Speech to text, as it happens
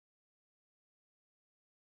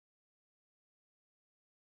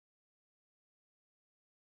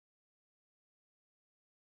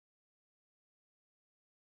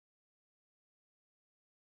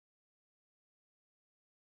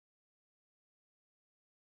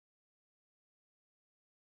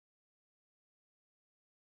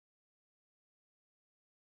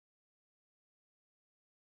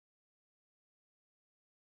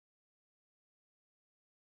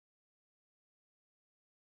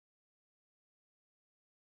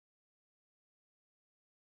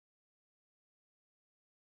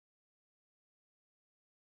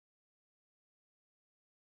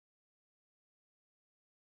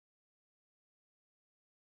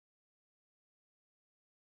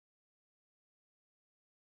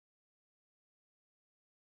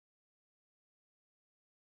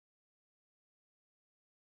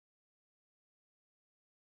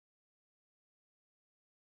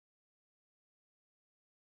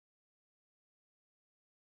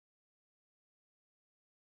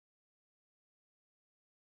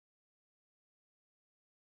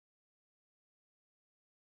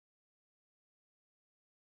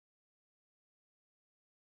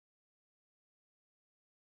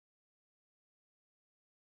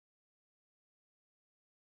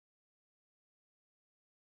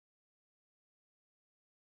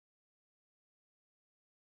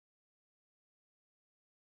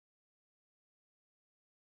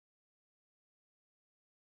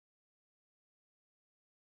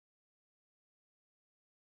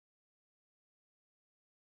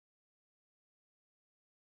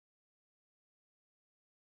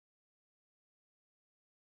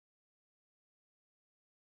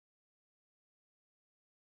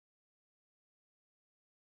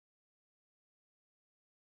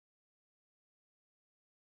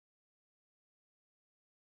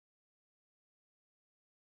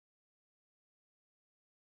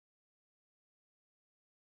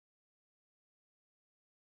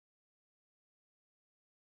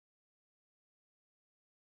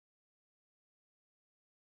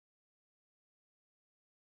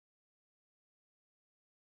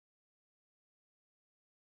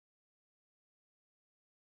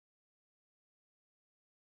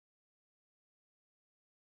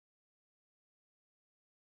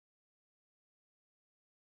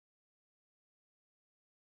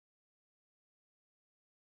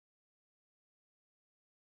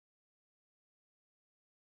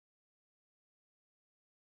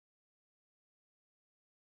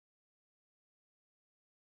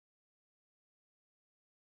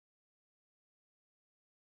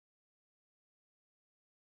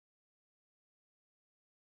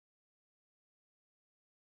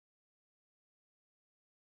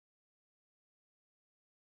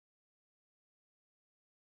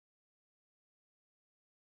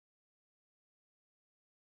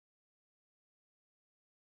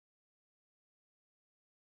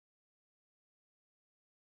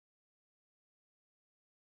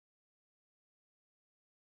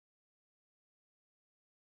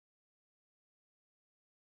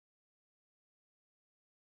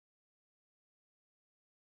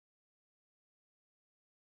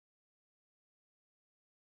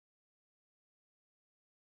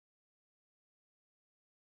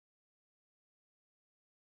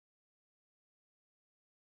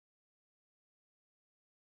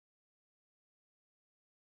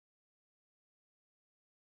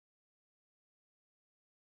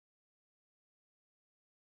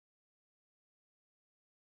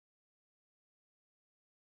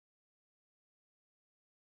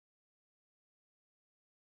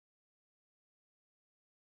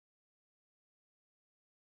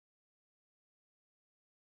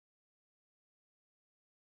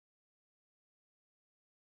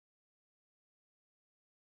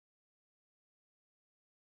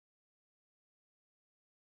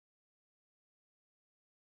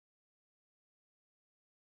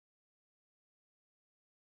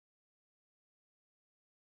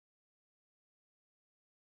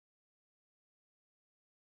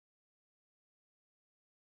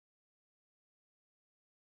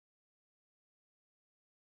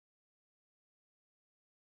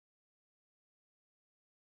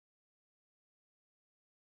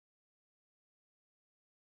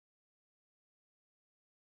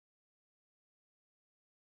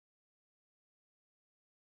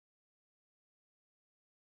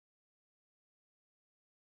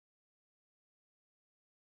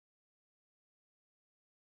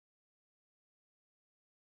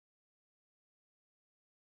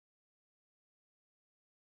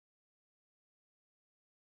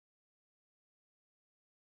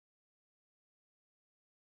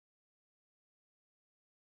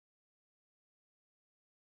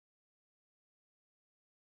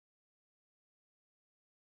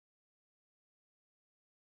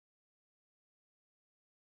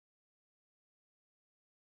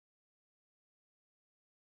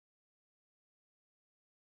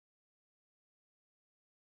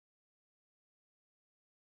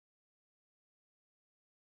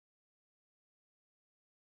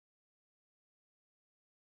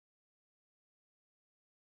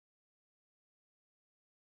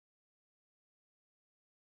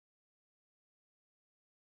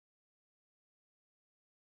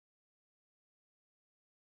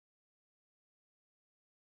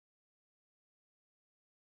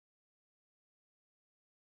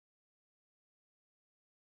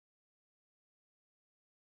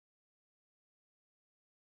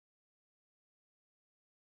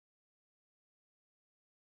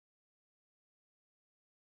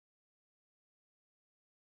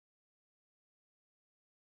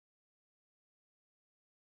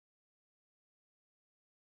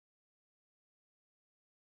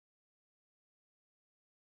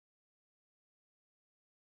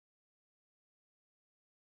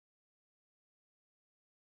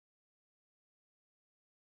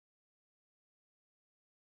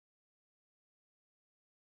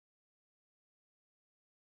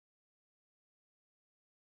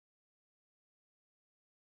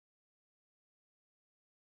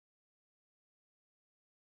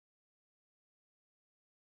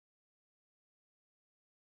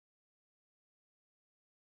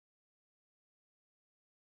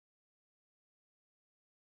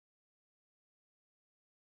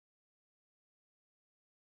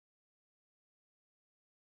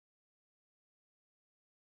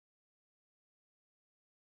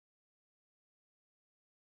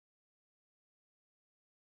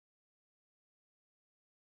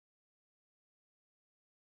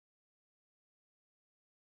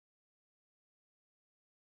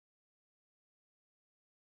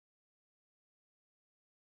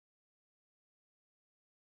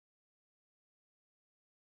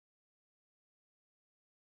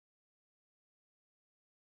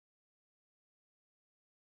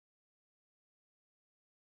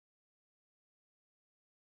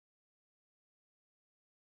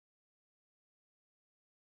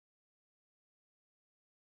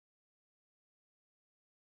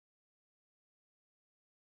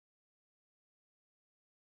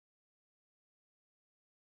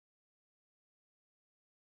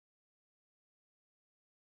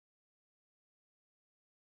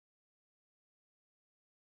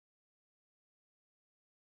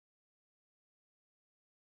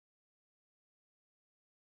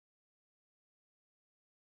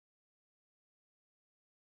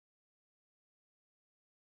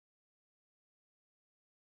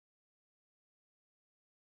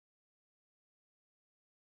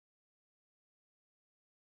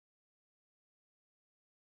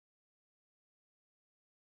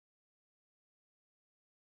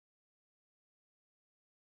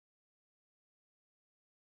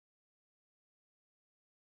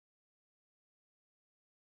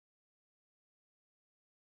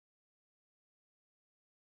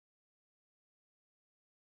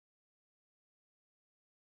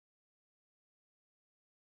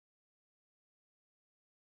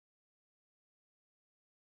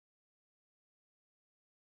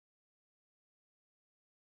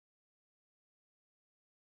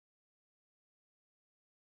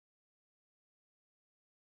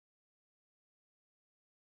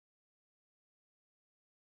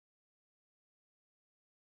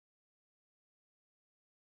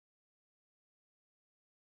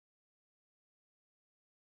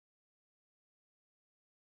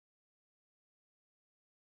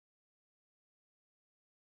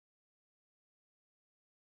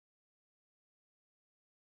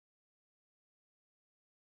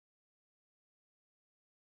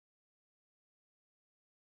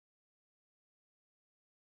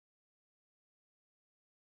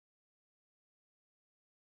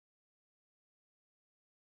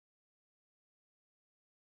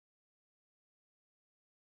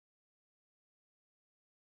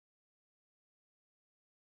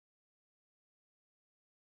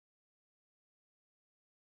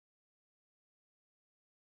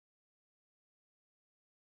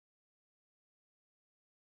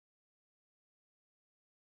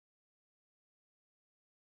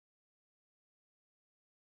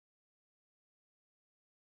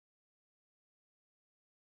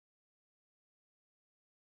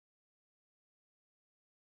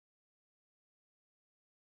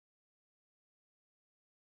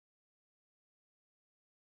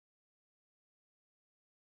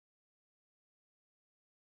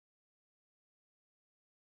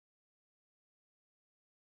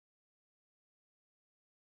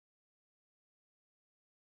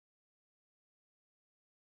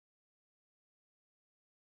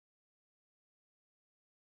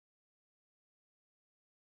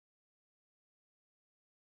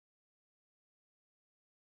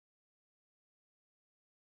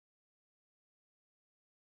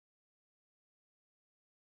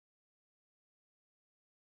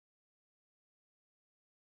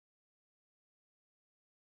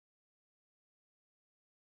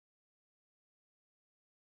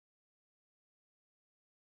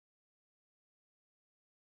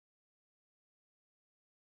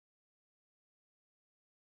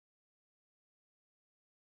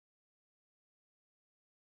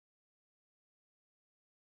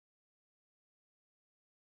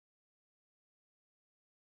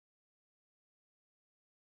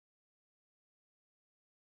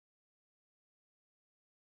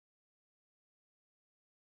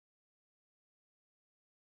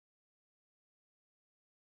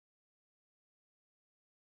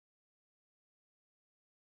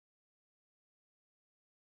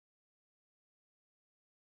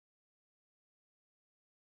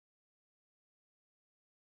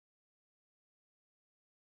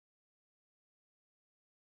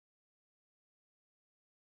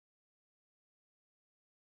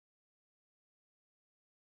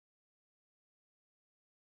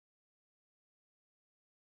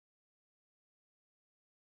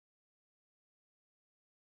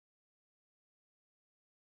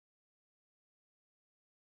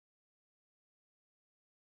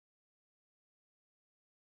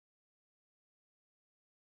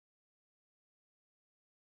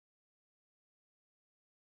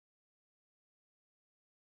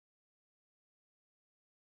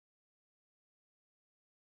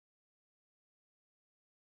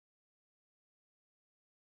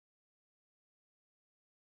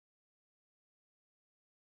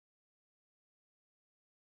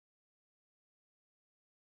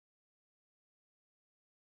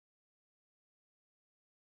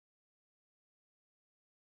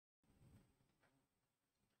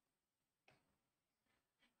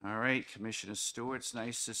All right, Commissioner Stewart, it's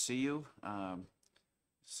nice to see you.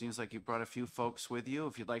 Seems like you brought a few folks with you.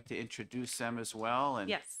 If you'd like to introduce them as well, and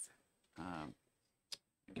Yes. um,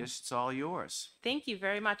 I guess it's all yours. Thank you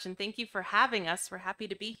very much. And thank you for having us. We're happy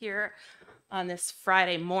to be here on this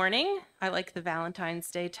Friday morning. I like the Valentine's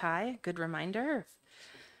Day tie. Good reminder of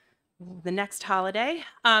the next holiday.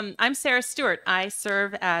 I'm Sarah Stewart. I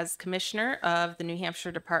serve as Commissioner of the New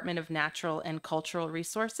Hampshire Department of Natural and Cultural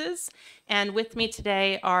Resources. And with me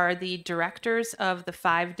today are the directors of the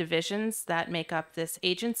 5 divisions that make up this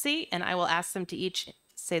agency. And I will ask them to each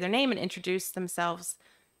say their name and introduce themselves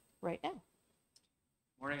right now.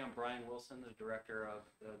 Morning, I'm Brian Wilson, the Director of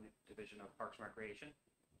the Division of Parks and Recreation.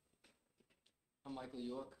 I'm Michael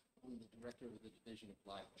York. I'm the Director of the Division of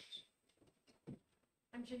Libraries.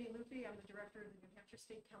 I'm Ginny Lupi. I'm the Director of the New Hampshire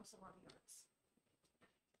State Council on the Arts.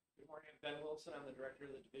 Good morning, I'm Ben Wilson. I'm the Director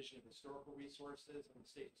of the Division of Historical Resources and the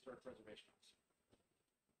State Historic Preservation Office.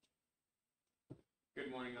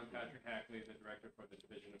 Good morning, I'm Patrick Hackley, the Director for the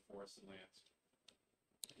Division of Forests and Lands.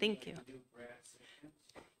 Thank you. I'm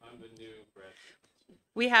the new Brad.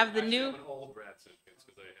 We have the Actually, new I'm an old Brad Simpkins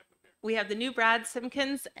because I have them here. we have the new Brad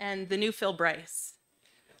Simpkins and the new Phil Bryce.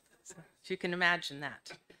 So, if you can imagine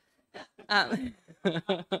that.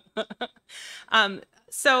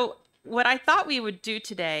 So what I thought we would do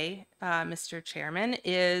today, Mr. Chairman,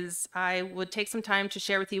 is I would take some time to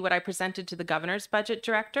share with you what I presented to the governor's budget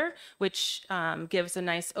director, which gives a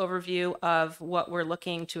nice overview of what we're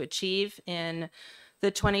looking to achieve in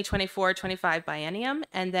the 2024-25 biennium,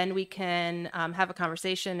 and then we can have a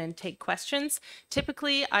conversation and take questions.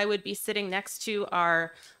 Typically, I would be sitting next to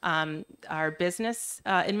our business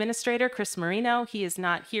administrator, Chris Marino. He is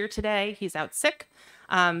not here today. He's out sick.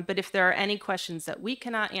 But if there are any questions that we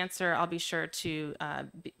cannot answer, I'll be sure to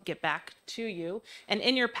get back to you. And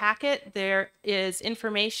in your packet, there is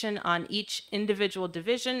information on each individual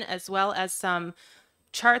division, as well as some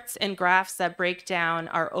charts and graphs that break down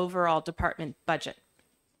our overall department budget.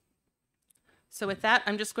 So with that,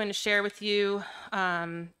 I'm just going to share with you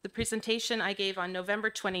the presentation I gave on November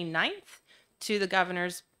 29th to the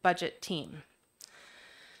governor's budget team.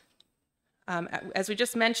 As we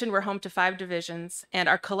just mentioned, we're home to 5 divisions, and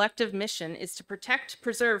our collective mission is to protect,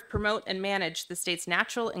 preserve, promote, and manage the state's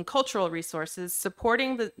natural and cultural resources,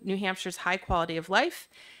 supporting the New Hampshire's high quality of life,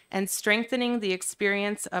 and strengthening the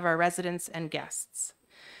experience of our residents and guests.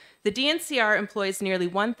 The DNCR employs nearly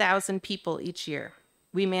 1,000 people each year.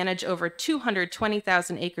 We manage over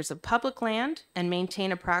 220,000 acres of public land and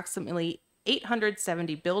maintain approximately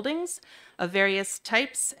 870 buildings of various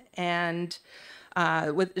types, and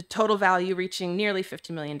with a total value reaching nearly $50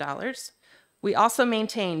 million. We also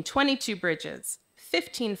maintain 22 bridges,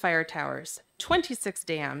 15 fire towers, 26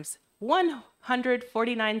 dams,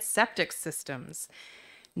 149 septic systems,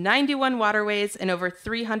 91 waterways, and over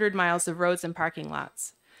 300 miles of roads and parking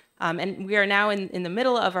lots. And we are now in the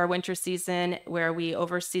middle of our winter season, where we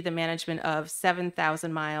oversee the management of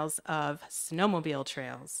 7,000 miles of snowmobile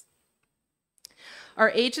trails.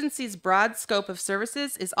 Our agency's broad scope of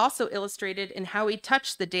services is also illustrated in how we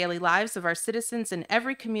touch the daily lives of our citizens in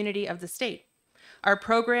every community of the state. Our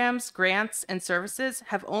programs, grants, and services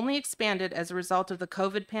have only expanded as a result of the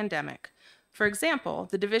COVID pandemic. For example,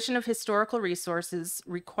 the Division of Historical Resources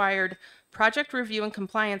required Project Review and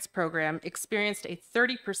Compliance Program experienced a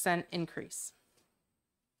 30% increase.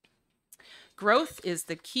 Growth is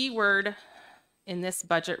the key word in this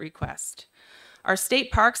budget request. Our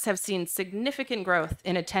state parks have seen significant growth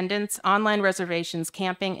in attendance, online reservations,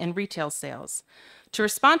 camping, and retail sales. To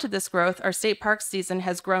respond to this growth, our state park season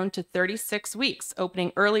has grown to 36 weeks,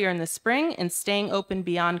 opening earlier in the spring and staying open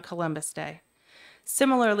beyond Columbus Day.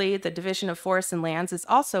 Similarly, the Division of Forests and Lands is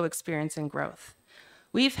also experiencing growth.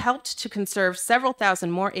 We've helped to conserve several thousand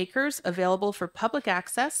more acres available for public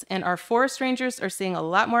access, and our forest rangers are seeing a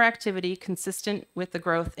lot more activity consistent with the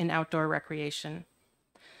growth in outdoor recreation.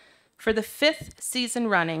 For the 5th season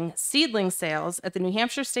running, seedling sales at the New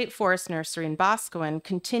Hampshire State Forest Nursery in Boscawen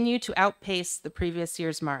continue to outpace the previous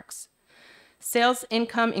year's marks. Sales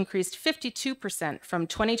income increased 52% from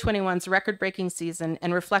 2021's record-breaking season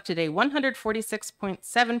and reflected a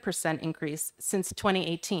 146.7% increase since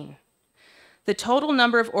 2018. The total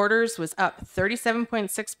number of orders was up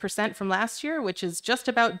 37.6% from last year, which is just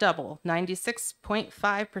about double,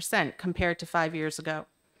 96.5% compared to 5 years ago.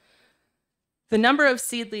 The number of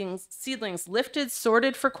seedlings lifted,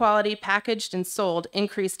 sorted for quality, packaged, and sold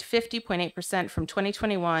increased 50.8% from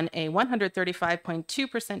 2021, a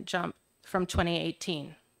 135.2% jump from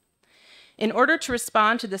 2018. In order to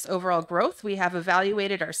respond to this overall growth, we have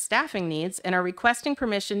evaluated our staffing needs and are requesting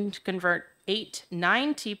permission to convert 8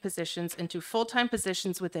 9T positions into full-time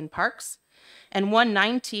positions within parks, and 1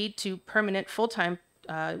 9T to permanent full-time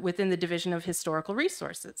within the Division of Historical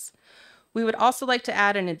Resources. We would also like to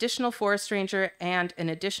add an additional forest ranger and an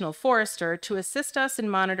additional forester to assist us in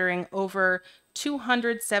monitoring over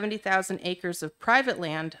 270,000 acres of private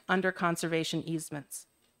land under conservation easements.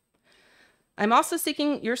 I'm also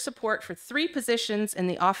seeking your support for 3 positions in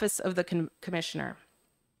the Office of the Commissioner.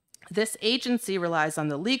 This agency relies on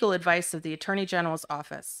the legal advice of the Attorney General's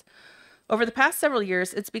office. Over the past several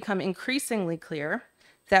years, it's become increasingly clear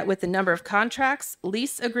that with the number of contracts,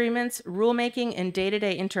 lease agreements, rulemaking, and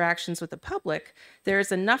day-to-day interactions with the public, there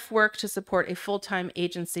is enough work to support a full-time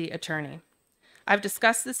agency attorney. I've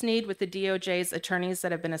discussed this need with the DOJ's attorneys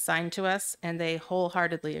that have been assigned to us, and they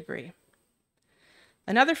wholeheartedly agree.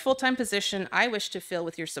 Another full-time position I wish to fill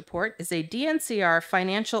with your support is a DNCR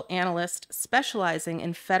financial analyst specializing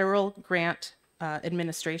in federal grant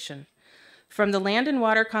administration. From the Land and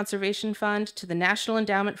Water Conservation Fund to the National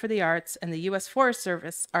Endowment for the Arts and the U.S. Forest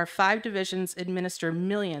Service, our 5 divisions administer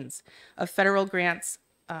millions of federal grants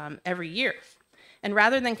every year. And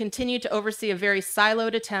rather than continue to oversee a very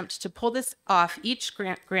siloed attempt to pull this off each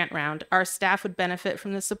grant round, our staff would benefit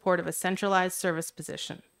from the support of a centralized service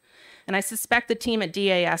position. And I suspect the team at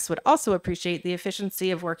DAS would also appreciate the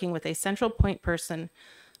efficiency of working with a central point person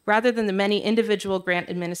rather than the many individual grant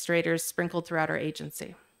administrators sprinkled throughout our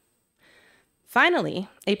agency. Finally,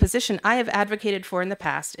 a position I have advocated for in the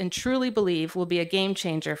past and truly believe will be a game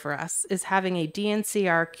changer for us is having a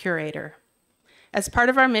DNCR curator. As part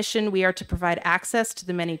of our mission, we are to provide access to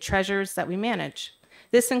the many treasures that we manage.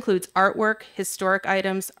 This includes artwork, historic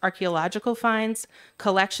items, archaeological finds,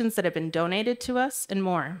 collections that have been donated to us, and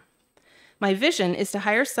more. My vision is to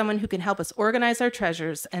hire someone who can help us organize our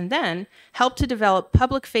treasures and then help to develop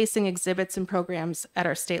public-facing exhibits and programs at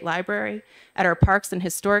our state library, at our parks and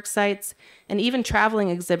historic sites, and even traveling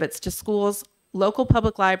exhibits to schools, local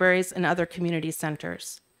public libraries, and other community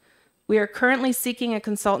centers. We are currently seeking a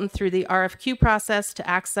consultant through the RFQ process to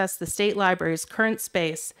access the state library's current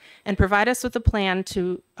space and provide us with a plan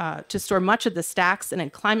to store much of the stacks in a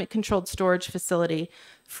climate-controlled storage facility,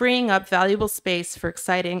 freeing up valuable space for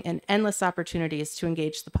exciting and endless opportunities to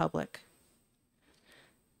engage the public.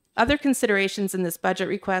 Other considerations in this budget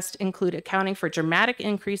request include accounting for dramatic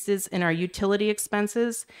increases in our utility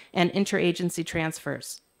expenses and interagency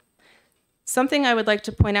transfers. Something I would like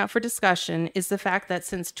to point out for discussion is the fact that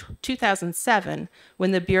since 2007,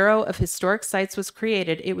 when the Bureau of Historic Sites was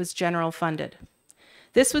created, it was general funded.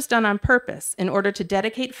 This was done on purpose in order to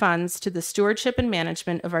dedicate funds to the stewardship and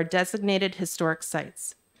management of our designated historic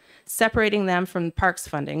sites, separating them from parks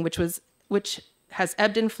funding, which has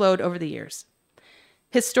ebbed and flowed over the years.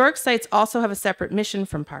 Historic sites also have a separate mission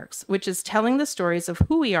from parks, which is telling the stories of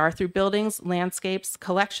who we are through buildings, landscapes,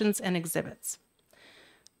 collections, and exhibits.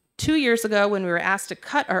 2 years ago, when we were asked to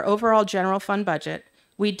cut our overall general fund budget,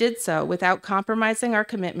 we did so without compromising our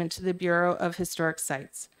commitment to the Bureau of Historic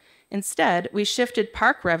Sites. Instead, we shifted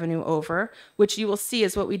park revenue over, which you will see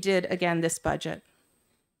is what we did again this budget.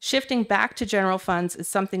 Shifting back to general funds is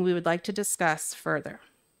something we would like to discuss further.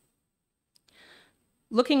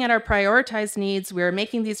 Looking at our prioritized needs, we are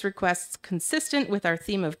making these requests consistent with our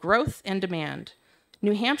theme of growth and demand.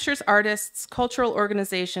 New Hampshire's artists, cultural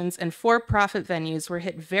organizations, and for-profit venues were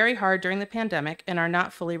hit very hard during the pandemic and are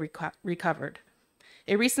not fully recovered.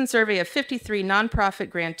 A recent survey of 53 nonprofit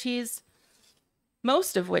grantees,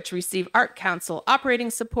 most of which receive Art Council operating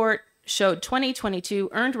support, showed 2022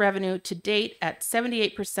 earned revenue to date at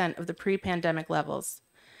 78% of the pre-pandemic levels.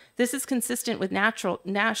 This is consistent with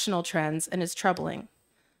national trends and is troubling.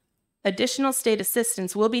 Additional state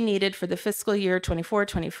assistance will be needed for the fiscal year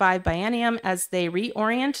 24-25 biennium as they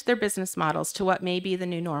reorient their business models to what may be the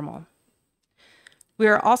new normal. We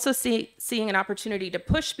are also seeing an opportunity to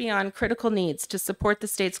push beyond critical needs to support the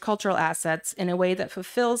state's cultural assets in a way that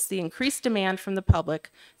fulfills the increased demand from the public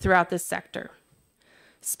throughout this sector.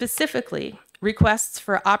 Specifically, requests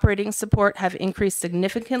for operating support have increased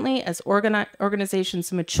significantly as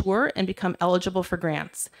organizations mature and become eligible for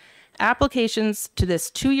grants. Applications to this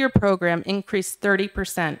 2-year program increased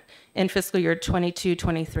 30% in fiscal year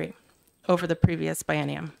 22-23 over the previous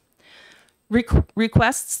biennium.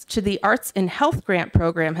 Requests to the Arts and Health Grant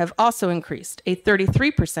Program have also increased, a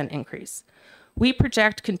 33% increase. We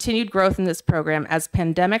project continued growth in this program as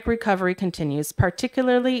pandemic recovery continues,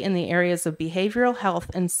 particularly in the areas of behavioral health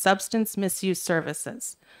and substance misuse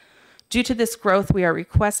services. Due to this growth, we are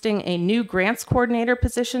requesting a new grants coordinator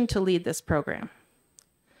position to lead this program.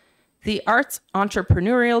 The Arts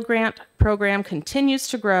Entrepreneurial Grant Program continues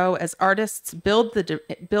to grow as artists build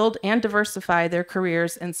and diversify their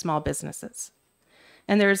careers and small businesses.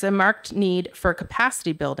 and there is a marked need for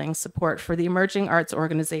capacity building support for the emerging arts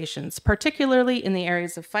organizations, particularly in the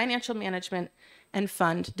areas of financial management and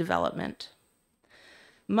fund development.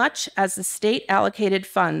 Much as the state allocated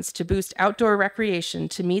funds to boost outdoor recreation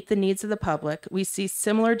to meet the needs of the public, we see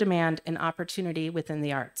similar demand and opportunity within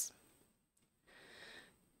the arts.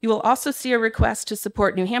 You will also see a request to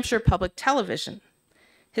support New Hampshire Public Television.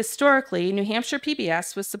 Historically, New Hampshire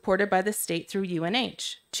PBS was supported by the state through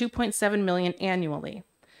UNH, $2.7 million annually,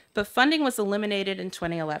 but funding was eliminated in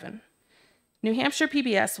 2011. New Hampshire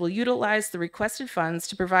PBS will utilize the requested funds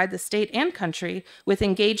to provide the state and country with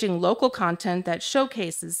engaging local content that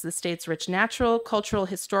showcases the state's rich natural, cultural,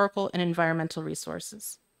 historical, and environmental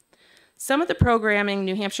resources. Some of the programming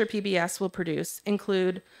New Hampshire PBS will produce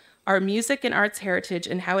include our music and arts heritage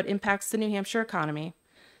and how it impacts the New Hampshire economy,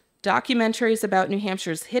 documentaries about New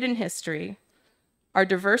Hampshire's hidden history, our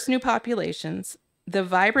diverse new populations, the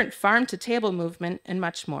vibrant farm-to-table movement, and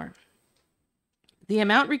much more. The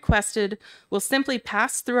amount requested will simply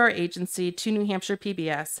pass through our agency to New Hampshire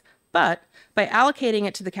PBS, but by allocating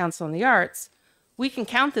it to the Council on the Arts, we can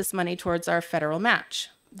count this money towards our federal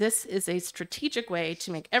match. This is a strategic way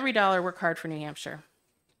to make every dollar work hard for New Hampshire.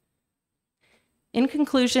 In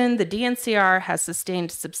conclusion, the DNCR has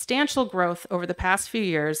sustained substantial growth over the past few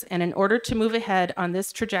years, and in order to move ahead on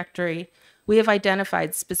this trajectory, we have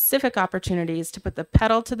identified specific opportunities to put the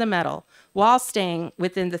pedal to the metal while staying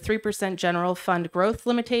within the 3% general fund growth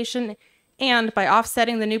limitation and by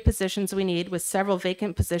offsetting the new positions we need with several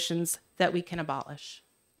vacant positions that we can abolish.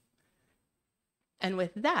 And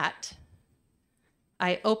with that,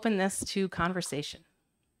 I open this to conversation.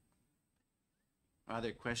 Are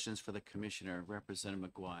there questions for the commissioner?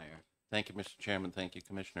 Representative McGuire. Thank you, Mr. Chairman. Thank you,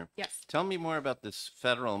 Commissioner. Yes. Tell me more about this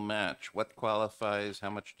federal match. What qualifies? How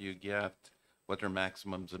much do you get? What are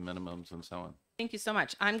maximums and minimums and so on? Thank you so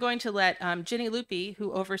much. I'm going to let Ginny Lupi,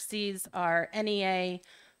 who oversees our NEA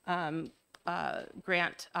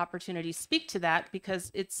grant opportunity, speak to that because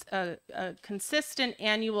it's a consistent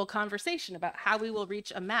annual conversation about how we will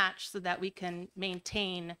reach a match so that we can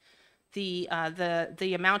maintain the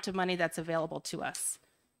amount of money that's available to us.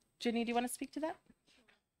 Ginny, do you want to speak to that?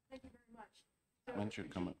 Thank you very much. Why don't you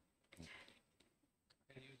come up?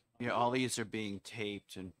 Yeah, all these are being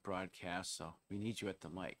taped and broadcast, so we need you at the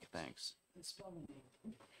mic. Thanks.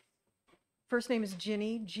 First name is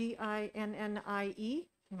Ginny, Ginnie, and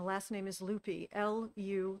the last name is Lupi,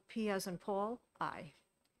 L-U-P as in Paul, I.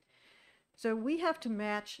 So we have to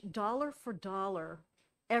match dollar for dollar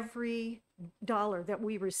every dollar that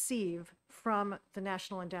we receive from the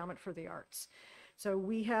National Endowment for the Arts. So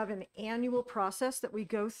we have an annual process that we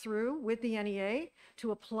go through with the NEA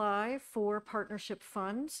to apply for partnership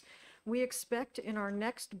funds. We expect in our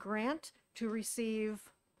next grant to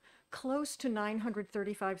receive close to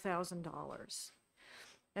 $935,000.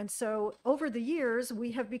 And so over the years,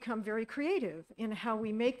 we have become very creative in how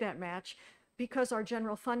we make that match because our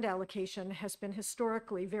general fund allocation has been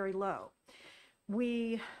historically very low.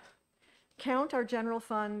 We count our general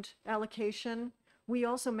fund allocation. We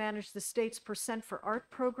also manage the state's Percent for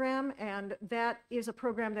Art program, and that is a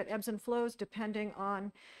program that ebbs and flows depending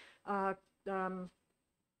on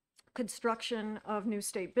construction of new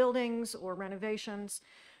state buildings or renovations.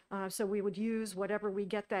 So we would use whatever we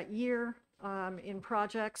get that year in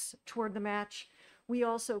projects toward the match. We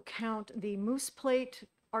also count the Moose Plate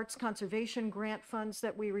Arts Conservation grant funds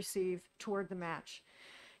that we receive toward the match.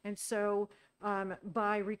 And so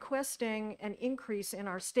by requesting an increase in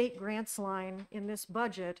our state grants line in this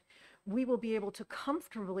budget, we will be able to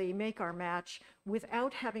comfortably make our match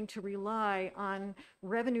without having to rely on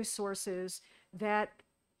revenue sources that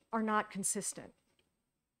are not consistent.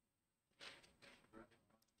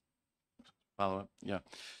 Follow up? Yeah.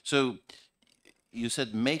 So you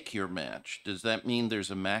said make your match. Does that mean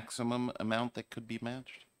there's a maximum amount that could be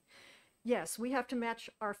matched? Yes, we have to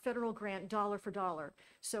match our federal grant dollar for dollar.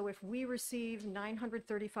 So if we receive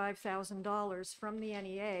 $935,000 from the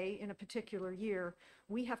NEA in a particular year,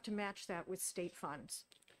 we have to match that with state funds.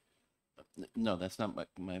 No, that's not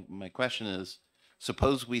my question is,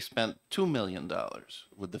 suppose we spent $2 million.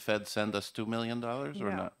 Would the Fed send us $2 million or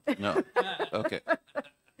No. not? No. Okay.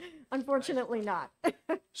 Unfortunately not.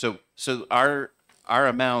 So our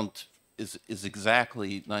amount is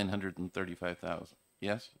exactly 935,000.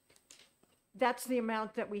 Yes? That's the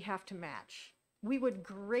amount that we have to match. We would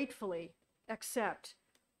gratefully accept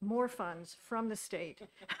more funds from the state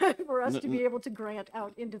for us to be able to grant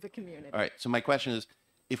out into the community. All right. So my question is,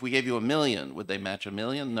 if we gave you $1 million, would they match $1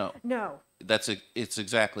 million? No. No, It's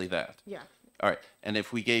exactly that. yeah. All right. And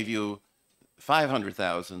if we gave you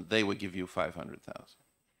 500,000, they would give you 500,000.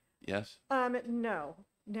 Yes? No,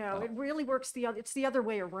 No, Oh. it really works it's the other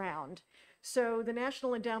way around. So the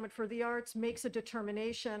National Endowment for the Arts makes a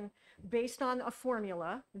determination based on a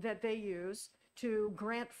formula that they use to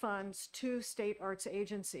grant funds to state arts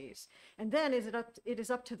agencies. And then it is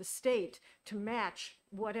up to the state to match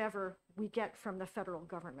whatever we get from the federal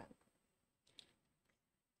government.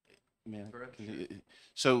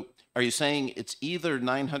 So are you saying it's either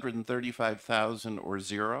 935,000 or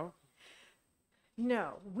zero?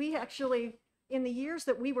 No, we actually, in the years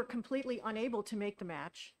that we were completely unable to make the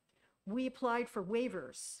match, we applied for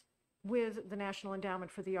waivers with the National Endowment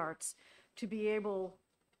for the Arts to be able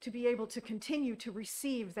to continue to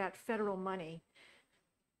receive that federal money.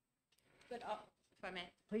 But if I may.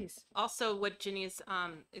 Please. Also, what Ginny is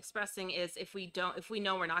expressing is if we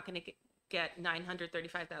know we're not going to get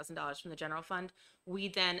 $935,000 from the general fund, we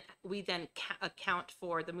then account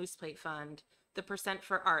for the Moose Plate Fund, the percent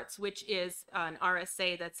for arts, which is an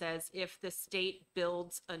RSA that says if the state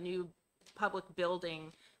builds a new public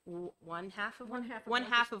building, one half of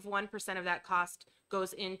 1% of that cost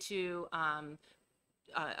goes into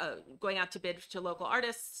going out to bid to local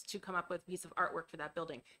artists to come up with a piece of artwork for that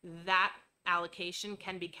building. That allocation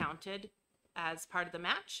can be counted as part of the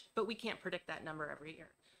match, but we can't predict that number every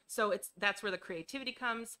year. So that's where the creativity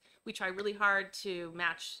comes. We try really hard to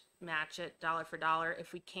match it dollar for dollar.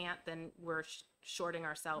 If we can't, then we're shorting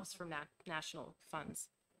ourselves from national funds.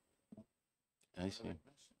 I see.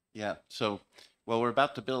 Yeah. So, well, we're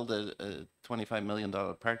about to build a $25 million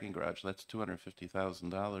parking garage. That's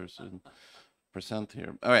 $250,000 in percent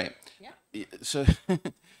here. All right. Yeah. So, all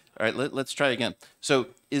right, let's try again. So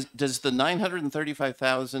does the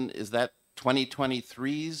 935,000, is that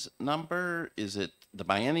 2023's number? Is it the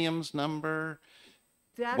biennium's number?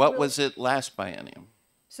 What was it last biennium?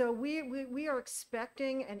 So we are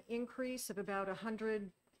expecting an increase of about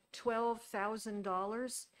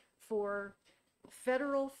 $112,000 for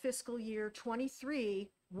federal fiscal year 23,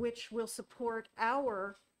 which will support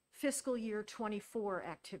our fiscal year 24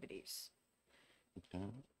 activities.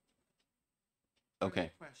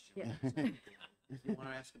 Okay. Question. Yeah. You want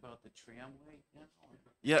to ask about the tramway now?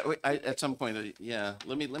 Yeah, at some point, yeah.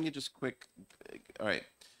 Let me just quick. All right.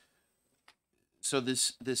 So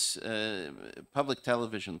this public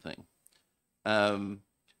television thing,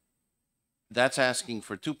 that's asking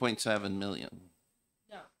for 2.7 million.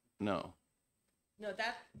 No. No,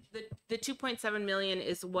 the 2.7 million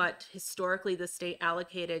is what historically the state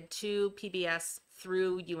allocated to PBS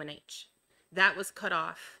through UNH. That was cut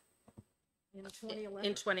off In 2011.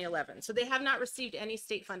 in 2011. So they have not received any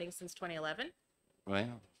state funding since 2011. Right.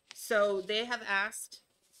 So they have asked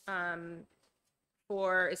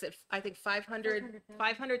for, I think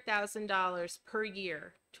 $500,000 per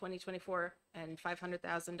year, 2024, and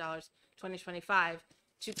 $500,000 2025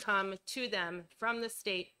 to come to them from the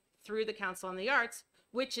state through the Council on the Arts,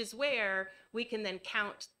 which is where we can then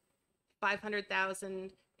count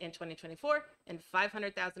 500,000 in 2024 and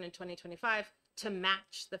 500,000 in 2025 to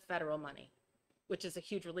match the federal money, which is a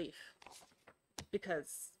huge relief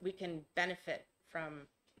because we can benefit from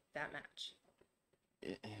that match.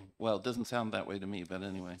 Well, it doesn't sound that way to me, but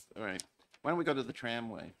anyway. All right. Why don't we go to the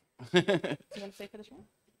tramway? You want to say for this one?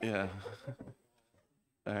 Yeah.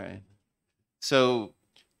 All right. So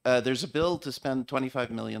there's a bill to spend $25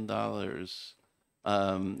 million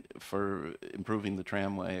for improving the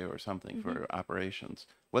tramway or something for operations.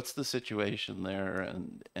 What's the situation there,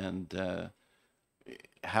 and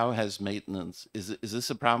how has maintenance? Is this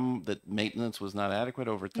a problem that maintenance was not adequate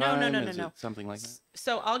over time? No. Is it something like that?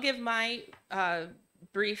 So I'll give my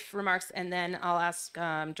brief remarks and then I'll ask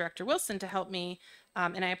Director Wilson to help me.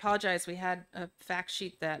 And I apologize, we had a fact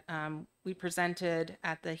sheet that we presented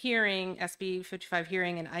at the hearing, SB 55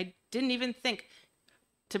 hearing, and I didn't even think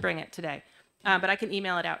to bring it today. But I can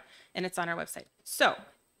email it out and it's on our website. So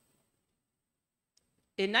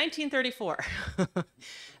in 1934,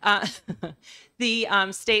 the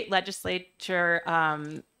state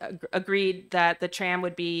legislature agreed that the tram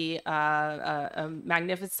would be a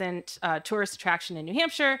magnificent tourist attraction in New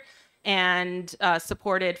Hampshire and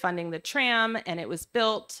supported funding the tram, and it was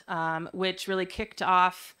built, which really kicked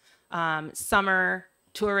off summer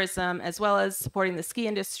tourism as well as supporting the ski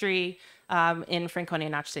industry in Franconia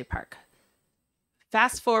Notch State Park.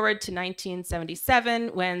 Fast forward to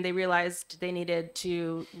 1977 when they realized they needed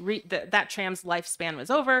to, that tram's lifespan was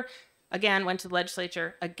over. Again, went to the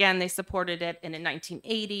legislature. Again, they supported it. And in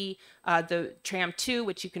 1980, the Tram 2,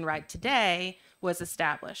 which you can ride today, was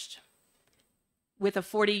established with a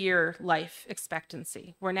 40-year life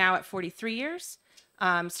expectancy. We're now at 43 years.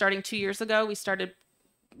 Starting 2 years ago, we started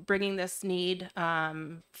bringing this need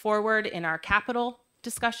forward in our capital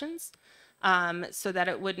discussions. so that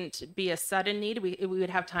it wouldn't be a sudden need. We would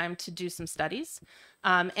have time to do some studies.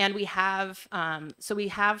 And we have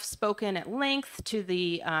spoken at length to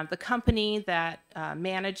the company that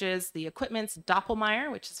manages the equipment's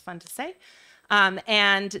Doppelmayr, which is fun to say.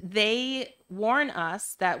 And they warn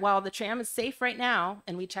us that while the tram is safe right now,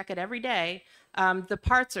 and we check it every day, the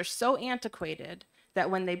parts are so antiquated that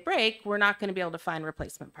when they break, we're not going to be able to find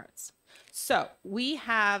replacement parts. So we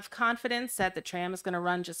have confidence that the tram is going to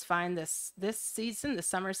run just fine this season, the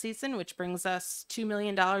summer season, which brings us $2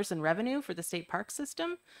 million in revenue for the state park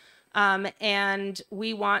system. And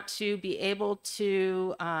we want to be able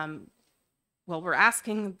to, we're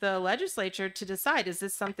asking the legislature to decide, is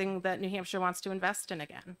this something that New Hampshire wants to invest in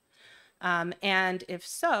again? And if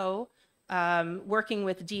so, working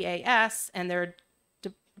with DAS and their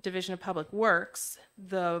Division of Public Works,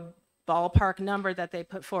 the ballpark number that they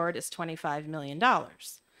put forward is $25 million.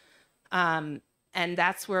 And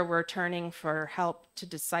that's where we're turning for help to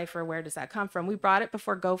decipher where does that come from. We brought it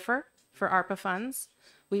before Gopher for ARPA funds.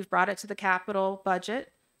 We've brought it to the capital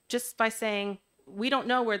budget just by saying, we don't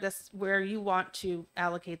know where you want to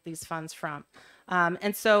allocate these funds from.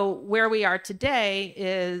 And so where we are today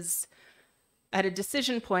is at a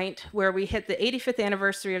decision point where we hit the 85th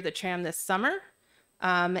anniversary of the tram this summer.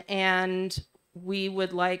 And we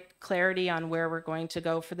would like clarity on where we're going to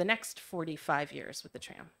go for the next 45 years with the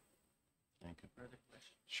tram. Thank you.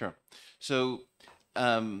 Sure. So,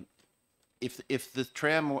 if the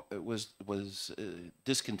tram was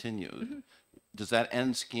discontinued, does that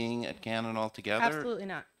end skiing at Cannon altogether? Absolutely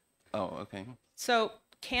not. Oh, okay. So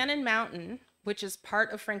Cannon Mountain, which is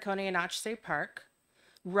part of Franconia Notch State Park,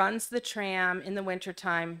 runs the tram in the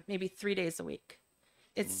wintertime, maybe 3 days a week.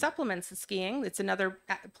 It supplements the skiing. It's another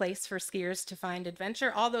place for skiers to find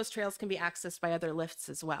adventure. All those trails can be accessed by other lifts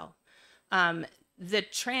as well. The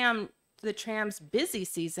tram's busy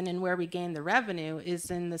season and where we gain the revenue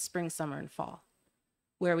is in the spring, summer, and fall,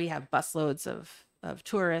 where we have busloads of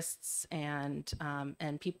tourists and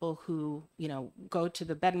people who, go to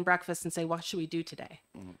the bed and breakfast and say, what should we do today?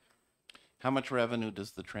 How much revenue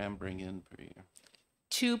does the tram bring in per year?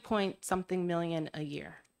 2-point-something million a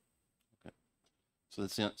year. So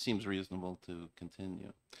it seems reasonable to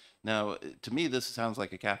continue. Now, to me, this sounds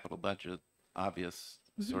like a capital budget, obvious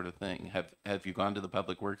sort of thing. Have you gone to the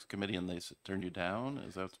Public Works Committee and they turned you down?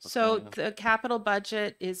 Is that what's So going on? the capital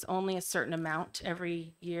budget is only a certain amount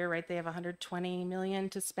every year, right? They have 120 million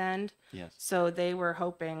to spend. Yes. So they were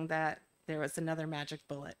hoping that there was another magic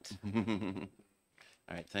bullet. All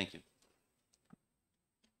right, thank you.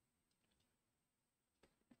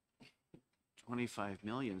 25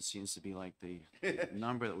 million seems to be like the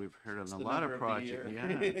number that we've heard on a lot of projects.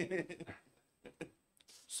 Yeah.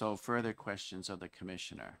 So further questions of the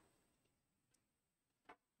commissioner?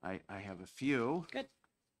 I have a few. Good.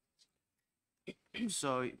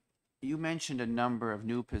 So you mentioned a number of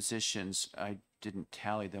new positions. I didn't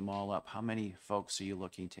tally them all up. How many folks are you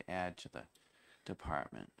looking to add to the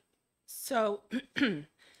department? So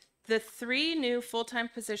the 3 new full-time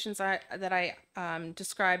positions that I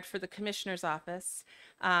described for the commissioner's office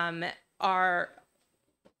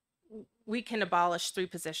we can abolish 3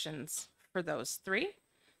 positions for those 3.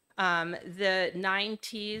 The 9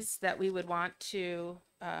 Ts that we would want to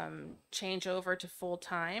change over to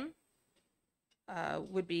full-time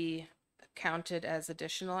would be counted as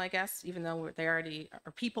additional, I guess, even though they already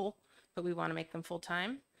are people, but we want to make them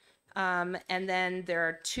full-time. And then there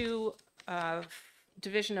are 2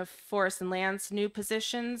 Division of Forests and Lands new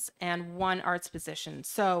positions and 1 arts position.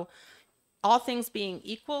 So all things being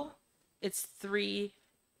equal, it's 3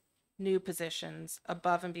 new positions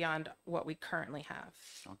above and beyond what we currently have.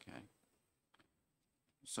 Okay.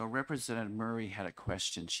 So Representative Murray had a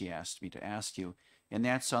question she asked me to ask you, and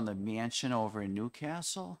that's on the mansion over in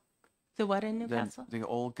Newcastle? The what in Newcastle? The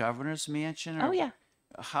old governor's mansion? Oh, or yeah.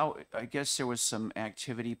 I guess there was some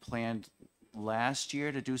activity planned last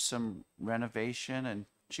year to do some renovation, and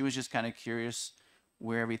she was just kind of curious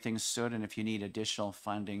where everything stood and if you need additional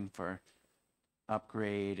funding for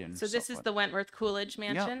upgrade and So this is forth. the Wentworth Coolidge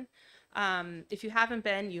Mansion. If you haven't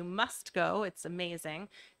been, you must go. It's amazing.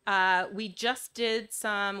 We just did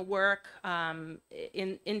some work,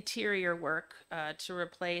 interior work, to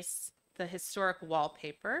replace the historic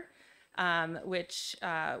wallpaper, which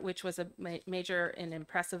was a major and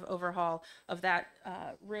impressive overhaul of that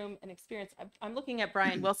room and experience. I'm looking at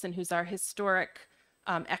Brian Wilson, who's our historic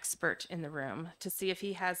expert in the room, to see if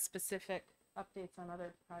he has specific updates on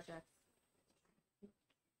other projects.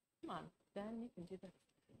 Come on, Ben, you can do this.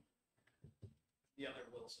 The other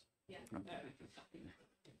Wilson. Yeah.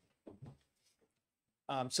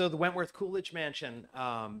 So the Wentworth Coolidge Mansion,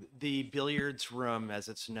 the billiards room, as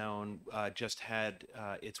it's known, just had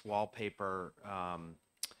its wallpaper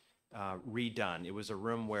redone. It was a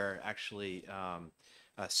room where actually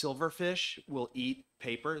silverfish will eat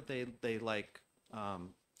paper. They like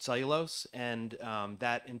cellulose, and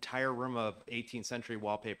that entire room of 18th century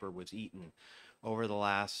wallpaper was eaten over the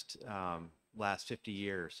last 50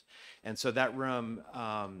 years. And so that room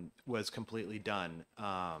was completely done.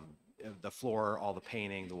 The floor, all the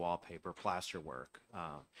painting, the wallpaper, plaster work.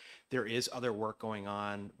 There is other work going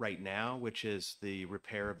on right now, which is the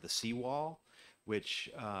repair of the seawall, which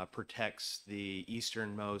protects the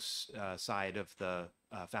easternmost side of the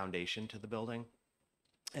foundation to the building.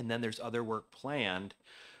 And then there's other work planned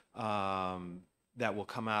that will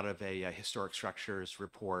come out of a historic structures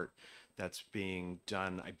report that's being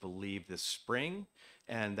done, I believe, this spring.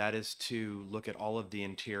 And that is to look at all of the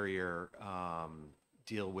interior,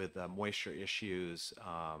 deal with moisture issues,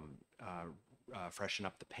 freshen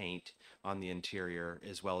up the paint on the interior,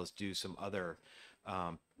 as well as do some other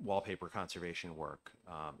wallpaper conservation work.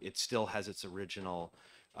 It still has its original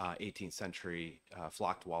 18th century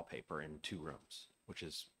flocked wallpaper in 2 rooms, which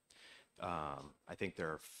is, I think there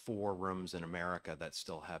are 4 rooms in America that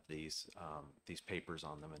still have these papers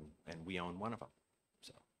on them, and we own one of them.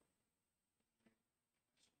 So.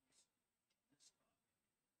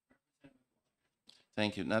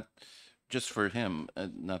 Thank you. Not just for him,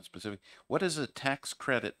 not specific. What is a tax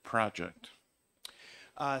credit project?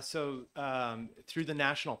 Through the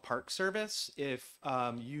National Park Service, if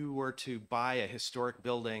you were to buy a historic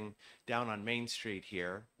building down on Main Street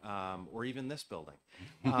here, or even this building,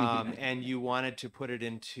 and you wanted to put it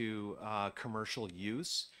into commercial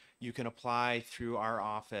use, you can apply through our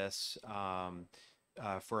office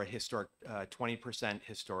for a historic 20%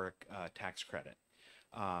 historic tax credit.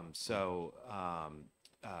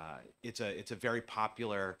 It's a very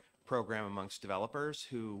popular program amongst developers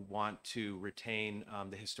who want to retain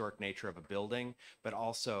the historic nature of a building, but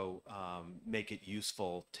also make it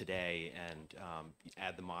useful today and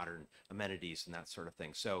add the modern amenities and that sort of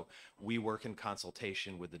thing. So we work in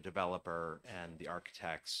consultation with the developer and the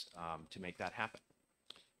architects to make that happen.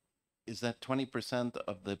 Is that 20%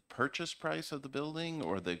 of the purchase price of the building,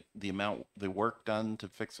 or the amount, the work done to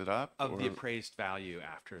fix it up? Of the or- appraised value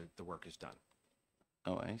after the work is done.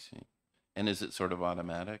 Oh, I see. And is it sort of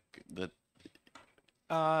automatic that?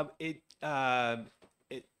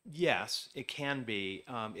 Yes, it can be.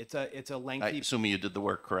 It's a I lengthy. assume you did the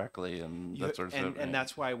work correctly and that sort of stuff. And right?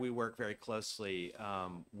 that's why we work very closely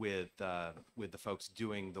with the folks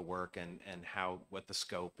doing the work and what the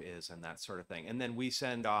scope is and that sort of thing. And then we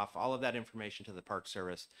send off all of that information to the Park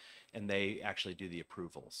Service, and they actually do the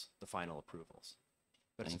approvals, the final approvals.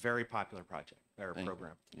 But it's a very popular project or Thank you.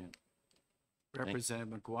 program. Yeah. Representative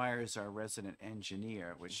McGuire is our resident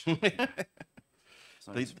engineer, which so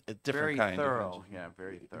They- it's a different very kind of thorough. engineer. Yeah,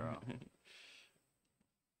 very thorough.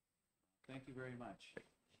 Thank you very much.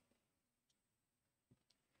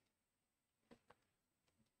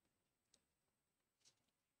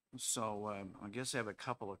 So I guess I have a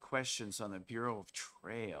couple of questions on the Bureau of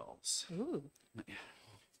Trails. Ooh.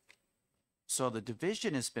 So the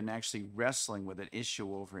division has been actually wrestling with an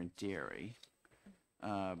issue over in Derry.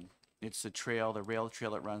 It's the rail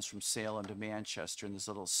trail that runs from Salem to Manchester, and this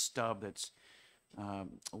little stub that's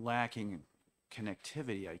lacking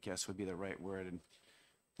connectivity, I guess would be the right word. And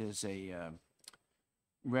there's a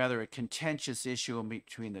rather a contentious issue in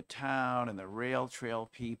between the town and the rail trail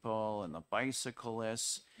people and the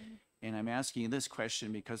bicyclists. And I'm asking you this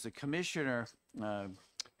question because the commissioner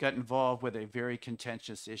got involved with a very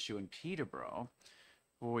contentious issue in Peterborough,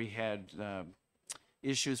 where we had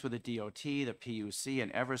issues with the DOT, the PUC,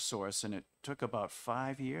 and Eversource, and it took about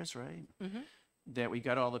 5 years, right? That we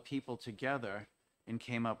got all the people together and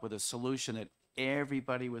came up with a solution that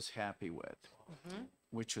everybody was happy with,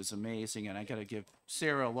 which was amazing. And I got to give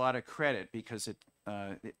Sarah a lot of credit because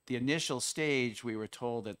the initial stage, we were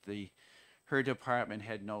told that her department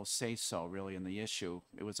had no say-so really in the issue.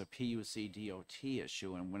 It was a PUC DOT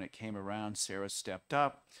issue, and when it came around, Sarah stepped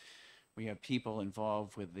up. We have people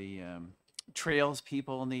involved with the trails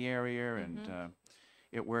people in the area, and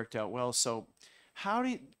it worked out well. So how do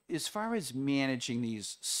you, as far as managing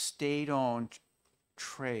these state-owned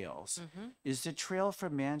trails, is the trail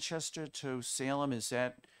from Manchester to Salem, is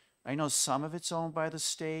that, I know some of it's owned by the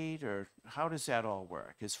state, or how does that all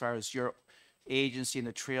work as far as your agency and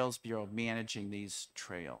the Trails Bureau managing these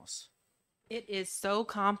trails? It is so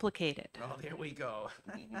complicated. Oh, there we go.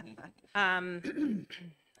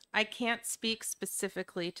 I can't speak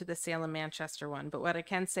specifically to the Salem Manchester one, but what I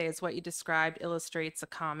can say is what you described illustrates a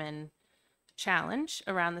common challenge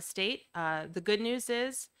around the state. The good news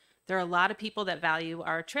is there are a lot of people that value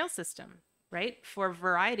our trail system, right? For a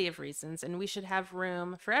variety of reasons. And we should have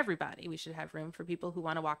room for everybody. We should have room for people who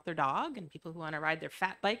want to walk their dog and people who want to ride their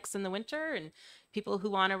fat bikes in the winter and people who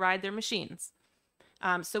want to ride their machines.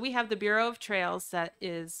 So we have the Bureau of Trails that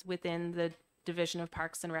is within the Division of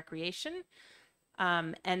Parks and Recreation.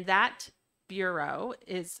 And that bureau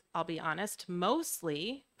is, I'll be honest,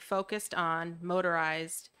 mostly focused on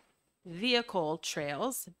motorized vehicle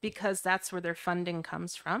trails because that's where their funding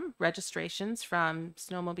comes from, registrations from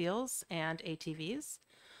snowmobiles and ATVs.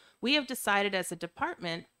 We have decided as a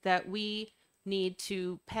department that we need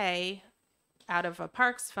to pay out of a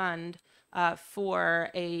parks fund for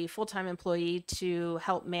a full-time employee to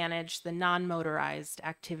help manage the non-motorized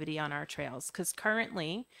activity on our trails. Because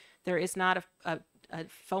currently there is not a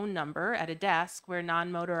phone number at a desk where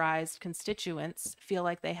non-motorized constituents feel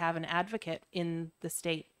like they have an advocate in the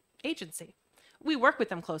state agency. We work with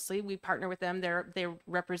them closely. We partner with them. They're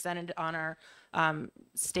represented on our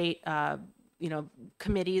state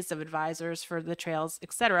committees of advisors for the trails,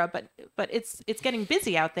 et cetera. But it's getting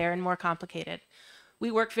busy out there and more complicated. We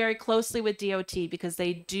work very closely with DOT because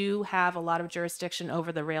they do have a lot of jurisdiction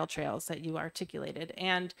over the rail trails that you articulated.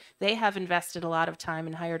 And they have invested a lot of time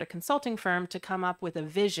and hired a consulting firm to come up with a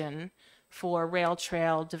vision for rail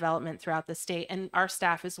trail development throughout the state. And our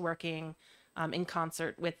staff is working in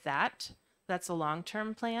concert with that. That's a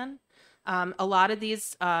long-term plan. A lot of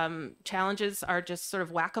these challenges are just sort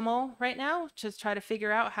of whack-a-mole right now, just try to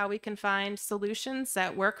figure out how we can find solutions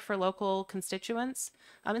that work for local constituents.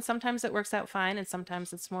 And sometimes it works out fine, and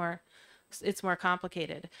sometimes it's more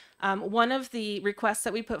complicated. One of the requests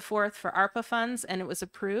that we put forth for ARPA funds, and it was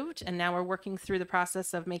approved, and now we're working through the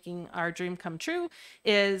process of making our dream come true,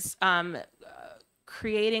 is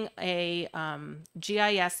creating a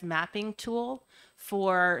GIS mapping tool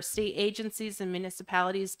for state agencies and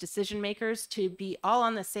municipalities, decision makers, to be all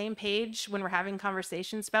on the same page when we're having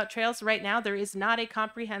conversations about trails. Right now, there is not a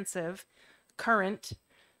comprehensive current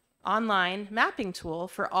online mapping tool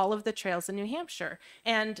for all of the trails in New Hampshire.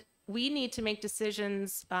 And we need to make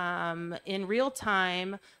decisions in real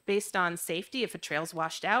time based on safety. If a trail's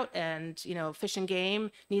washed out and, Fish and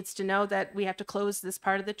Game needs to know that we have to close this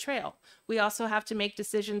part of the trail. We also have to make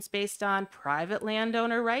decisions based on private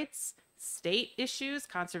landowner rights, state issues,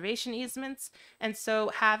 conservation easements. And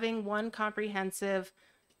so having one comprehensive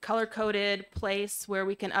color-coded place where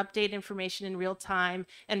we can update information in real time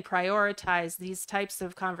and prioritize these types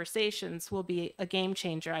of conversations will be a game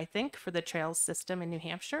changer, I think, for the trails system in New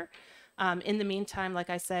Hampshire. In the meantime,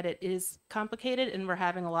 like I said, it is complicated and we're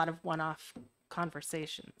having a lot of one-off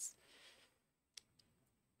conversations.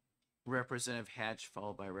 Representative Hatch,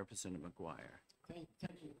 followed by Representative McGuire. Thank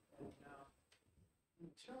you. In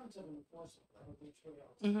terms of enforcement for the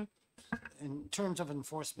trails, in terms of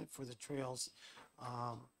enforcement for the trails,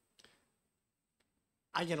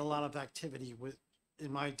 I get a lot of activity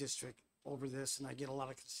in my district over this, and I get a lot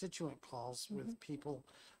of constituent calls with people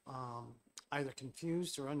either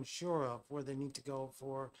confused or unsure of where they need to go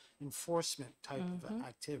for enforcement type of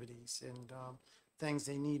activities and things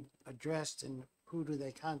they need addressed, and who do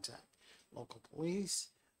they contact? Local police,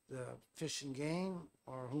 the Fish and Game,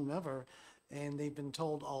 or whomever, and they've been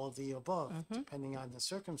told all of the above, depending on the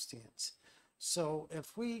circumstance. So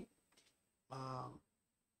if we,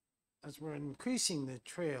 as we're increasing the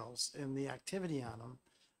trails and the activity on them,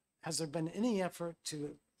 has there been any effort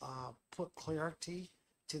to put clarity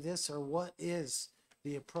to this, or what is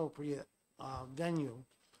the appropriate venue?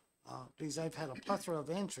 Because I've had a plethora of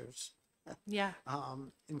answers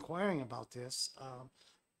inquiring about this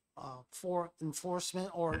for enforcement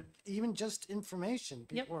or even just information.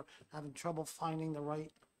 People are having trouble finding the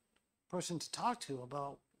right person to talk to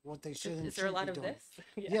about what they should and Is there a shouldn't lot be of doing.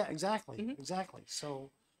 this? Yeah, exactly, exactly.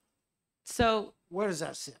 So So where does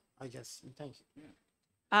that sit, I guess? And thank you.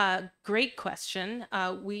 great question.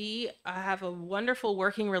 We have a wonderful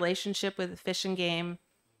working relationship with Fish and Game.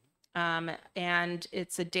 And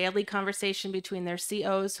it's a daily conversation between their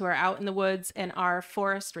COs who are out in the woods and our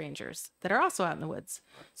forest rangers that are also out in the woods.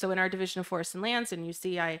 So in our Division of Forests and Lands, and you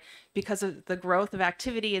see, because of the growth of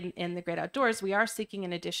activity in the great outdoors, we are seeking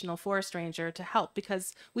an additional forest ranger to help,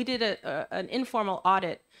 because we did an informal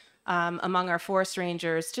audit among our forest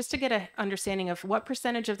rangers just to get an understanding of what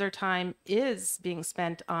percentage of their time is being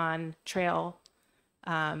spent on trail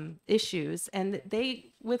issues, and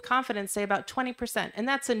they with confidence say about 20%, and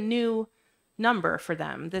that's a new number for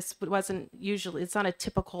them. This wasn't usually, it's not a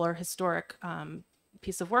typical or historic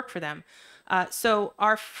piece of work for them. So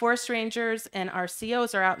our forest rangers and our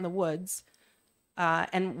COs are out in the woods,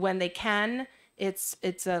 and when they can, it's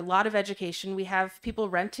a lot of education. We have people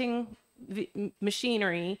renting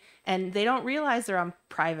machinery, and they don't realize they're on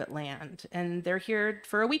private land, and they're here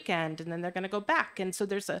for a weekend, and then they're going to go back. And so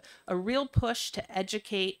there's a real push to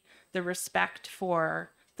educate the respect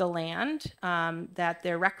for the land that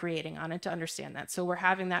they're recreating on, and to understand that. So we're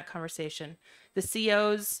having that conversation. The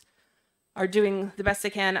COs are doing the best they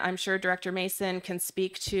can. I'm sure Director Mason can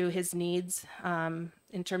speak to his needs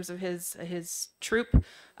in terms of his troop.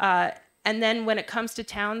 And then when it comes to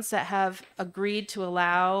towns that have agreed to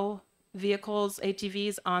allow vehicles,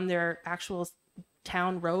 ATVs, on their actual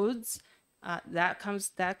town roads, that comes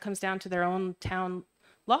down to their own town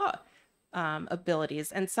law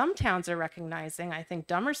abilities. And some towns are recognizing, I think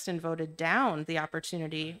Dummerston voted down the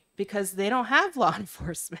opportunity because they don't have law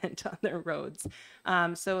enforcement on their roads.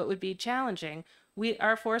 So it would be challenging.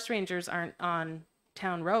 Our forest rangers aren't on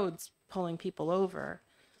town roads pulling people over.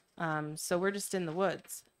 So we're just in the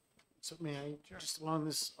woods. So may I just along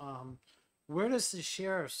this, where does the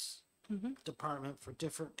sheriff's department for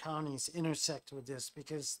different counties intersect with this?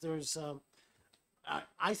 Because there's,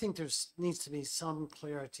 I think needs to be some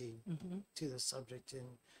clarity to the subject, and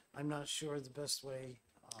I'm not sure the best way,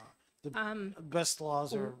 the best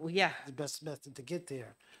laws or Yeah. the best method to get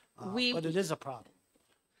there. We- But it is a problem.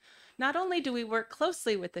 Not only do we work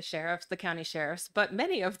closely with the sheriffs, the county sheriffs, but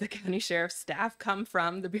many of the county sheriff's staff come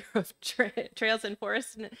from the Bureau of Trails and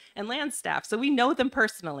Forests and Land staff, so we know them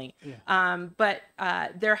personally. Yeah. But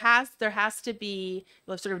there has to be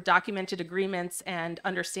sort of documented agreements and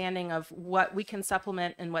understanding of what we can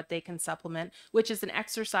supplement and what they can supplement, which is an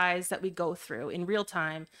exercise that we go through in real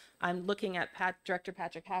time. I'm looking at Director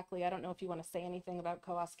Patrick Hackley. I don't know if you want to say anything about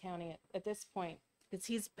Coos County at this point, because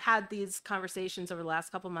he's had these conversations over the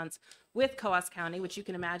last couple months with Coos County, which you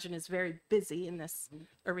can imagine is very busy in this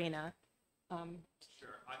arena.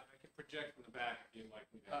 Sure, I can project from the back if you'd like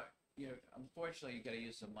me to. You know, unfortunately, you got to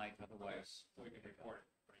use the mic, otherwise. So we can record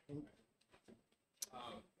it.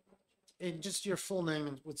 And just your full name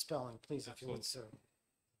and with spelling, please, if you would, sir.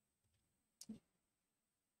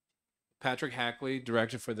 Patrick Hackley,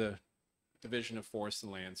 Director for the Division of Forests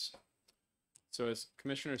and Lands. So as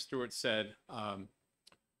Commissioner Stewart said,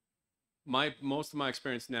 most of my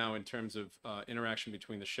experience now in terms of interaction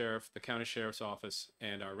between the sheriff, the county sheriff's office,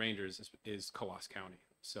 and our rangers is Coos County.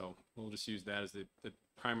 So we'll just use that as the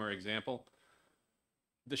primary example.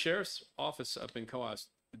 The sheriff's office up in Coos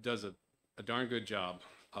does a darn good job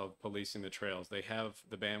of policing the trails. They have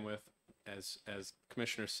the bandwidth. As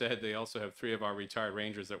Commissioner said, they also have 3 of our retired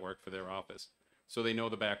rangers that work for their office. So they know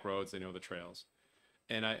the back roads, they know the trails.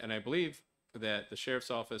 And I believe that the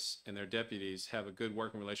sheriff's office and their deputies have a good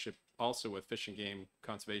working relationship also with Fish and Game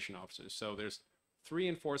conservation officers. So there's 3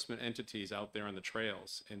 enforcement entities out there on the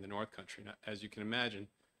trails in the North Country. Now, as you can imagine,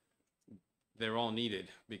 they're all needed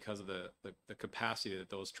because of the capacity that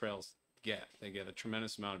those trails get. They get a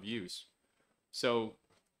tremendous amount of use. So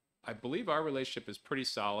I believe our relationship is pretty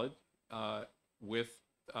solid with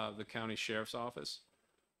the county sheriff's office,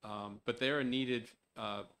 but they're a needed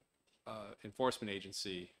enforcement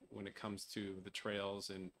agency when it comes to the trails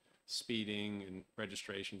and speeding and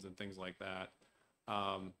registrations and things like that.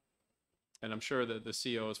 And I'm sure that the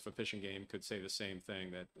COs for Fish and Game could say the same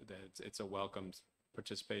thing, that it's a welcomed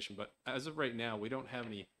participation. But as of right now, we don't have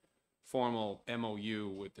any formal MOU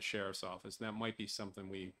with the sheriff's office. That might be something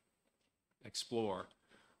we explore.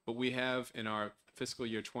 But we have in our fiscal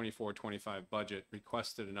year 24-25 budget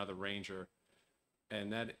requested another ranger,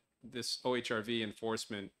 and that this OHRV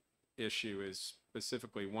enforcement issue is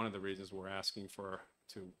specifically one of the reasons we're asking for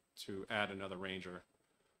to add another ranger.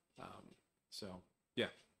 So yeah.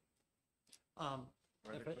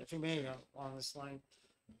 If you may, on this line,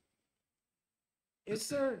 is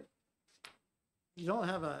there, you don't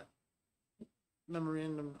have a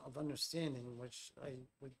memorandum of understanding, which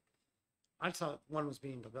I thought one was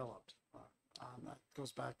being developed. That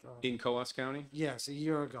goes back. In Coos County? Yes, a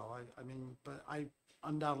year ago. I mean, but I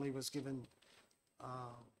undoubtedly was given.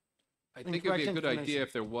 I think it would be a incorrect good information. idea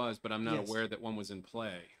if there was, but I'm not Yes. aware that one was in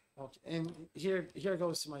play. Okay, and here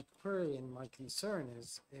goes to my query, and my concern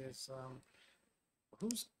is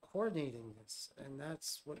who's coordinating this, and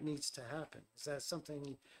that's what needs to happen. Is that something?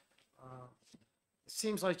 It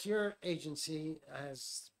seems like your agency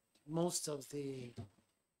has most of the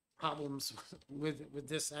problems with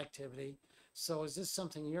this activity. So is this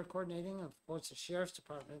something you're coordinating? Of course, the sheriff's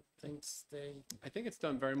department thinks they. I think it's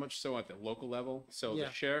done very much so at the local level. So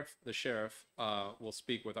Yeah. the sheriff will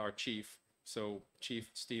speak with our chief. So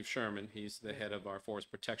Chief Steve Sherman, he's the head of our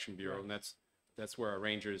Forest Protection Bureau, and that's where our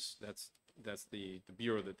rangers, that's the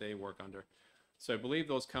bureau that they work under. So I believe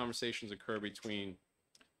those conversations occur between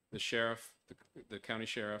the sheriff, the county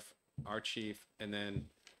sheriff, our chief, and then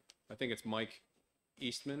I think it's Mike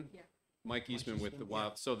Eastman. Yeah. Mike Eastman with the Eastman, yeah.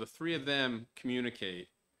 Wild. So the three of them communicate,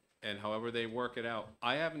 and however they work it out.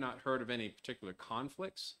 I have not heard of any particular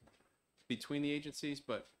conflicts between the agencies,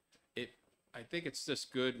 but I think it's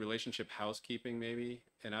just good relationship housekeeping maybe,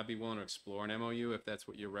 and I'd be willing to explore an MOU if that's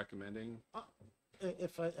what you're recommending.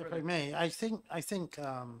 If I may, I think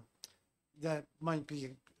that might be a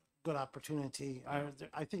good opportunity.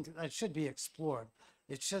 I think that should be explored.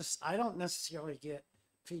 It's just, I don't necessarily get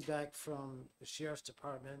feedback from the sheriff's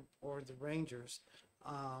department or the rangers.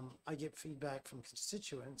 I get feedback from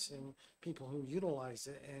constituents and people who utilize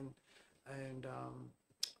it, and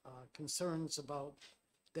concerns about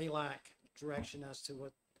they lack direction as to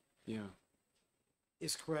what Yeah.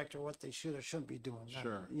 is correct or what they should or shouldn't be doing.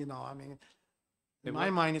 Sure. You know, I mean, in And my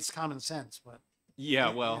what- mind, it's common sense, but Yeah,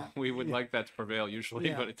 Yeah, well, yeah, we would yeah. like that to prevail usually,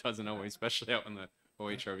 Yeah. but it doesn't always, especially out in the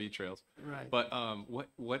OHRV trails. right. But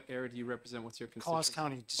what area do you represent? What's your Collis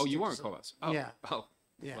constituency? County. Oh, you are in just- Collis. Oh, Yeah. Oh,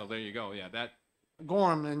 Yeah. well, there you go. Yeah, that.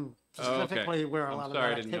 Gorham and Oh, okay. specifically where a lot I'm of sorry, I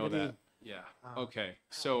that didn't know activity. that. Yeah. uh, Okay.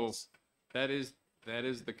 So happens. that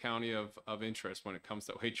is the county of interest when it comes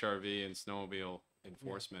to HRV and snowmobile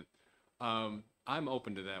enforcement. I'm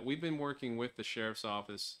open to that. We've been working with the sheriff's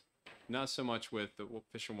office, not so much with the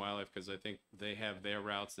Fish and Wildlife, because I think they have their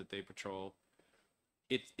routes that they patrol.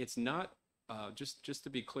 It's not just to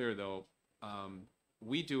be clear though.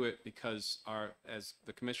 We do it because as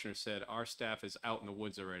the commissioner said, our staff is out in the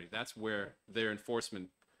woods already. That's where their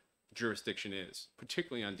enforcement jurisdiction is,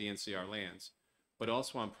 particularly on DNCR lands, but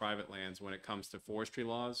also on private lands when it comes to forestry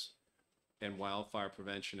laws and wildfire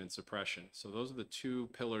prevention and suppression. So those are the two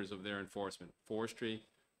pillars of their enforcement: forestry,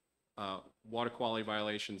 water quality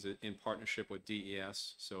violations in partnership with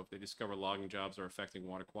DES. So if they discover logging jobs are affecting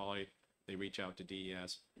water quality, they reach out to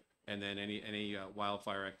DES. And then any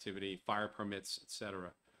wildfire activity, fire permits,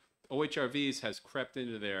 etc. OHRVs has crept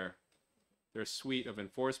into their suite of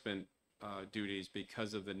enforcement duties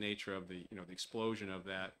because of the nature of the the explosion of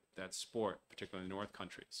that sport, particularly in the North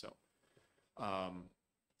Country. So,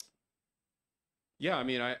 yeah, I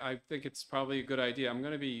mean, I think it's probably a good idea. I'm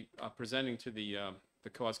going to be presenting to the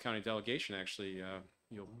Coos County delegation. Actually,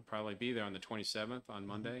 you'll probably be there on the 27th on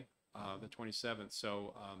Monday, the 27th.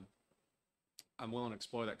 So. I'm willing to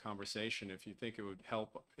explore that conversation if you think it would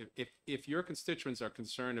help. If your constituents are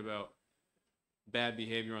concerned about bad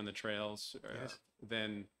behavior on the trails, Yes.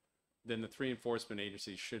 then the three enforcement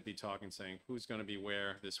agencies should be talking, saying who's going to be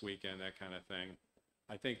where this weekend, that kind of thing.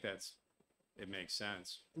 I think it makes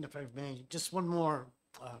sense. And if I may, just one more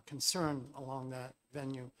concern along that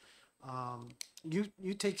venue.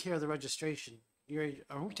 You take care of the registration.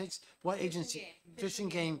 What agency? Fish and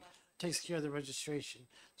Game takes care of the registration.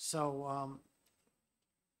 So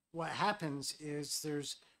what happens is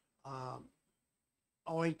there's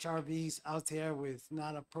OHRVs out there with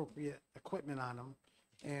not appropriate equipment on them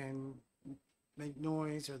and make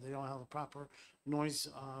noise, or they don't have the proper noise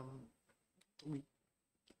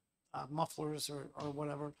mufflers or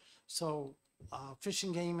whatever. So Fish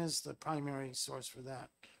and Game is the primary source for that.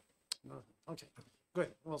 Okay, good.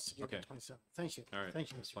 We'll see you Okay. at 27. Thank you. All right.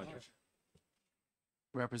 Thank you, Mr. Pleasure. Chair.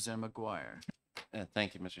 Representative McGuire.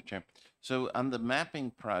 Thank you, Mr. Chair. So on the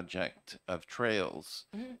mapping project of trails,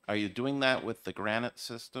 Mhm. are you doing that with the Granite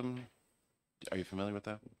system? Are you familiar with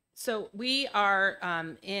that? So we are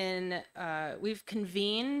we've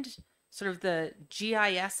convened sort of the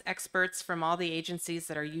GIS experts from all the agencies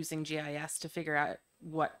that are using GIS to figure out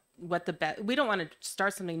what the best. We don't want to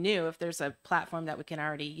start something new if there's a platform that we can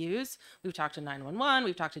already use. We've talked to 911,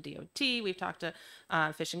 we've talked to DOT, we've talked to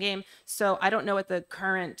Fish and Game. So I don't know what the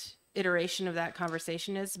current iteration of that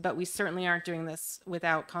conversation is, but we certainly aren't doing this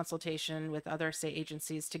without consultation with other state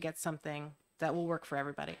agencies to get something that will work for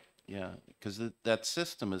everybody. Yeah, because that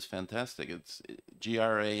system is fantastic. It's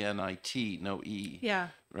GRANIT, no E. Yeah.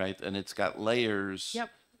 Right, and it's got layers Yep.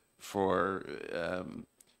 for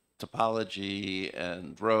topology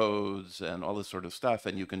and roads and all this sort of stuff,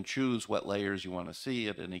 and you can choose what layers you want to see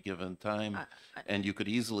at any given time. And you could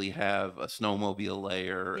easily have a snowmobile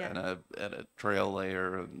layer Yeah. and a trail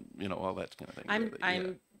layer, and all that kind of thing.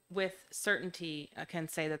 I'm with certainty can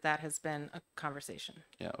say that has been a conversation.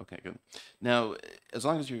 Yeah, okay, good. Now, as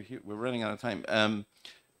long as you're here, we're running out of time.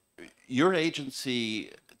 Your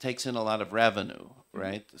agency takes in a lot of revenue,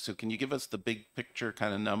 right? So can you give us the big picture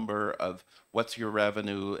kind of number of what's your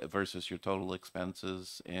revenue versus your total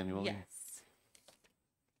expenses annually? Yes.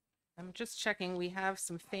 I'm just checking. We have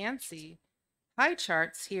some fancy pie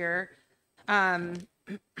charts here. But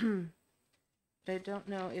I don't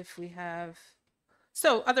know if we have.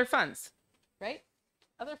 So other funds, right?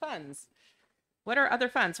 Other funds. What are other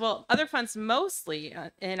funds? Well, other funds mostly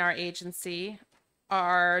in our agency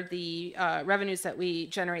are the revenues that we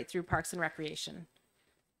generate through Parks and Recreation.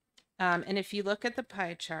 And if you look at the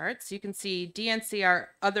pie charts, you can see DNCR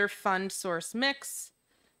other fund source mix,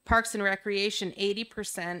 Parks and Recreation,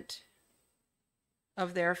 80%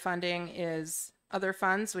 of their funding is other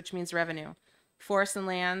funds, which means revenue. Forest and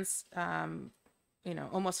Lands,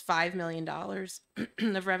 almost $5 million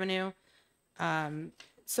of revenue.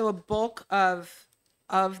 So a bulk of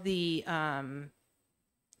the,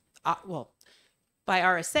 by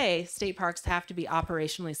RSA, state parks have to be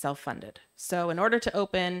operationally self-funded. So in order to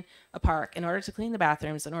open a park, in order to clean the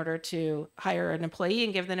bathrooms, in order to hire an employee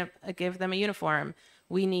and give them a uniform,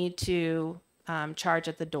 we need to charge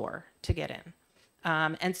at the door to get in.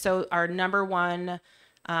 And so our number one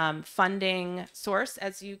funding source,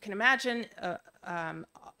 as you can imagine,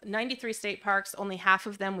 93 state parks, only half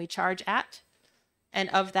of them we charge at. And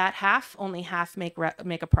of that half, only half make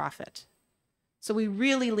a profit. So we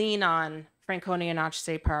really lean on Franconia and Notch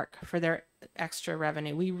State Park for their extra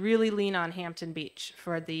revenue. We really lean on Hampton Beach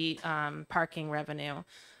for the parking revenue.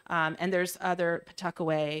 And there's other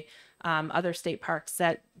Pawtuckaway, other state parks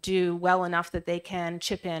that do well enough that they can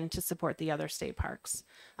chip in to support the other state parks.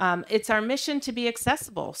 It's our mission to be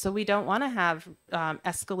accessible, so we don't want to have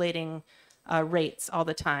escalating rates all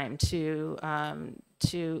the time to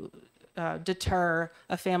deter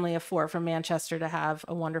a family of 4 from Manchester to have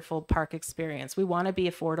a wonderful park experience. We want to be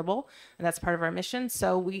affordable, and that's part of our mission.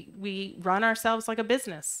 So we run ourselves like a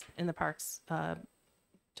business in the parks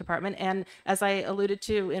department. And as I alluded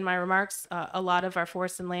to in my remarks, a lot of our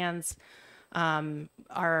Forest and Lands,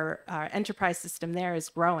 our enterprise system there is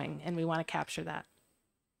growing, and we want to capture that.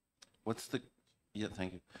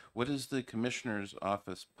 Thank you. What is the commissioner's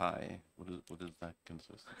office pie? What does that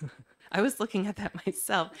consist of? I was looking at that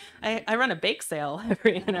myself. I run a bake sale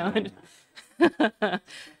every, I'm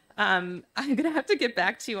going to have to get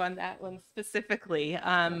back to you on that one specifically.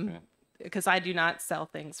 Okay. Because I do not sell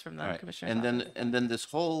things from the All right. commissioner's And office. then this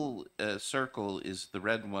whole circle is the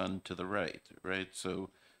red one to the right, right? So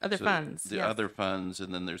Other so funds, the yes. other funds,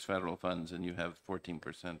 and then there's federal funds, and you have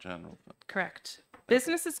 14% general fund. Correct.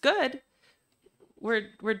 Business is good.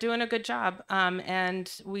 We're doing a good job,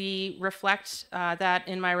 and we reflect that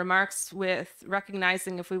in my remarks with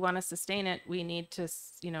recognizing if we want to sustain it, we need to,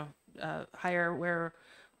 hire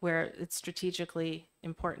where it's strategically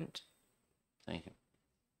important. Thank you.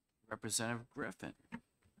 Representative Griffin.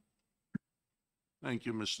 Thank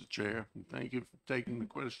you, Mr. Chair, and thank you for taking the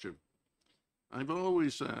question. I've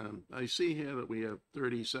always, I see here that we have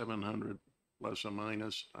 3,700 plus or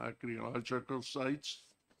minus archaeological sites.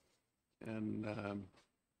 And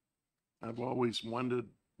I've always wondered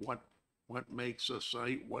what makes a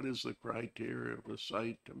site, what is the criteria of a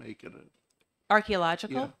site to make it a,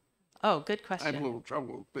 Archaeological? Yeah. Oh, good I have a question. little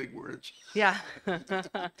trouble with big words. Yeah.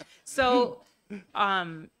 So,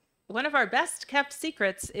 one of our best kept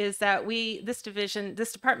secrets is that this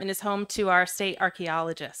department is home to our state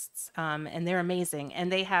archaeologists, and they're amazing,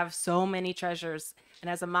 and they have so many treasures.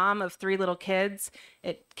 And as a mom of 3 little kids,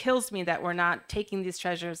 it kills me that we're not taking these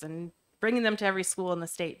treasures and bringing them to every school in the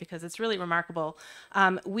state, because it's really remarkable.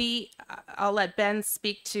 I'll let Ben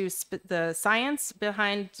speak to the science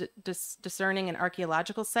behind discerning an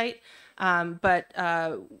archaeological site, but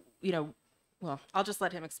I'll just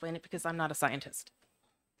let him explain it because I'm not a scientist.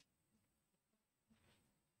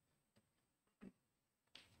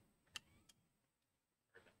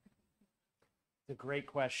 A great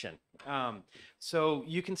question. So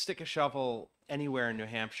you can stick a shovel anywhere in New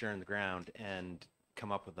Hampshire in the ground and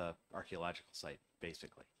come up with an archaeological site,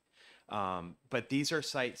 basically. But these are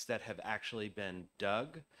sites that have actually been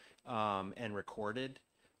dug and recorded.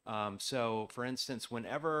 So, for instance,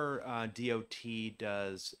 whenever DOT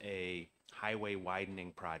does a highway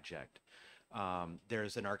widening project,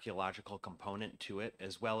 there's an archaeological component to it,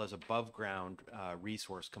 as well as above ground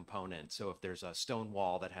resource component. So if there's a stone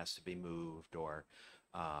wall that has to be moved, or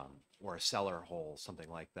a cellar hole, something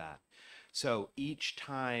like that. So each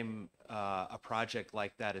time a project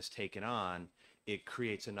like that is taken on, it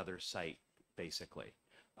creates another site, basically.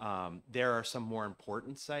 There are some more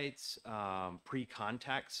important sites,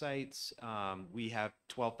 pre-contact sites. We have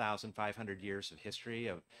 12,500 years of history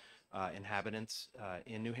of inhabitants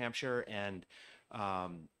in New Hampshire, and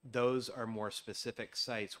those are more specific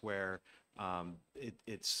sites where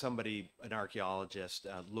it's somebody, an archaeologist,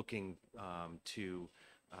 looking to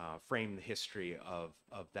frame the history of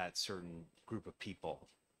that certain group of people,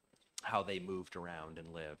 how they moved around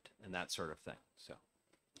and lived, and that sort of thing. So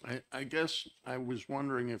I guess I was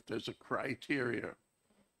wondering if there's a criteria,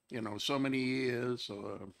 so many years,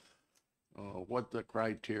 or what the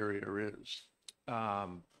criteria is.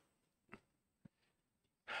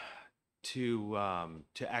 to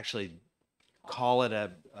actually call it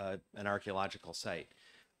an archaeological site?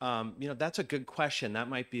 That's a good question. That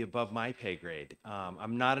might be above my pay grade.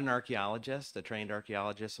 I'm not an archaeologist, a trained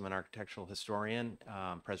archaeologist. I'm an architectural historian,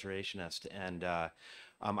 preservationist, and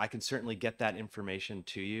I can certainly get that information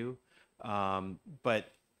to you.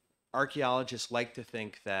 But archaeologists like to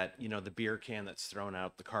think that, the beer can that's thrown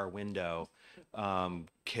out the car window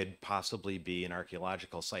could possibly be an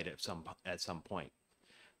archaeological site at some point.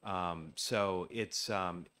 So it's,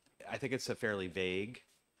 I think it's a fairly vague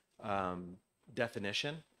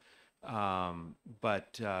definition.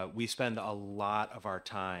 But we spend a lot of our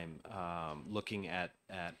time looking at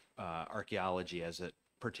archaeology as it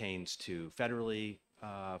pertains to federally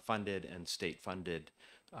funded and state funded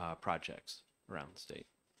projects around the state.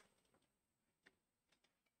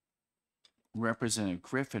 Representative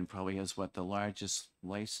Griffin probably has the largest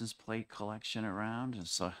license plate collection around, and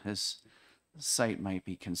so his site might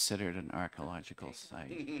be considered an archaeological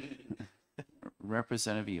site.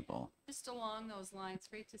 Representative Ebel. Just along those lines,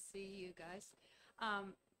 great to see you guys.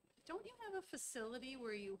 Don't you have a facility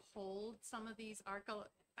where you hold some of these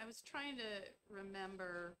I was trying to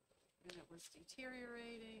remember when it was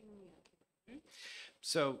deteriorating.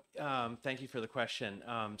 So thank you for the question.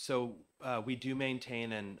 We do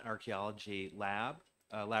maintain an archaeology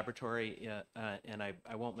laboratory, and I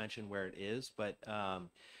won't mention where it is, but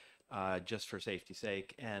just for safety's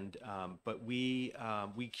sake. And but we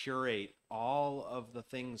curate all of the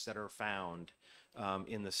things that are found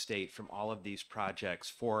in the state from all of these projects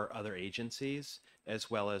for other agencies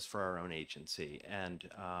as well as for our own agency, and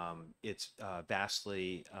it's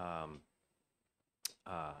vastly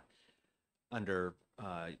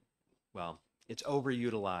it's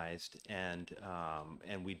overutilized,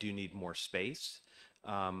 and we do need more space.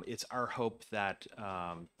 It's our hope that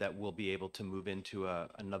that we'll be able to move into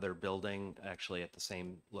another building, actually at the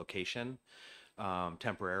same location,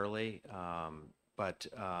 temporarily. But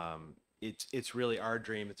it's really our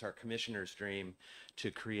dream. It's our commissioner's dream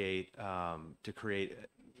to create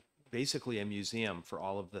basically a museum for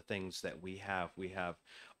all of the things that we have. We have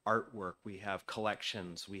artwork, we have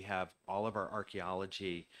collections, we have all of our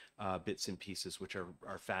archaeology bits and pieces, which are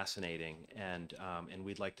fascinating, and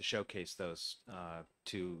we'd like to showcase those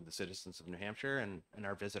to the citizens of New Hampshire and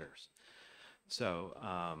our visitors. So,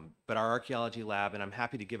 but our archaeology lab, and I'm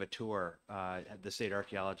happy to give a tour, the state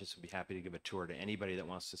archaeologists would be happy to give a tour to anybody that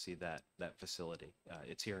wants to see that facility.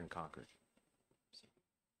 It's here in Concord.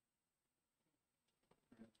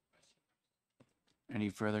 Any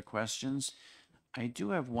further questions? I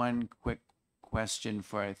do have one quick question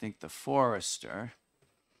for, I think, the forester.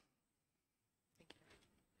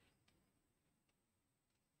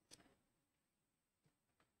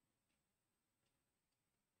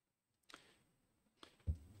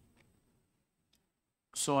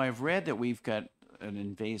 So I've read that we've got an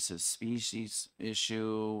invasive species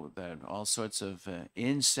issue, that all sorts of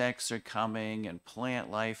insects are coming and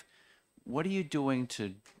plant life. What are you doing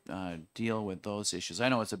to deal with those issues? I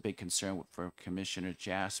know it's a big concern for Commissioner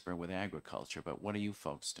Jasper with agriculture, but what are you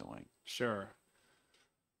folks doing? Sure.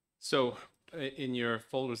 So in your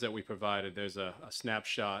folders that we provided, there's a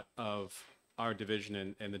snapshot of our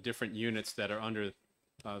division and the different units that are under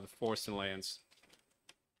the forest and lands.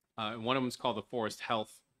 And one of them is called the Forest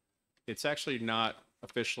Health. It's actually not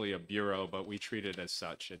officially a bureau, but we treat it as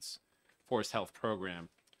such. It's Forest Health Program.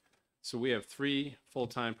 So we have 3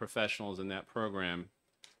 full-time professionals in that program,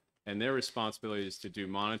 and their responsibility is to do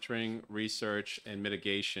monitoring, research, and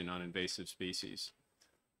mitigation on invasive species.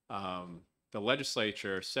 The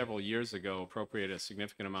legislature several years ago appropriated a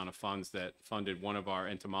significant amount of funds that funded one of our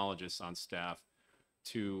entomologists on staff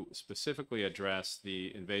to specifically address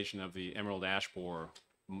the invasion of the emerald ash borer.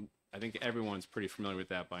 I think everyone's pretty familiar with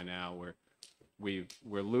that by now, where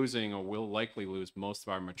we're losing, or will likely lose, most of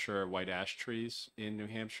our mature white ash trees in New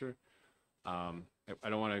Hampshire. I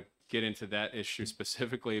don't want to get into that issue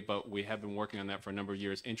specifically, but we have been working on that for a number of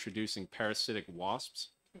years, introducing parasitic wasps,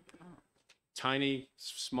 tiny,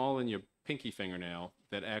 small in your pinky fingernail,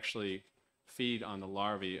 that actually feed on the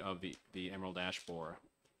larvae of the emerald ash borer.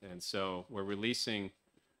 And so we're releasing,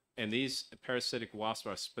 and these parasitic wasps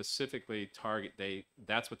are specifically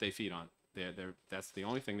that's what they feed on. That's the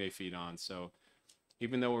only thing they feed on. So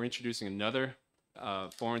even though we're introducing another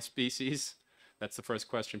foreign species, that's the first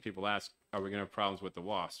question people ask: are we going to have problems with the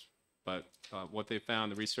wasps? But what they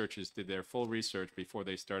found, the researchers did their full research before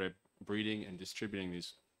they started breeding and distributing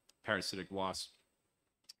these parasitic wasps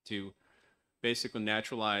to basically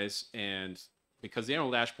naturalize. And because the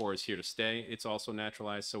emerald ash borer is here to stay, it's also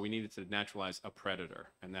naturalized. So we needed to naturalize a predator,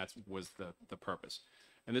 and that was the purpose.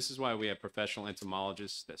 And this is why we have professional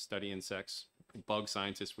entomologists that study insects, bug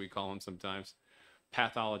scientists, we call them sometimes,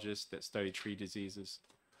 pathologists that study tree diseases.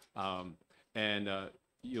 And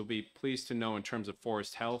you'll be pleased to know in terms of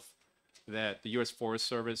forest health that the U.S. Forest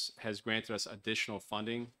Service has granted us additional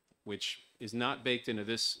funding, which is not baked into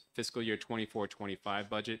this fiscal year 24-25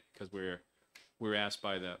 budget because we're asked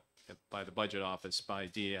by the budget office, by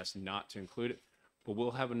DES, not to include it. But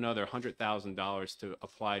we'll have another $100,000 to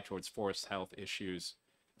apply towards forest health issues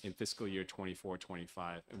in fiscal year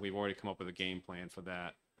 24-25, and we've already come up with a game plan for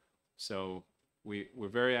that. So we're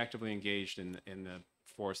very actively engaged in the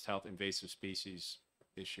forest health invasive species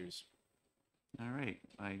issues. All right.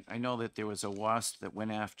 I know that there was a wasp that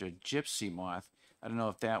went after gypsy moth. I don't know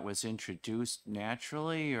if that was introduced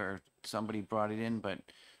naturally or somebody brought it in, but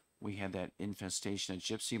we had that infestation of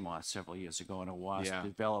gypsy moth several years ago, and a wasp Yeah.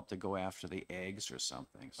 developed to go after the eggs or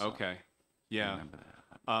something. So Okay, I yeah. remember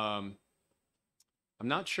that. I'm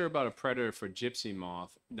not sure about a predator for gypsy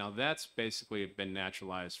moth. Now that's basically been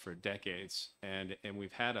naturalized for decades, and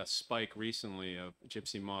we've had a spike recently of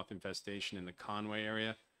gypsy moth infestation in the Conway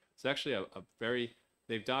area. It's actually a very,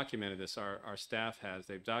 they've documented this, our staff has,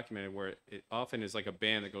 they've documented where it often is like a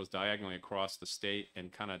band that goes diagonally across the state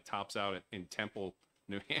and kind of tops out in Temple,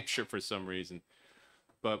 New Hampshire for some reason.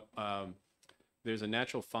 But there's a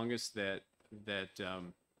natural fungus that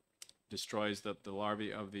destroys the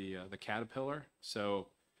larvae of the caterpillar. So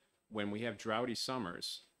when we have droughty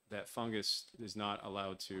summers, that fungus is not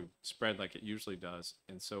allowed to spread like it usually does.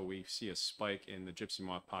 And so we see a spike in the gypsy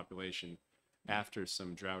moth population after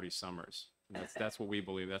some droughty summers. And that's what we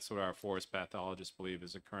believe. That's what our forest pathologists believe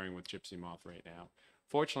is occurring with gypsy moth right now.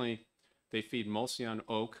 Fortunately, they feed mostly on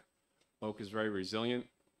oak. Oak is very resilient,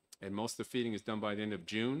 and most of the feeding is done by the end of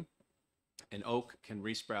June. And oak can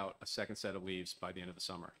resprout a second set of leaves by the end of the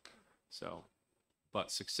summer. So,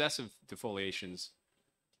 but successive defoliations,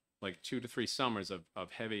 like 2 to 3 summers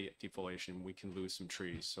of heavy defoliation, we can lose some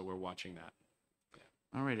trees. So we're watching that.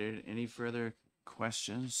 All right. Any further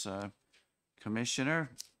questions? Commissioner,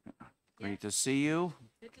 great to see you.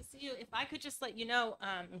 Good to see you. If I could just let you know,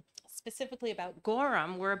 specifically about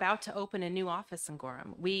Gorham, we're about to open a new office in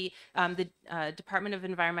Gorham. The Department of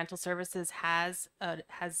Environmental Services has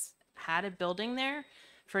had a building there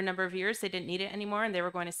for a number of years. They didn't need it anymore, and they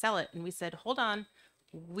were going to sell it. And we said, hold on,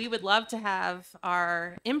 we would love to have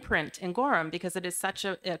our imprint in Gorham because it is such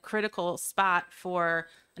a critical spot for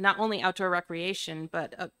not only outdoor recreation,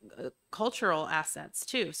 but cultural assets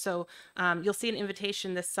too. So you'll see an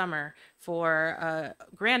invitation this summer for a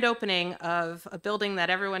grand opening of a building that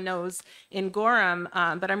everyone knows in Gorham.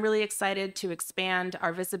 But I'm really excited to expand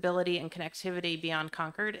our visibility and connectivity beyond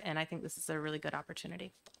Concord. And I think this is a really good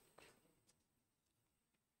opportunity.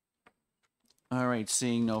 All right,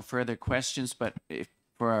 seeing no further questions, but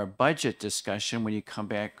for our budget discussion, when you come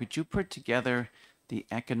back, could you put together the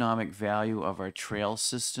economic value of our trail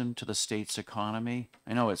system to the state's economy?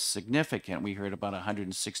 I know it's significant. We heard about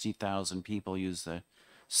 160,000 people use the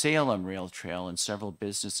Salem Rail Trail, and several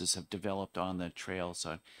businesses have developed on the trail.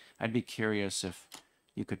 So I'd be curious if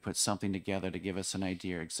you could put something together to give us an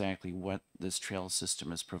idea exactly what this trail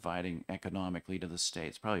system is providing economically to the state.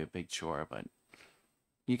 It's probably a big chore, but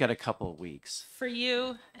you got a couple of weeks. For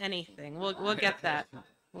you, anything. We'll get that.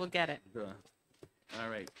 We'll get it. All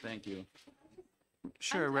right, thank you.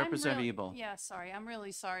 Sure, I'm Representative really- Ebel. Yeah, sorry. I'm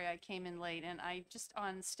really sorry I came in late. And I just,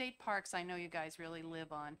 on state parks, I know you guys really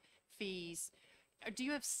live on fees. Do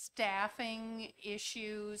you have staffing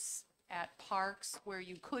issues at parks where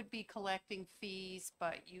you could be collecting fees,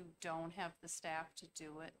 but you don't have the staff to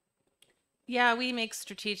do it? Yeah, we make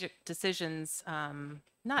strategic decisions,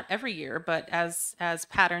 not every year, but as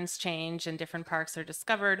patterns change and different parks are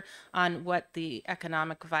discovered on what the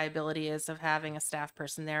economic viability is of having a staff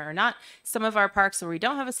person there or not. Some of our parks where we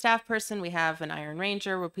don't have a staff person, we have an Iron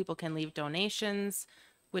Ranger where people can leave donations,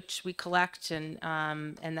 which we collect, and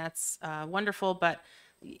that's wonderful. But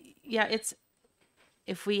yeah,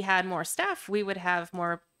 if we had more staff, we would have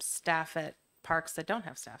more staff at parks that don't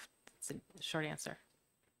have staff. It's a short answer.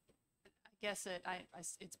 Guess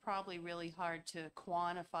it's probably really hard to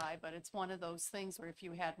quantify, but it's one of those things where if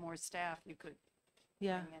you had more staff, you could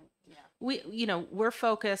Yeah. bring in, yeah. We're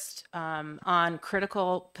focused on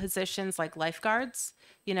critical positions like lifeguards.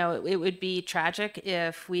 It would be tragic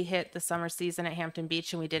if we hit the summer season at Hampton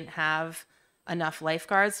Beach and we didn't have enough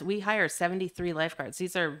lifeguards. We hire 73 lifeguards.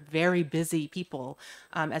 These are very busy people,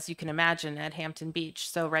 as you can imagine, at Hampton Beach.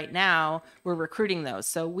 So right now we're recruiting those.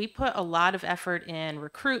 So we put a lot of effort in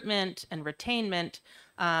recruitment and retainment,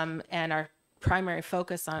 and our primary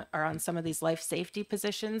focus are on some of these life safety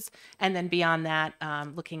positions. And then beyond that,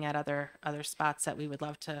 looking at other spots that we would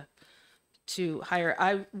love to to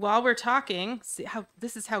hire. While we're talking, see how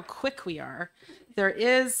this is how quick we are. There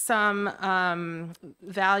is some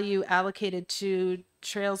value allocated to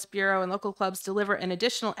Trails Bureau and local clubs deliver an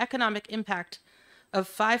additional economic impact of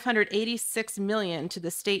 586 million to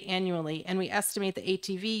the state annually, and we estimate the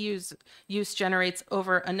ATV use generates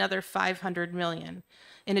over another 500 million.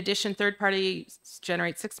 In addition, third parties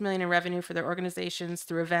generate 6 million in revenue for their organizations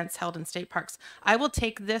through events held in state parks. I will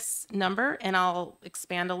take this number and I'll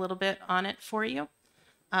expand a little bit on it for you,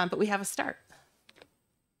 but we have a start.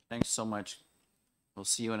 Thanks so much. We'll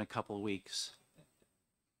see you in a couple of weeks.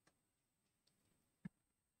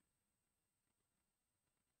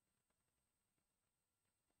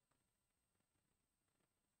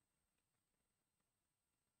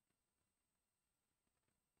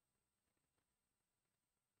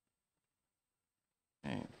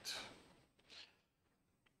 Right.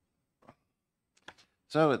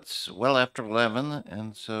 So it's well after 11,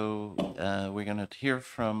 and so we're going to hear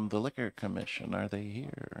from the Liquor Commission. Are they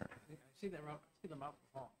here? I see them out in the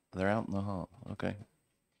hall. They're out in the hall. Okay.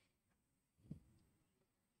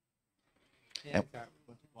 Yeah, Yep. got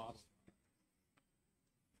with the bottle.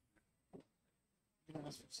 You know,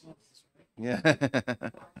 that's for Snickers, right? Yeah.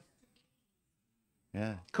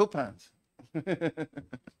 Yeah. Coupons.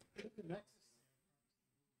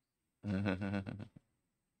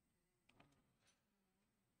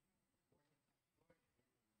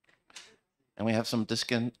 And we have some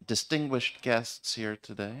distinguished guests here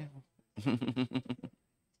today.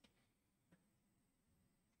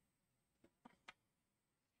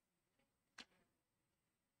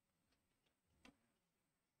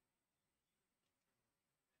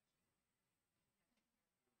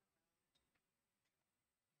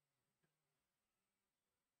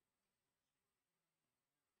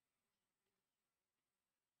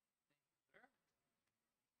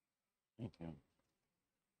 Thank you.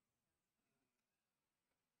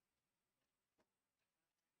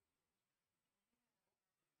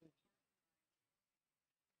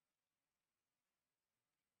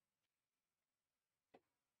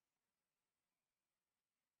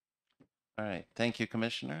 All right, thank you,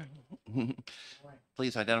 Commissioner.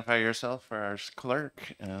 Please identify yourself for our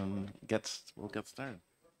clerk and we'll get started.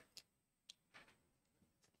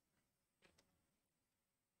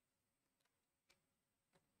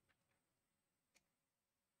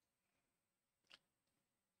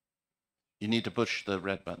 You need to push the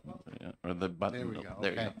red button, or the button. There we go.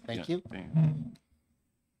 There Okay, you go. thank Yeah, you. there go.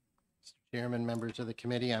 Mr. Chairman, members of the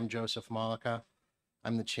committee, I'm Joseph Malika.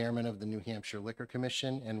 I'm the chairman of the New Hampshire Liquor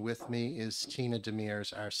Commission, and with me is Tina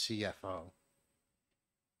Demers, our CFO.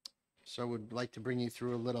 So would like to bring you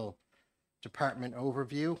through a little department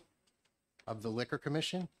overview of the Liquor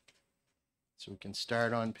Commission. So we can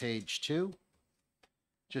start on page 2.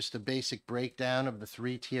 Just a basic breakdown of the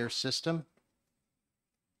 3-tier system.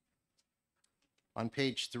 On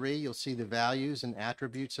page 3, you'll see the values and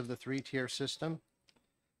attributes of the 3-tier system.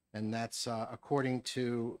 And that's according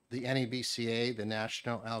to the NABCA, the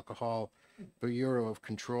National Alcohol Bureau of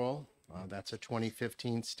Control. That's a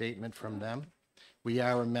 2015 statement from them. We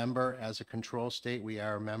are a member, as a control state, we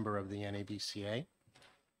are a member of the NABCA.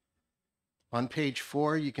 On page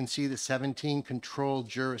 4, you can see the 17 controlled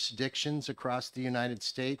jurisdictions across the United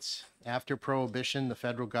States. After Prohibition, the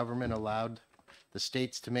federal government allowed the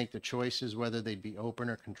states to make the choices whether they'd be open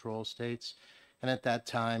or control states. And at that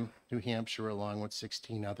time, New Hampshire, along with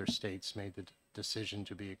 16 other states, made the decision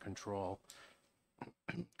to be a control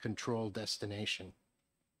destination.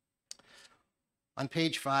 On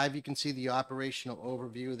page 5, you can see the operational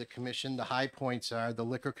overview of the commission. The high points are the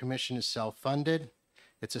Liquor Commission is self-funded.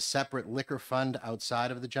 It's a separate liquor fund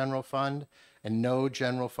outside of the general fund, and no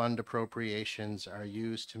general fund appropriations are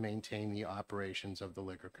used to maintain the operations of the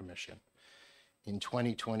Liquor Commission. In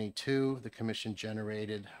 2022, the commission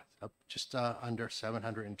generated just under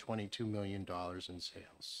 $722 million in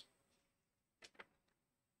sales.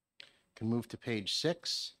 Can move to page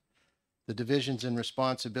 6. The divisions and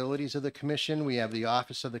responsibilities of the commission. We have the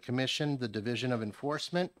Office of the Commission, the Division of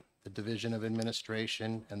Enforcement, the Division of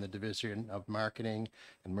Administration, and the Division of Marketing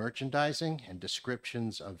and Merchandising, and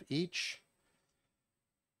descriptions of each.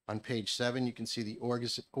 On page 7, you can see the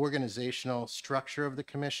organizational structure of the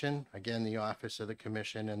commission. Again, the Office of the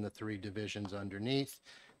Commission and the 3 divisions underneath,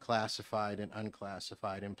 classified and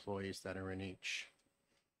unclassified employees that are in each.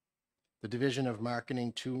 The Division of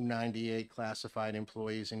Marketing, 298 classified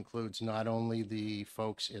employees, includes not only the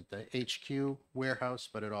folks at the HQ warehouse,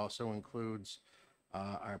 but it also includes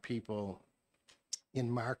our people in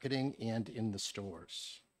marketing and in the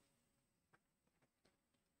stores.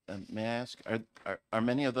 May I ask, are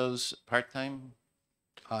many of those part-time?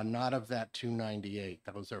 Not of that 298.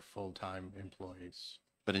 Those are full-time employees.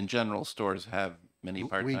 But in general, stores have many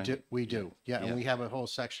part-time? We do. Yeah, and Yeah. we have a whole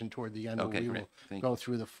section toward the end where Okay, we great. will Thank go you.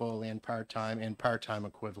 through the full and part-time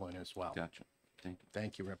equivalent as well. Gotcha. Thank you.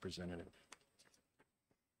 Thank you, Representative.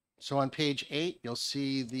 So on page 8, you'll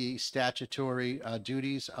see the statutory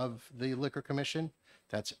duties of the Liquor Commission.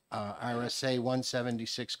 That's RSA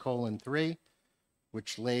 176:3,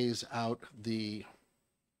 which lays out the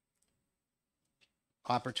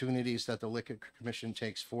opportunities that the Liquor Commission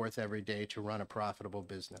takes forth every day to run a profitable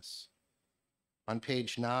business. On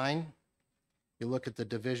page 9, you look at the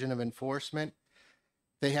Division of Enforcement.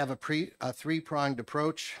 They have a three-pronged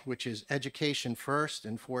approach, which is education first,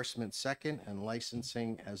 enforcement second, and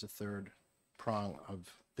licensing as a third prong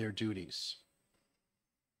of their duties.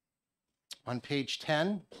 On page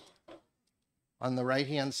 10, on the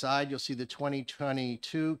right-hand side, you'll see the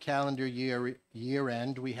 2022 calendar year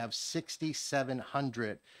end. We have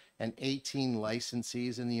 6,718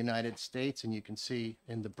 licensees in the United States, and you can see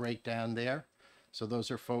in the breakdown there. So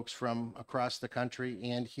those are folks from across the country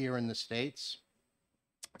and here in the States.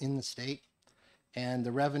 And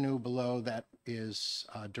the revenue below that is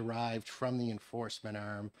derived from the enforcement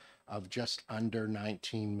arm of just under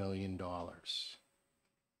 $19 million.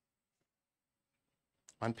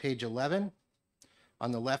 On page 11,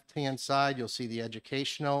 on the left-hand side, you'll see the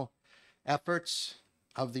educational efforts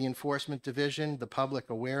of the Enforcement Division, the public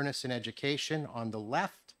awareness and education on the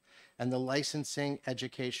left, and the licensing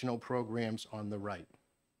educational programs on the right,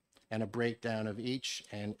 and a breakdown of each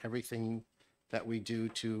and everything that we do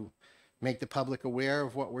to make the public aware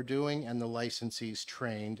of what we're doing and the licensees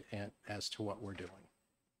trained as to what we're doing.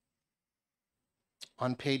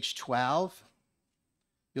 On page 12,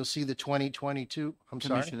 you'll see the 2022, I'm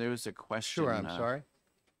sorry. Commissioner, there was a question. Sure, I'm sorry.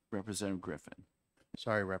 Representative Griffin.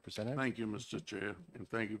 Sorry, Representative. Thank you, Mr. Chair, and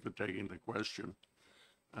thank you for taking the question.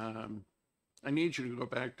 I need you to go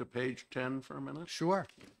back to page 10 for a minute. Sure.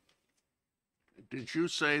 Did you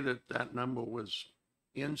say that that number was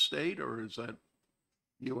in-state, or is that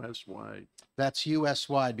US-wide? That's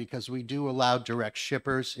US-wide because we do allow direct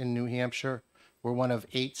shippers in New Hampshire. We're one of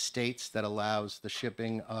 8 states that allows the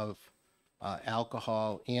shipping of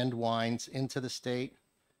alcohol and wines into the state.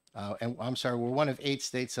 And I'm sorry, we're one of 8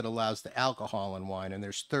 states that allows the alcohol and wine, and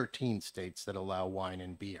there's 13 states that allow wine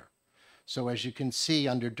and beer. So as you can see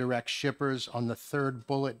under direct shippers on the third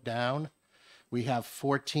bullet down, we have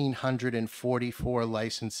 1,444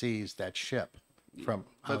 licensees that ship from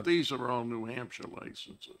But these are all New Hampshire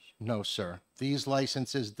licenses. No, sir. These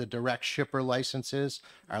licenses, the direct shipper licenses,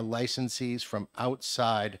 are licensees from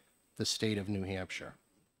outside the state of New Hampshire.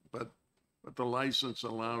 But the license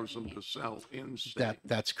allows them to sell in-state.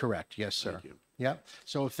 That's correct. Yes, sir. Thank you. Yep.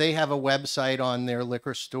 So if they have a website on their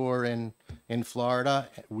liquor store in Florida,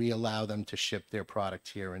 we allow them to ship their product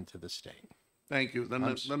here into the state. Thank you. The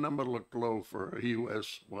number looked low for a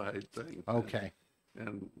US-wide thing. Okay.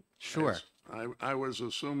 And Sure. I was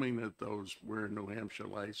assuming that those were New Hampshire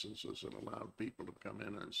licenses that allowed people to come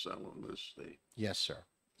in and sell in this state. Yes, sir.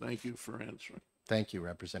 Thank you for answering. Thank you,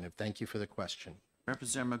 Representative. Thank you for the question.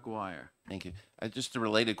 Representative McGuire. Thank you. Just a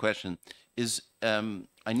related question is,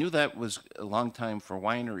 I knew that was a long time for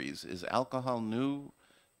wineries. Is alcohol new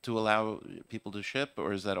to allow people to ship,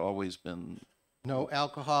 or has that always been? No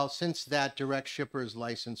alcohol, since that direct shipper's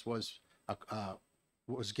license was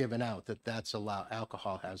given out, that's allowed,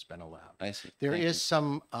 alcohol has been allowed. I see. There Thank is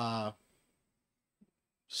you.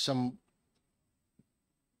 some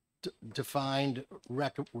defined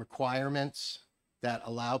requirements that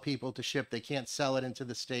allow people to ship. They can't sell it into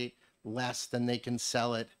the state less than they can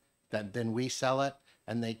sell it, than we sell it.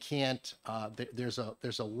 And they can't, there's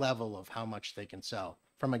a level of how much they can sell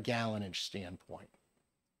from a gallonage standpoint.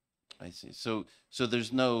 I see. So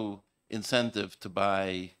there's no incentive to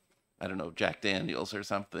buy, I don't know, Jack Daniels or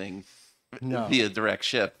something No. via direct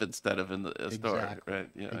ship instead of in the store, Exactly. right?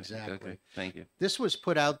 Yeah. Exactly. Okay. Thank you. This was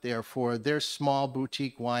put out there for their small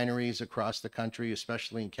boutique wineries across the country,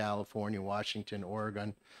 especially in California, Washington,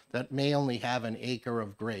 Oregon, that may only have an acre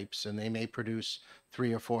of grapes and they may produce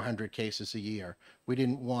 300 or 400 cases a year. We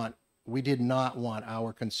did not want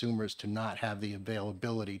our consumers to not have the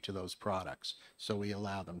availability to those products, so we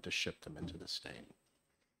allow them to ship them into the state.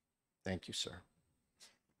 Thank you, sir.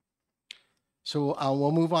 So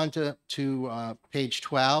we'll move on to page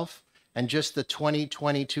 12, and just the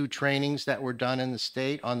 2022 trainings that were done in the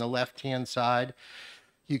state. On the left-hand side,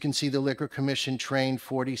 you can see the Liquor Commission trained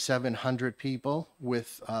 4,700 people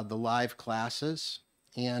with the live classes.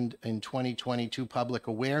 And in 2022 public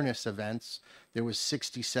awareness events, there was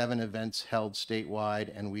 67 events held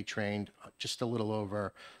statewide, and we trained just a little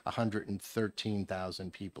over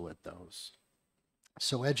 113,000 people at those.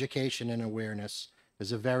 So education and awareness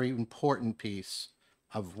is a very important piece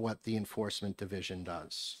of what the Enforcement Division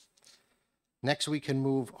does. Next, we can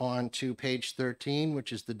move on to page 13,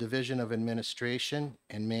 which is the Division of Administration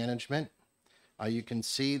and Management. You can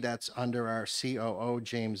see that's under our COO,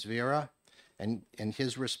 James Vera, and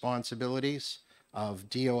his responsibilities of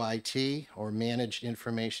DOIT, or Managed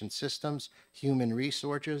Information Systems, Human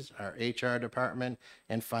Resources, our HR department,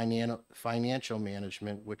 and financial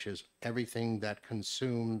management, which is everything that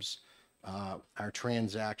consumes our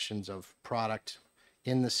transactions of product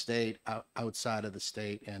in the state, outside of the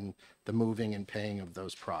state, and the moving and paying of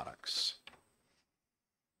those products.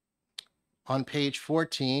 On page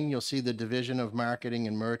 14, you'll see the Division of Marketing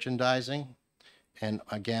and Merchandising. And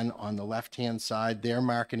again, on the left-hand side, their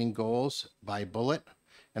marketing goals by bullet.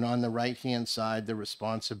 And on the right-hand side, the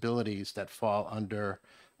responsibilities that fall under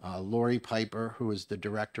Lori Piper, who is the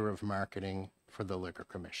Director of Marketing for the Liquor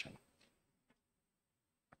Commission.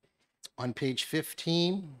 On page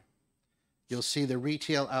 15, you'll see the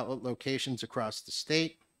retail outlet locations across the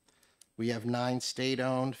state. We have 9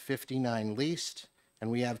 state-owned, 59 leased,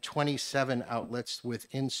 and we have 27 outlets with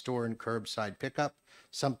in-store and curbside pickup,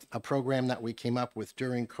 a program that we came up with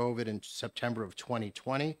during COVID in September of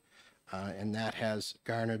 2020, and that has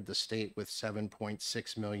garnered the state with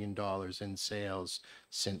 $7.6 million in sales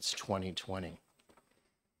since 2020.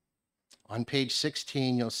 On page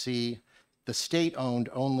 16, you'll see the state-owned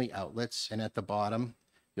only outlets, and at the bottom,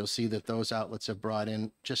 you'll see that those outlets have brought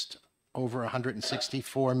in just over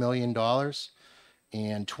 $164 million,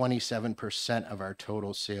 and 27% of our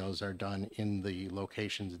total sales are done in the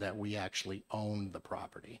locations that we actually own the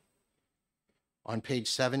property. On page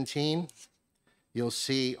 17, you'll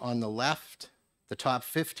see on the left, the top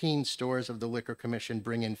 15 stores of the Liquor Commission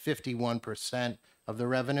bring in 51% of the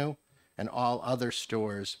revenue, and all other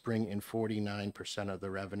stores bring in 49% of the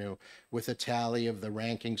revenue, with a tally of the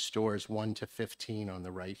ranking stores 1 to 15 on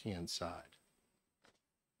the right-hand side.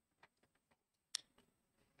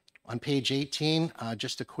 On page 18,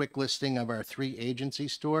 just a quick listing of our 3 agency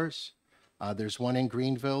stores. There's one in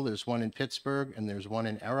Greenville, there's one in Pittsburgh, and there's one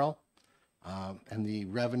in Errol. And the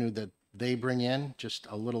revenue that they bring in, just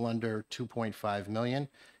a little under 2.5 million.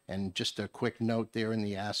 And just a quick note there in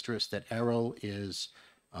the asterisk that Errol is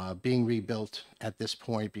being rebuilt at this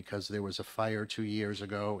point because there was a fire 2 years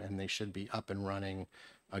ago, and they should be up and running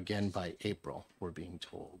again by April, we're being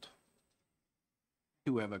told. I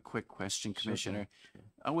do have a quick question, Commissioner.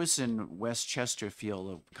 I was in West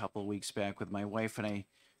Chesterfield a couple of weeks back with my wife, and I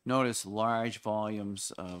noticed large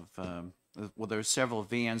volumes of, well, there's several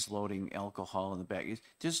vans loading alcohol in the back.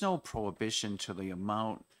 There's no prohibition to the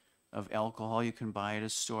amount of alcohol you can buy at a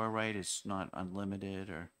store, right? It's not unlimited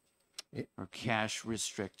or cash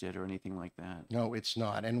restricted or anything like that. No, it's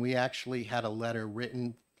not. And we actually had a letter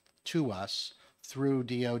written to us through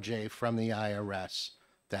DOJ from the IRS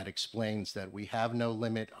that explains that we have no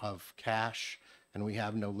limit of cash and we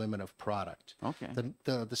have no limit of product. Okay.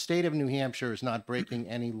 The state of New Hampshire is not breaking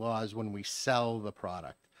any laws when we sell the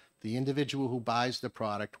product. The individual who buys the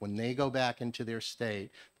product, when they go back into their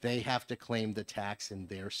state, they have to claim the tax in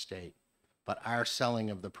their state. But our selling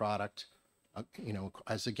of the product, you know,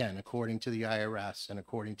 as again, according to the IRS and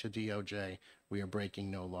according to DOJ, we are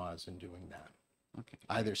breaking no laws in doing that. Okay.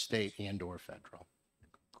 Either state and or federal.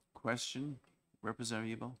 Question,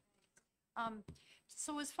 Representative Ebo?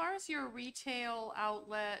 So as far as your retail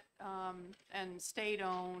outlet and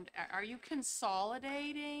state-owned, are you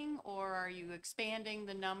consolidating or are you expanding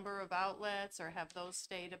the number of outlets, or have those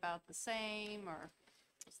stayed about the same, or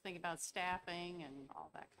just think about staffing and all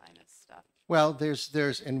that kind of stuff? Well,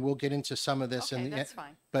 there's, and we'll get into some of this. Okay, that's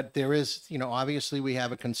fine. But there is, you know, obviously we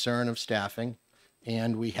have a concern of staffing,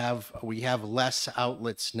 and we have less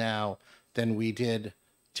outlets now than we did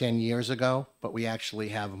 10 years ago, but we actually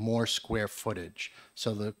have more square footage.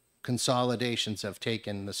 So the consolidations have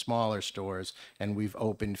taken the smaller stores, and we've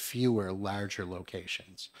opened fewer larger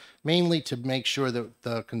locations, mainly to make sure that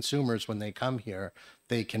the consumers, when they come here,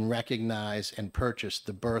 they can recognize and purchase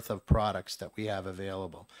the breadth of products that we have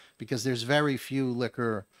available, because there's very few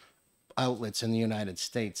liquor outlets in the United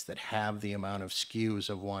States that have the amount of SKUs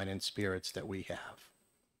of wine and spirits that we have.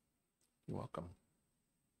 You're welcome.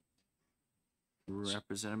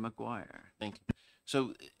 Representative McGuire. Thank you.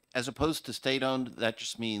 So as opposed to state-owned, that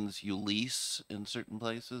just means you lease in certain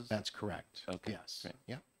places? That's correct. Okay. Yes. Great.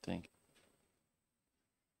 Yeah. Thank you.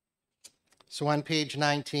 So on page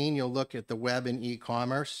 19, you'll look at the web and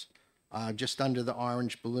e-commerce. Just under the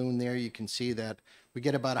orange balloon there, you can see that we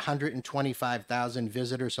get about 125,000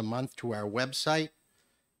 visitors a month to our website.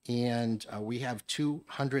 And we have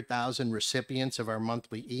 200,000 recipients of our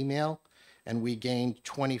monthly email. and we gained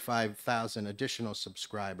 25,000 additional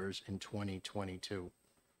subscribers in 2022.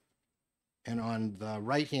 And on the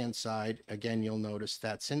right-hand side, again, you'll notice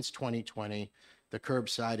that since 2020, the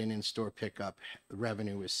curbside and in-store pickup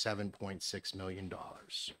revenue is $7.6 million.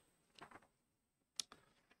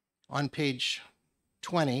 On page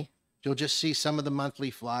 20, you'll just see some of the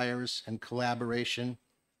monthly flyers and collaboration.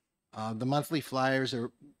 The monthly flyers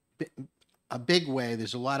are a big way.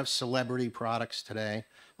 There's a lot of celebrity products today,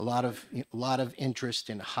 a lot of interest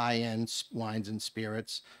in high-end wines and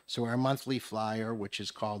spirits. So our monthly flyer, which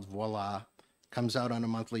is called Voila, comes out on a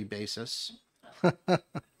monthly basis.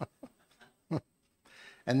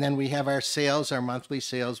 And then we have our sales, our monthly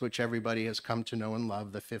sales, which everybody has come to know and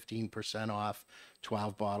love, the 15% off,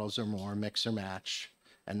 12 bottles or more, mix or match.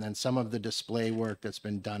 And then some of the display work that's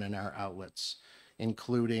been done in our outlets,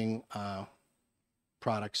 including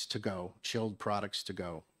products to go, chilled products to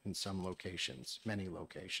go in some locations, many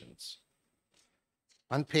locations.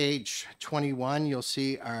 On page 21, you'll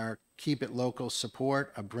see our Keep It Local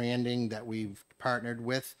support, a branding that we've partnered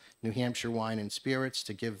with New Hampshire Wine and Spirits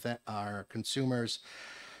to give our consumers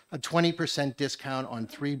a 20% discount on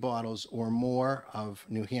 3 bottles or more of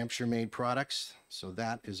New Hampshire made products. So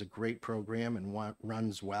that is a great program and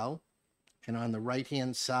runs well. And on the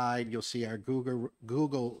right-hand side, you'll see our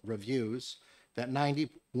Google reviews, that 91%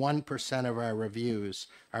 of our reviews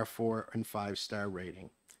are 4 and 5-star rating.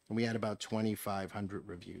 And we had about 2,500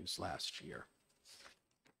 reviews last year.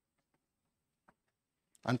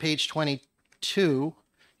 On page 22,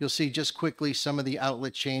 you'll see just quickly some of the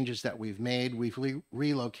outlet changes that we've made. We've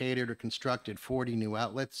relocated or constructed 40 new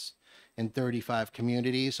outlets in 35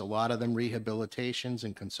 communities, a lot of them rehabilitations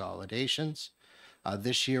and consolidations.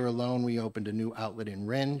 This year alone, we opened a new outlet in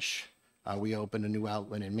Rindge. We opened a new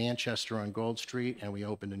outlet in Manchester on Gold Street, and we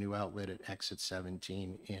opened a new outlet at Exit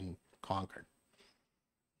 17 in Concord.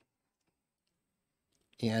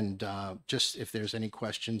 And just if there's any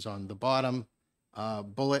questions on the bottom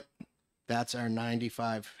bullet, that's our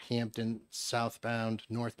 95 Hampton southbound,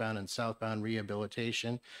 northbound and southbound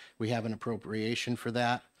rehabilitation. We have an appropriation for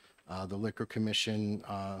that. The Liquor Commission,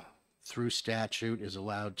 through statute, is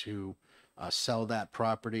allowed to sell that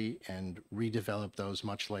property and redevelop those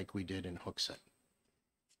much like we did in Hooksett.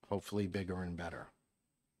 Hopefully bigger and better.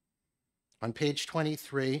 On page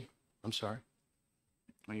 23, I'm sorry.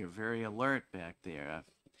 Well, you're very alert back there.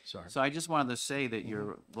 Sorry. So I just wanted to say that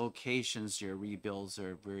your locations, your rebuilds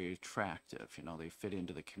are very attractive. You know, they fit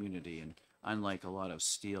into the community, and unlike a lot of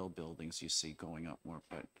steel buildings you see going up more,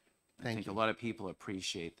 but I think a lot of people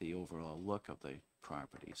appreciate the overall look of the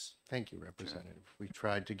properties. Thank you, Representative. We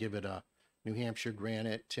tried to give it a New Hampshire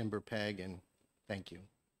granite, timber peg, and thank you.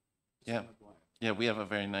 Yeah. Yeah, we have a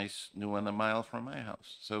very nice new one a mile from my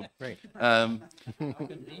house. So, Great.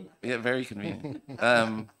 Yeah, very convenient.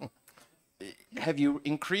 Have you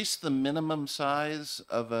increased the minimum size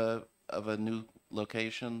of a new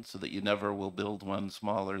location so that you never will build one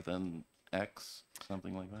smaller than X,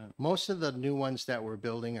 something like that? Most of the new ones that we're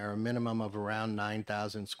building are a minimum of around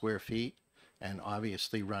 9,000 square feet, and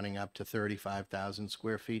obviously running up to 35,000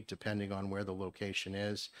 square feet, depending on where the location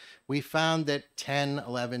is. We found that 10,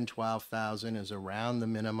 11, 12,000 is around the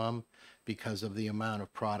minimum because of the amount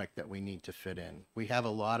of product that we need to fit in. We have a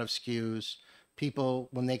lot of SKUs. People,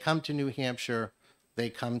 when they come to New Hampshire, they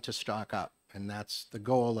come to stock up, and that's the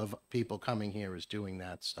goal of people coming here, is doing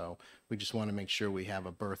that. So we just want to make sure we have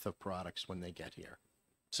a birth of products when they get here.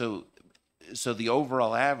 So the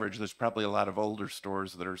overall average, there's probably a lot of older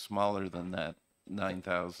stores that are smaller than that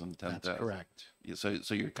 9,000, 10,000. That's correct. Yeah,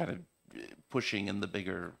 so you're kind of pushing in the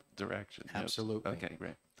bigger direction. Yep. Absolutely. Okay,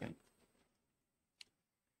 great. Okay.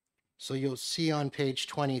 So you'll see on page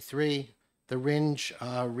 23, the Rindge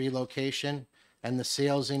relocation and the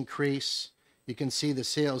sales increase. You can see the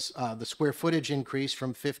sales, the square footage increase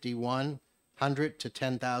from 5,100 to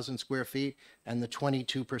 10,000 square feet, and the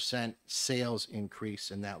 22% sales increase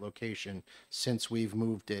in that location since we've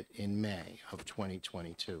moved it in May of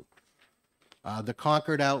 2022. The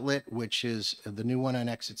Concord outlet, which is the new one on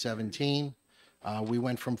Exit 17, we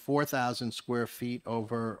went from 4,000 square feet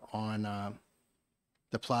over on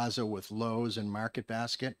the plaza with Lowe's and Market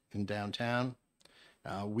Basket in downtown.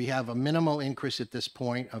 We have a minimal increase at this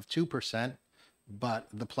point of 2%, but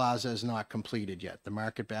the plaza is not completed yet. The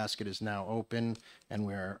Market Basket is now open, and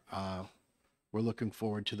we're looking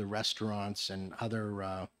forward to the restaurants and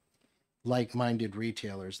other like-minded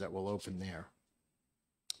retailers that will open there.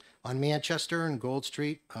 On Manchester and Gold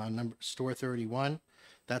Street, store 31,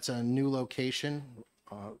 that's a new location.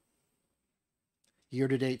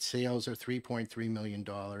 Year-to-date sales are $3.3 million.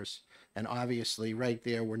 And obviously, right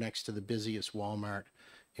there, we're next to the busiest Walmart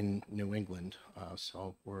in New England.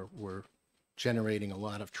 So we're generating a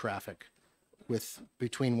lot of traffic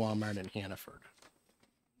between Walmart and Hannaford.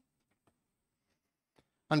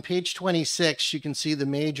 On page 26, you can see the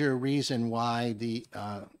major reason why the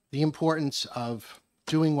importance of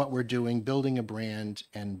doing what we're doing, building a brand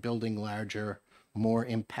and building larger, more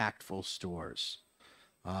impactful stores.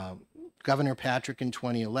 Governor Patrick in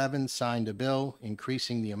 2011 signed a bill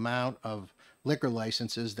increasing the amount of liquor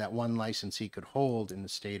licenses that one licensee could hold in the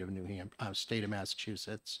state of state of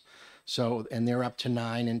Massachusetts. So, and they're up to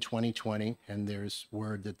 9 in 2020, and there's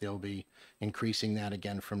word that they'll be increasing that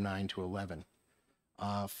again from 9 to 11.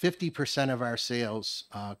 50% of our sales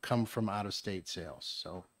come from out-of-state sales.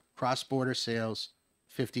 So cross-border sales,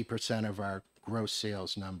 50% of our gross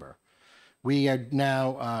sales number. We are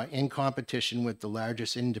now in competition with the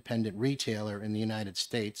largest independent retailer in the United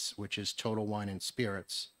States, which is Total Wine and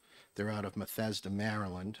Spirits. They're out of Bethesda,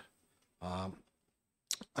 Maryland. On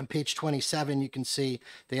page 27, you can see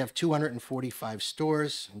they have 245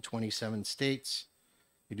 stores in 27 states.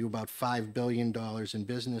 They do about $5 billion in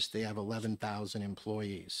business. They have 11,000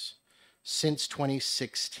 employees. Since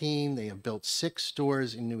 2016, they have built 6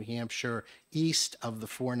 stores in New Hampshire east of the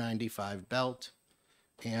 495 belt,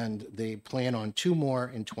 and they plan on 2 more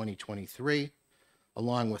in 2023,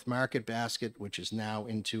 along with Market Basket, which is now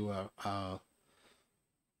into a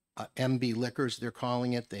MB Liquors, they're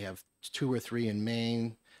calling it. They have 2 or 3 in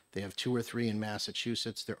Maine. They have 2 or 3 in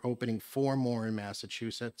Massachusetts. They're opening 4 more in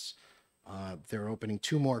Massachusetts. They're opening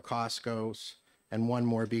 2 more Costco's and 1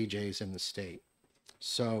 more BJ's in the state.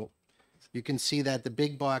 So you can see that the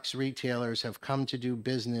big box retailers have come to do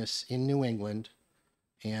business in New England,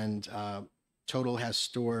 and Total has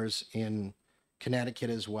stores in Connecticut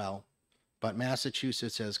as well. But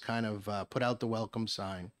Massachusetts has kind of put out the welcome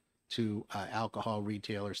sign to alcohol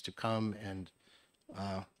retailers to come and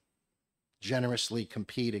generously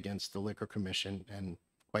compete against the Liquor Commission. And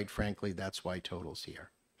quite frankly, that's why Total's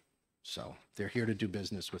here. So they're here to do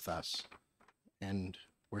business with us, and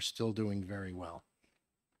we're still doing very well.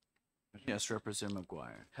 Yes, Representative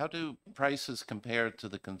McGuire. How do prices compare to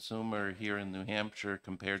the consumer here in New Hampshire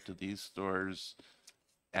compared to these stores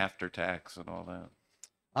after tax and all that?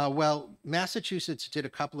 Well, Massachusetts did a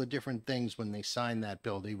couple of different things when they signed that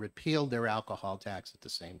bill. They repealed their alcohol tax at the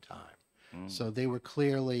same time. So they were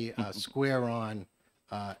clearly square on.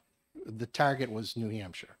 The target was New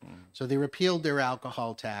Hampshire. So they repealed their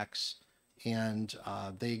alcohol tax, and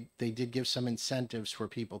they did give some incentives for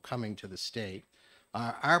people coming to the state.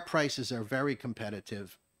 Our prices are very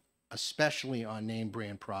competitive, especially on name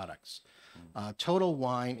brand products. Total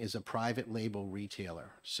Wine is a private label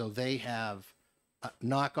retailer, so they have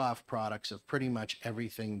knockoff products of pretty much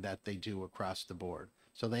everything that they do across the board.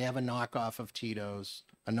 So they have a knockoff of Tito's,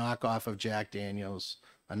 a knockoff of Jack Daniels,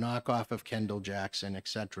 a knockoff of Kendall Jackson, et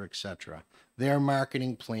cetera, et cetera. Their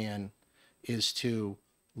marketing plan is to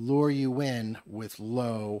lure you in with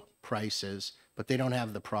low prices, but they don't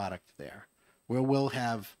have the product there. Where we'll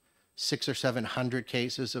have 600 or 700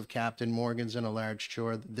 cases of Captain Morgan's in a large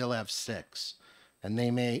store, they'll have 6. And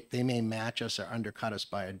they may match us or undercut us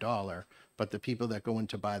by $1, but the people that go in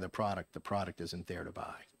to buy the product isn't there to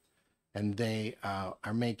buy. And they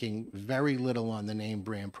are making very little on the name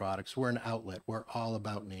brand products. We're an outlet. We're all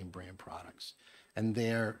about name brand products. And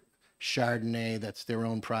their Chardonnay, that's their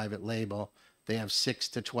own private label, they have 6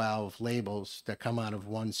 to 12 labels that come out of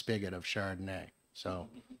one spigot of Chardonnay. So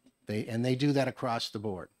they do that across the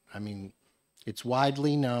board. I mean, it's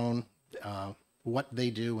widely known what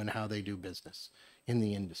they do and how they do business in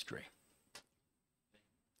the industry.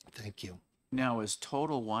 Thank you. Now, is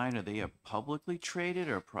Total Wine, are they a publicly traded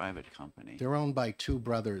or a private company? They're owned by 2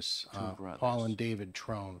 brothers, brothers. Paul and David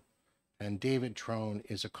Trone. And David Trone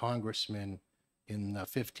is a congressman in the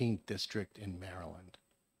 15th district in Maryland.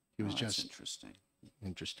 He was That's just interesting.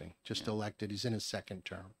 just Yeah. elected. He's in his 2nd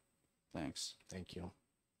term. Thanks. Thank you.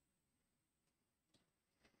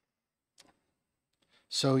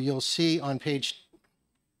 So you'll see on page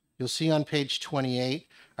 28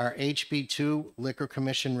 our HB2 Liquor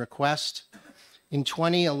Commission request. In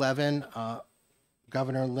 2011,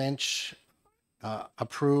 Governor Lynch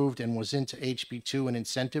approved and was into HB2 an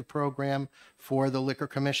incentive program for the Liquor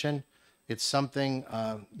Commission. It's something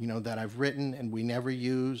that I've written and we never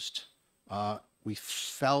used. We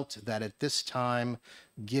felt that at this time,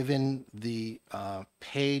 given the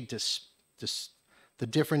the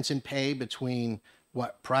difference in pay between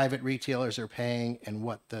what private retailers are paying and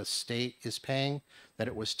what the state is paying, that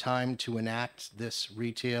it was time to enact this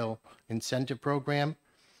retail incentive program.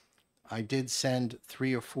 I did send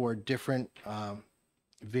 3 or 4 different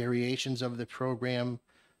variations of the program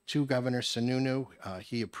to Governor Sununu.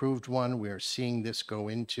 He approved one. We're seeing this go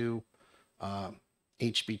into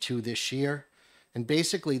HB2 this year. And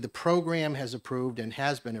basically, the program has approved and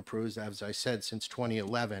has been approved, as I said, since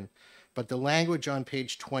 2011. But the language on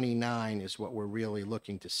page 29 is what we're really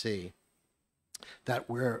looking to see. That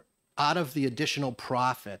we're out of the additional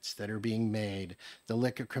profits that are being made, the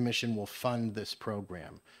Liquor Commission will fund this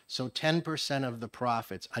program. So 10% of the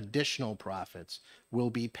profits, additional profits, will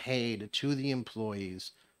be paid to the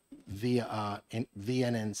employees via an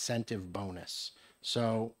incentive bonus.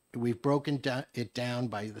 So we've broken it down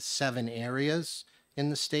by the 7 areas in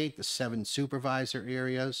the state, the 7 supervisor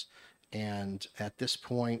areas. And at this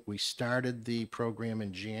point, we started the program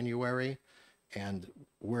in January, and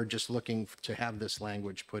we're just looking to have this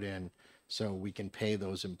language put in so we can pay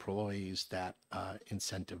those employees that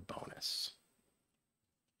incentive bonus.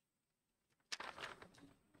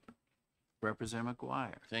 Representative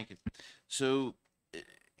McGuire. Thank you. So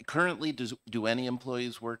currently, do any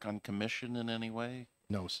employees work on commission in any way?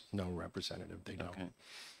 No, no representative, they don't. Okay.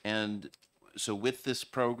 And so with this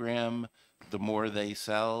program, the more they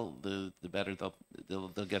sell, the better they'll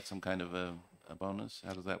get some kind of a bonus.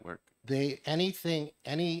 How does that work?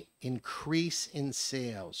 Any increase in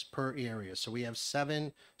sales per area. So we have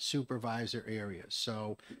 7 supervisor areas.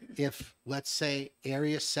 So if, let's say,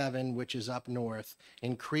 area 7, which is up north,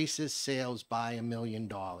 increases sales by $1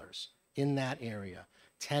 million in that area,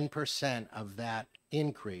 10% of that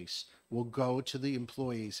increase will go to the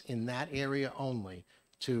employees in that area only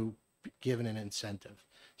to give an incentive.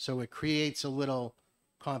 So it creates a little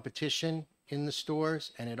competition in the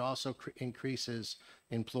stores, and it also increases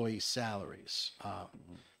employee salaries.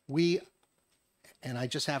 And I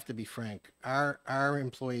just have to be frank, our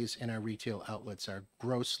employees in our retail outlets are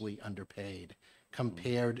grossly underpaid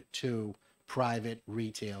compared to private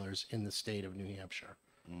retailers in the state of New Hampshire.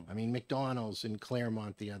 I mean, McDonald's in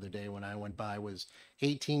Claremont the other day when I went by was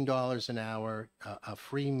 $18 an hour, a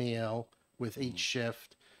free meal with each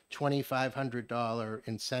shift, $2,500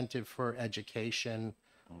 incentive for education,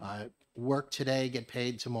 work today, get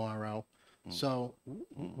paid tomorrow. So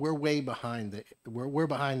we're way behind we're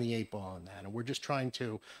behind the 8 ball on that, and we're just trying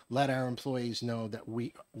to let our employees know that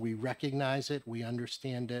we recognize it, we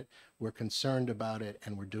understand it, we're concerned about it,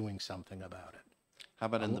 and we're doing something about it. How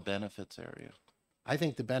about in the benefits area? I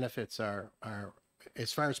think the benefits are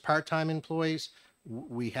as far as part-time employees,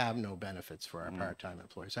 we have no benefits for our part-time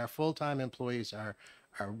employees. Our full-time employees are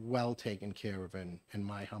well taken care of in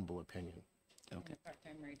my humble opinion. Okay.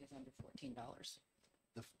 Part-time rate is under $14.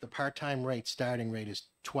 The part-time rate, starting rate is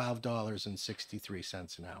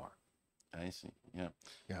 $12.63 an hour. I see. Yeah.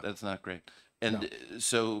 Yeah. That's not great. And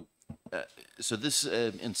so this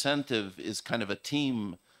incentive is kind of a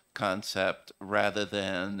team concept rather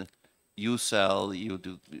than you sell, you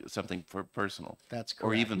do something for personal. That's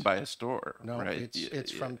correct. Or even by a store, No, right?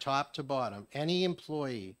 it's from top to bottom. Any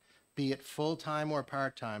employee, be it full-time or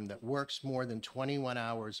part-time, that works more than 21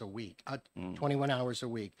 hours a week, 21 hours a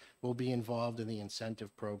week, will be involved in the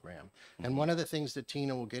incentive program. And one of the things that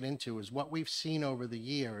Tina will get into is what we've seen over the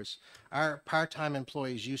years. Our part-time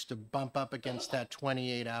employees used to bump up against that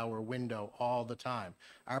 28-hour window all the time.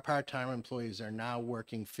 Our part-time employees are now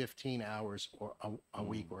working 15 hours or a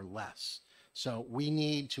week or less. So we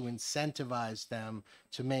need to incentivize them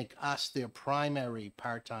to make us their primary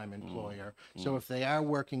part-time employer. So if they are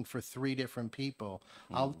working for 3 different people,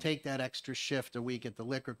 I'll take that extra shift a week at the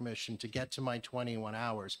Liquor Commission to get to my 21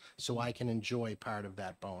 hours so I can enjoy part of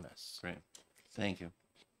that bonus. Great. Thank you.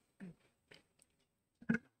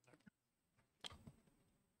 I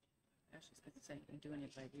was just going to say, you're doing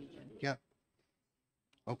it by region. Yeah.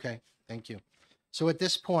 Okay, thank you. So at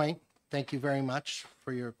this point, thank you very much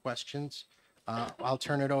for your questions. I'll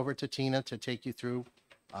turn it over to Tina to take you through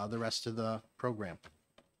the rest of the program.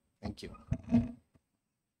 Thank you.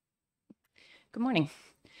 Good morning.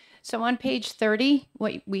 So on page 30,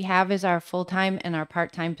 what we have is our full-time and our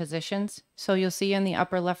part-time positions. So you'll see in the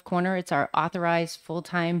upper left corner, it's our authorized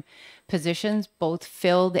full-time positions, both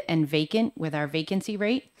filled and vacant with our vacancy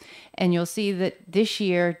rate. And you'll see that this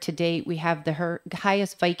year to date, we have the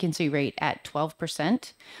highest vacancy rate at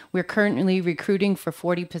 12%. We're currently recruiting for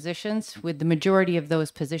 40 positions, with the majority of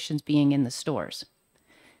those positions being in the stores.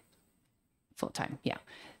 Full-time, yeah.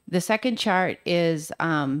 The second chart is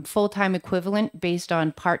full-time equivalent based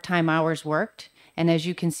on part-time hours worked. And as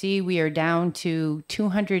you can see, we are down to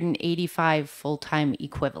 285 full-time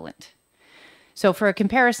equivalent. So for a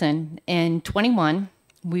comparison, in 21,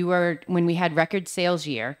 when we had record sales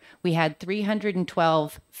year, we had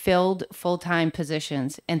 312 filled full-time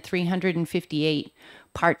positions and 358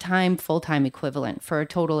 part-time full-time equivalent for a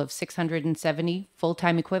total of 670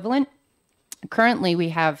 full-time equivalent. Currently, we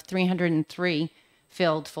have 303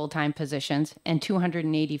 filled full-time positions and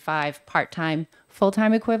 285 part-time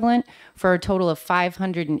full-time equivalent for a total of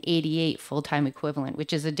 588 full-time equivalent,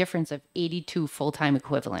 which is a difference of 82 full-time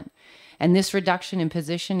equivalent. And this reduction in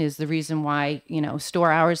position is the reason why,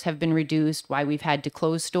 store hours have been reduced, why we've had to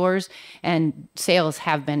close stores, and sales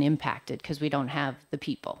have been impacted because we don't have the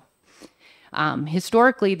people.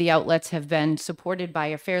 Historically, the outlets have been supported by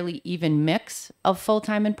a fairly even mix of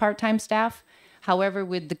full-time and part-time staff. However,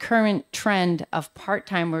 with the current trend of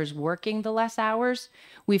part-timers working the less hours,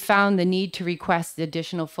 we found the need to request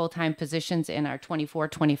additional full-time positions in our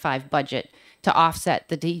 24-25 budget to offset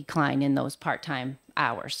the decline in those part-time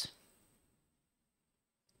hours.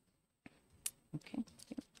 Okay.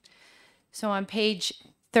 So on page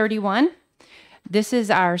 31, this is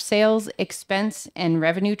our sales, expense, and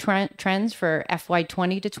revenue trends for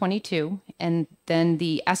FY20 to 22, and then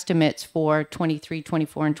the estimates for 23,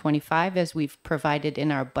 24, and 25 as we've provided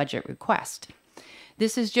in our budget request.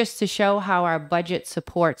 This is just to show how our budget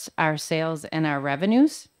supports our sales and our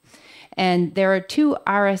revenues. And there are two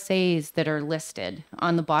RSAs that are listed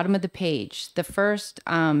on the bottom of the page. The first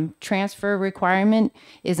transfer requirement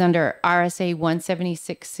is under RSA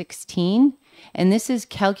 176.16, and this is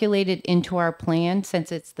calculated into our plan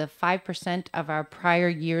since it's the 5% of our prior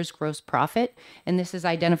year's gross profit, and this is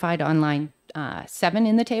identified on line 7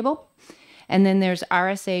 in the table. And then there's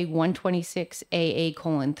RSA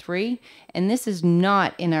 126AA:3, and this is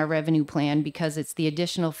not in our revenue plan because it's the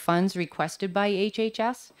additional funds requested by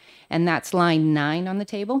HHS, and that's line 9 on the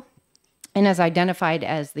table, and is identified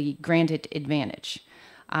as the granted advantage.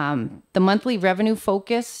 The monthly revenue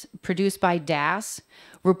focus produced by DAS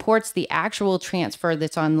reports the actual transfer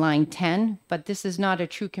that's on line 10, but this is not a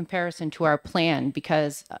true comparison to our plan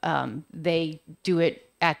because they do it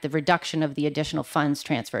at the reduction of the additional funds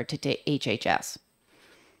transferred to HHS.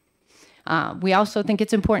 We also think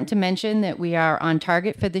it's important to mention that we are on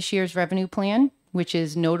target for this year's revenue plan, which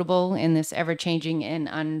is notable in this ever-changing and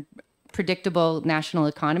unpredictable national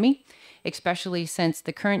economy, especially since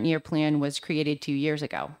the current year plan was created 2 years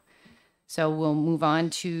ago. So we'll move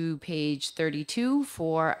on to page 32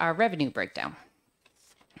 for our revenue breakdown.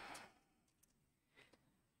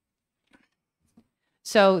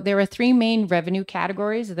 So there are 3 main revenue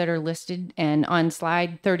categories that are listed, and on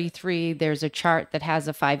slide 33, there's a chart that has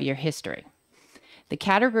a 5-year history. The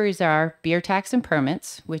categories are beer tax and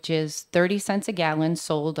permits, which is 30 cents a gallon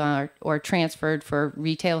sold or transferred for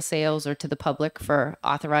retail sales or to the public for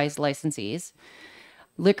authorized licensees.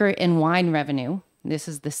 Liquor and wine revenue. This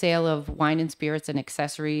is the sale of wine and spirits and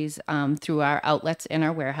accessories through our outlets and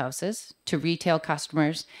our warehouses to retail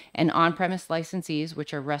customers, and on-premise licensees,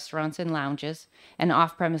 which are restaurants and lounges, and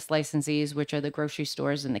off-premise licensees, which are the grocery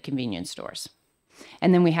stores and the convenience stores.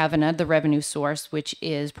 And then we have another revenue source, which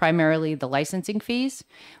is primarily the licensing fees,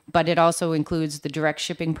 but it also includes the direct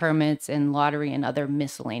shipping permits and lottery and other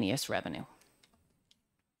miscellaneous revenue.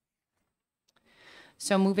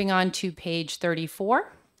 So moving on to page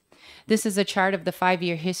 34. This is a chart of the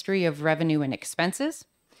 5-year history of revenue and expenses.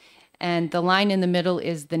 And the line in the middle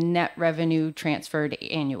is the net revenue transferred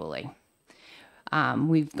annually.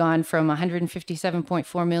 We've gone from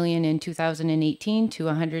 $157.4 million in 2018 to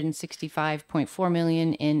 $165.4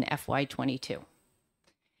 million in FY22.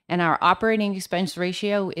 And our operating expense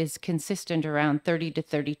ratio is consistent around 30 to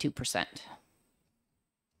 32%.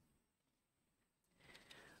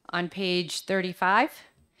 On page 35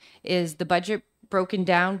 is the budget broken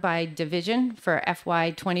down by division for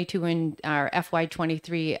FY22 and our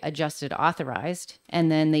FY23 adjusted authorized,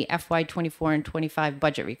 and then the FY24 and 25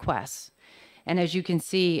 budget requests. And as you can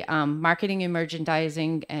see, marketing and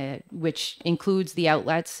merchandising, which includes the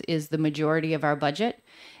outlets, is the majority of our budget.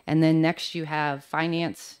 And then next you have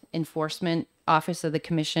finance, enforcement, office of the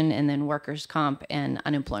commission, and then workers' comp and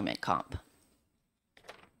unemployment comp.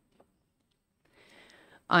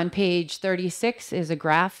 On page 36 is a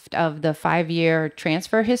graph of the 5-year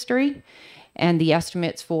transfer history and the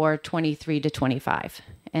estimates for 23 to 25.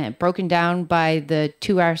 And broken down by the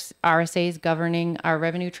 2 RSAs governing our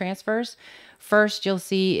revenue transfers. First, you'll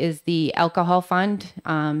see is the alcohol fund,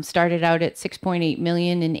 started out at $6.8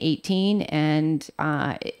 million in 18 and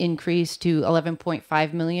increased to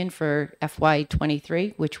 $11.5 million for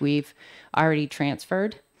FY23, which we've already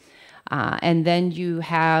transferred. And then you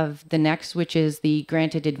have the next, which is the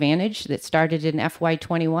granted advantage that started in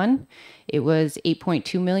FY21. It was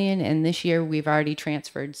 $8.2 million, and this year we've already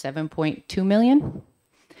transferred $7.2 million.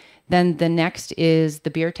 Then the next is the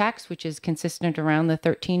beer tax, which is consistent around the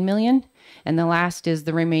 $13 million. And the last is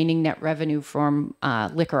the remaining net revenue from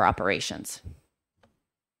liquor operations.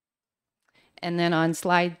 And then on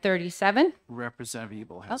slide 37. Representative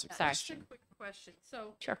Ebel has a sorry. Just a question. quick question.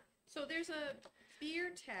 So, Sure. so there's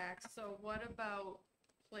beer tax, so what about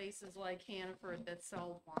places like Hannaford that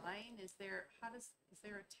sell wine? Is there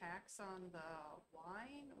a tax on the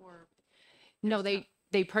wine or? No, there's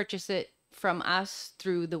they purchase it from us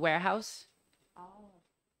through the warehouse. not- Oh,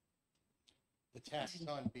 The tax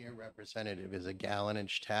on beer representative is a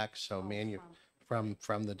gallonage tax, so oh,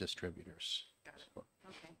 from the distributors. got it.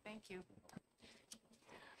 Okay, thank you.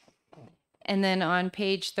 And then on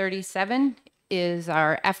page 37 is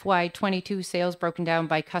our FY22 sales broken down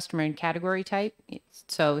by customer and category type.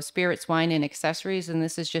 So spirits, wine, and accessories. And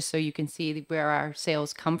this is just so you can see where our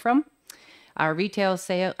sales come from. Our retail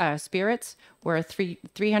sale spirits were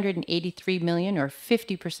 383 million, or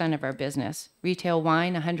 50% of our business. Retail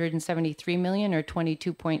wine, 173 million, or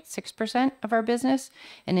 22.6% of our business.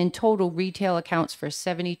 And in total, retail accounts for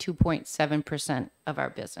 72.7% of our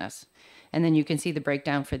business. And then you can see the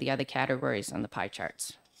breakdown for the other categories on the pie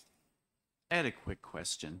charts. I had a quick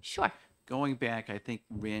question. Sure. Going back, I think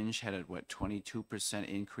Ringe had a, 22%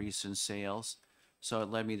 increase in sales. So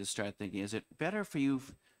it led me to start thinking, is it better for you,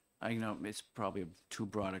 I know it's probably a too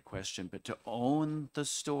broad a question, but to own the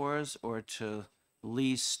stores or to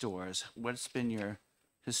lease stores? What's been your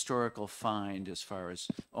historical find as far as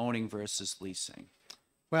owning versus leasing?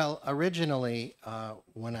 Well, originally,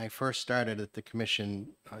 when I first started at the commission,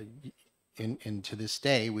 and to this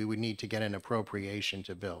day, we would need to get an appropriation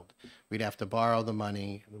to build. We'd have to borrow the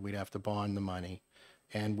money, we'd have to bond the money.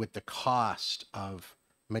 And with the cost of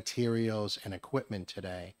materials and equipment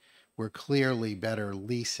today, we're clearly better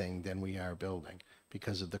leasing than we are building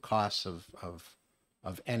because of the costs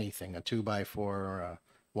of anything, a 2x4,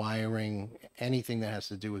 wiring, anything that has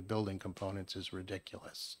to do with building components is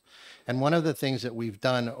ridiculous. And one of the things that we've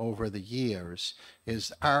done over the years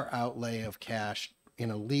is our outlay of cash in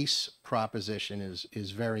a lease proposition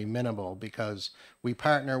is very minimal because we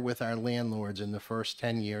partner with our landlords in the first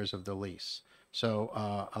 10 years of the lease. So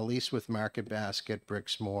a lease with Market Basket,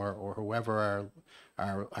 Brixmor, or whoever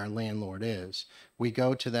our landlord is, we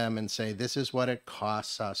go to them and say, this is what it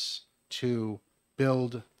costs us to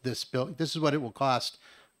build this building. This is what it will cost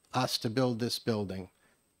us to build this building.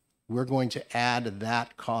 We're going to add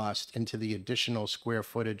that cost into the additional square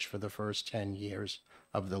footage for the first 10 years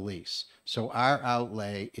of the lease. So our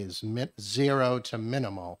outlay is 0 to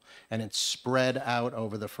minimal, and it's spread out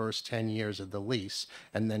over the first 10 years of the lease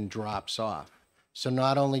and then drops off. So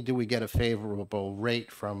not only do we get a favorable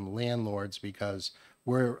rate from landlords because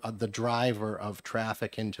we're the driver of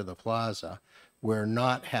traffic into the plaza, we're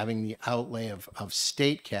not having the outlay of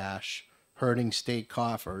state cash hurting state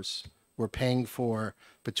coffers. We're paying for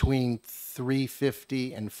between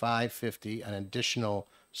 350 and 550 an additional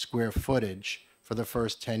square footage for the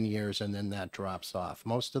first 10 years, and then that drops off.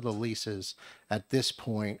 Most of the leases at this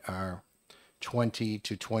point are 20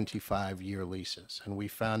 to 25 year leases. And we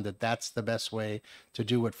found that that's the best way to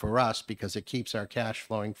do it for us because it keeps our cash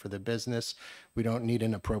flowing for the business. We don't need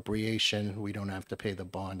an appropriation. We don't have to pay the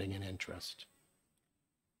bonding and interest.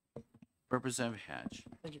 Representative Hatch.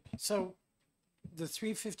 Thank you. So the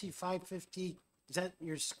 350, 550, is that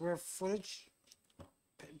your square footage?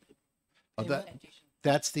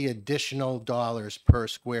 That's the additional dollars per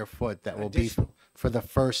square foot that will be for the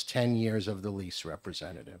first 10 years of the lease,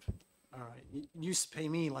 Representative. All right. You used to pay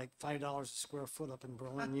me like $5 a square foot up in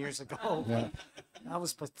Berlin years ago. Yeah. That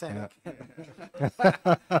was pathetic.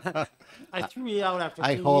 I threw you out after 2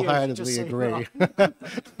 I years. wholeheartedly just so you agree.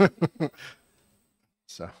 know.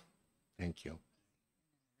 So, thank you.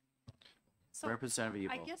 So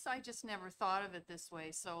Representative I Ebel. guess I just never thought of it this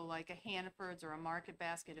way. So like a Hannaford's or a Market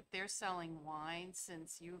Basket, if they're selling wine,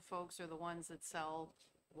 since you folks are the ones that sell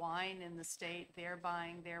wine in the state, they're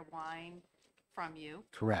buying their wine from you.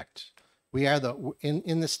 Correct. We are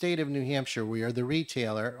in the state of New Hampshire, we are the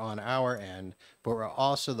retailer on our end, but we're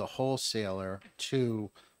also the wholesaler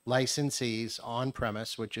to licensees on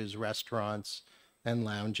premise, which is restaurants and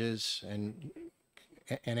lounges and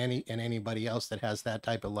anybody else that has that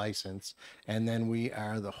type of license. And then we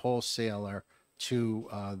are the wholesaler to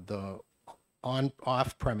the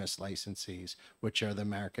off-premise licensees, which are the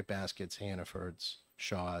Market Baskets, Hannafords,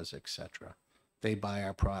 Shaws, etc. They buy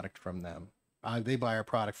our product from them. They buy our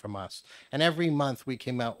product from us. And every month we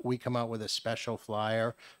come out with a special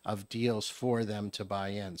flyer of deals for them to buy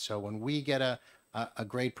in. So when we get a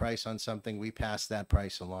great price on something, we pass that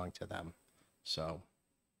price along to them. So.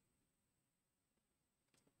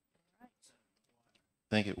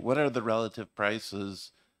 Thank you. What are the relative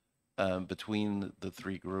prices between the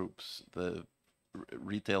three groups, the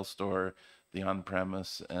retail store, the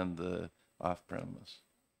on-premise, and the off-premise?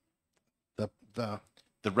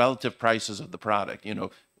 The relative prices of the product,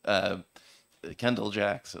 Kendall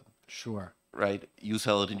Jackson. Sure. right? You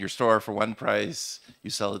sell it in your store for one price, you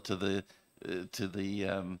sell it to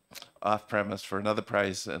the off-premise for another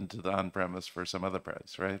price, and to the on-premise for some other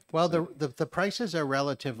price, right? Well, So- the prices are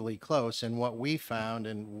relatively close, and what we found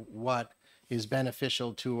and what is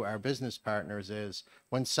beneficial to our business partners is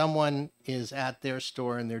when someone is at their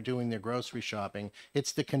store and they're doing their grocery shopping,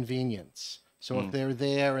 it's the convenience. So if they're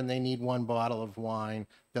there and they need one bottle of wine,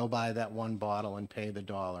 they'll buy that one bottle and pay the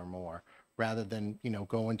dollar more rather than,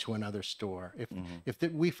 go into another store.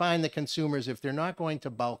 We find the consumers, if they're not going to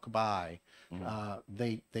bulk buy,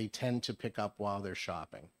 they tend to pick up while they're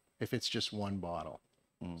shopping, if it's just one bottle.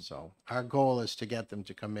 So our goal is to get them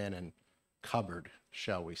to come in and cupboard,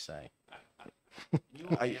 shall we say. You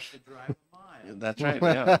only have to drive a mile. That's right,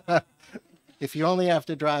 yeah. If you only have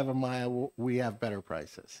to drive a mile, we have better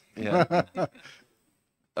prices. Yeah.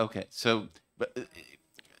 Okay, so, but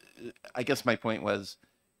I guess my point was,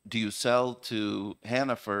 do you sell to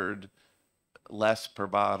Hannaford less per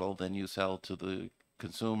bottle than you sell to the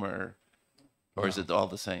consumer, or is it all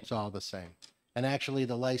the same? It's all the same. And actually,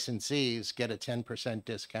 the licensees get a 10%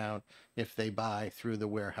 discount if they buy through the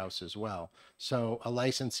warehouse as well. So a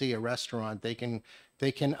licensee, a restaurant, they can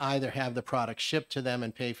either have the product shipped to them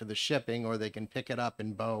and pay for the shipping, or they can pick it up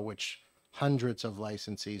in Bow, which hundreds of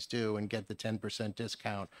licensees do, and get the 10%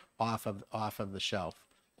 discount off of the shelf.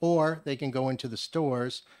 Or they can go into the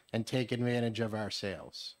stores and take advantage of our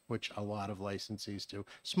sales, which a lot of licensees do.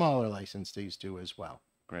 Smaller licensees do as well.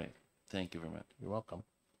 Great, thank you very much. You're welcome.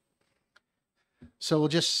 So we'll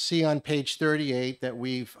just see on page 38 that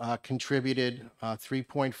we've contributed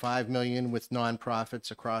 $3.5 million with nonprofits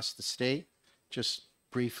across the state. Just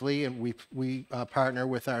briefly, and we partner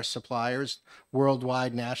with our suppliers,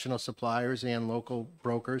 worldwide national suppliers and local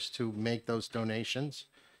brokers, to make those donations.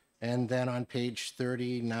 And then on page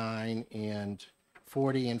 39 and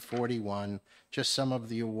 40 and 41, just some of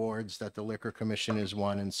the awards that the Liquor Commission has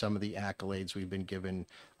won and some of the accolades we've been given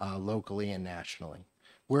locally and nationally.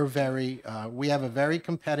 We have a very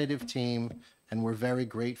competitive team, and we're very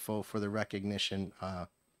grateful for the recognition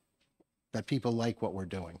that people like what we're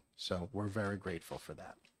doing. So we're very grateful for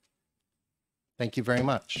that. Thank you very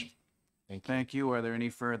much. Thank you. Are there any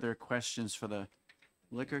further questions for the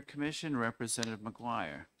Liquor Commission? Representative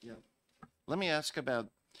McGuire. Let me ask about,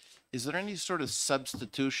 is there any sort of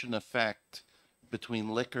substitution effect between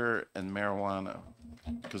liquor and marijuana?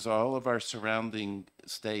 Because all of our surrounding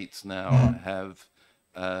states now have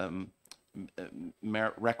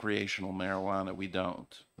recreational marijuana. We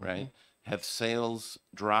don't, right? Have sales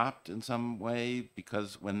dropped in some way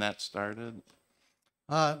because when that started?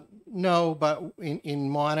 No, but in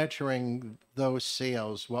monitoring those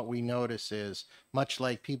sales, what we notice is, much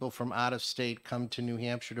like people from out of state come to New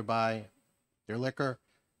Hampshire to buy their liquor,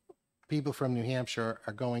 people from New Hampshire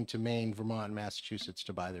are going to Maine, Vermont, and Massachusetts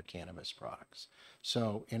to buy their cannabis products.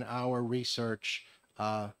 So in our research,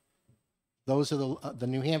 those are the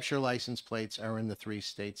New Hampshire license plates are in the 3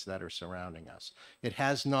 states that are surrounding us.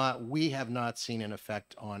 We have not seen an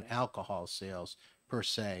effect on alcohol sales per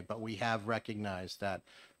se, but we have recognized that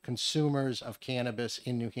consumers of cannabis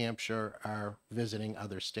in New Hampshire are visiting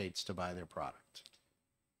other states to buy their product.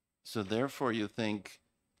 So therefore, you think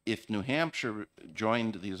if New Hampshire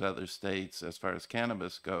joined these other states as far as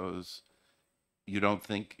cannabis goes, you don't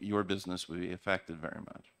think your business would be affected very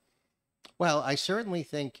much? Well, I certainly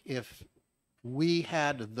think if we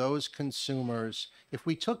had those consumers, if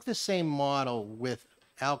we took the same model with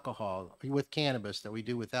alcohol, with cannabis that we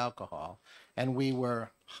do with alcohol, and we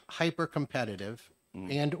were hyper competitive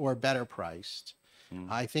and or better priced,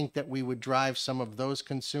 I think that we would drive some of those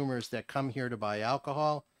consumers that come here to buy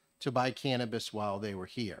alcohol to buy cannabis while they were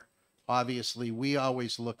here. Obviously, we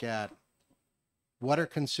always look at what are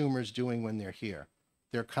consumers doing when they're here.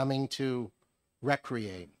 They're coming to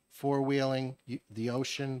recreate, four-wheeling, the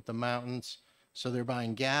ocean, the mountains. So they're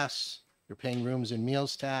buying gas, they're paying rooms and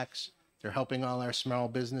meals tax, they're helping all our small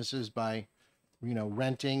businesses by,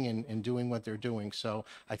 renting and doing what they're doing. So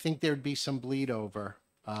I think there'd be some bleed over,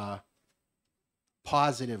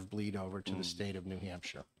 positive bleed over to the state of New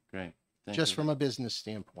Hampshire. Great. Thank Just you. from a business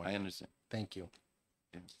standpoint. I understand. Thank you.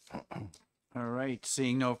 All right,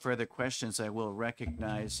 seeing no further questions, I will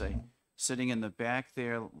recognize sitting in the back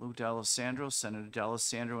there, Lou D'Alessandro, Senator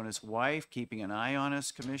D'Alessandro and his wife, keeping an eye on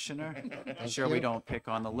us, Commissioner. Sure we you. don't pick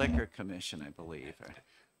on the Liquor Commission, I believe.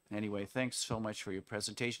 Anyway, thanks so much for your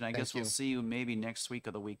presentation. I guess we'll you. see you maybe next week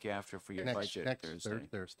or the week after for your budget Next Thursday.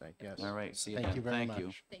 Thursday, yes. All right, see you Thank then. you very Thank much.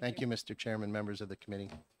 you. Thank you, Mr. Chairman, members of the committee.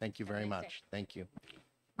 Thank you very much. Thank you.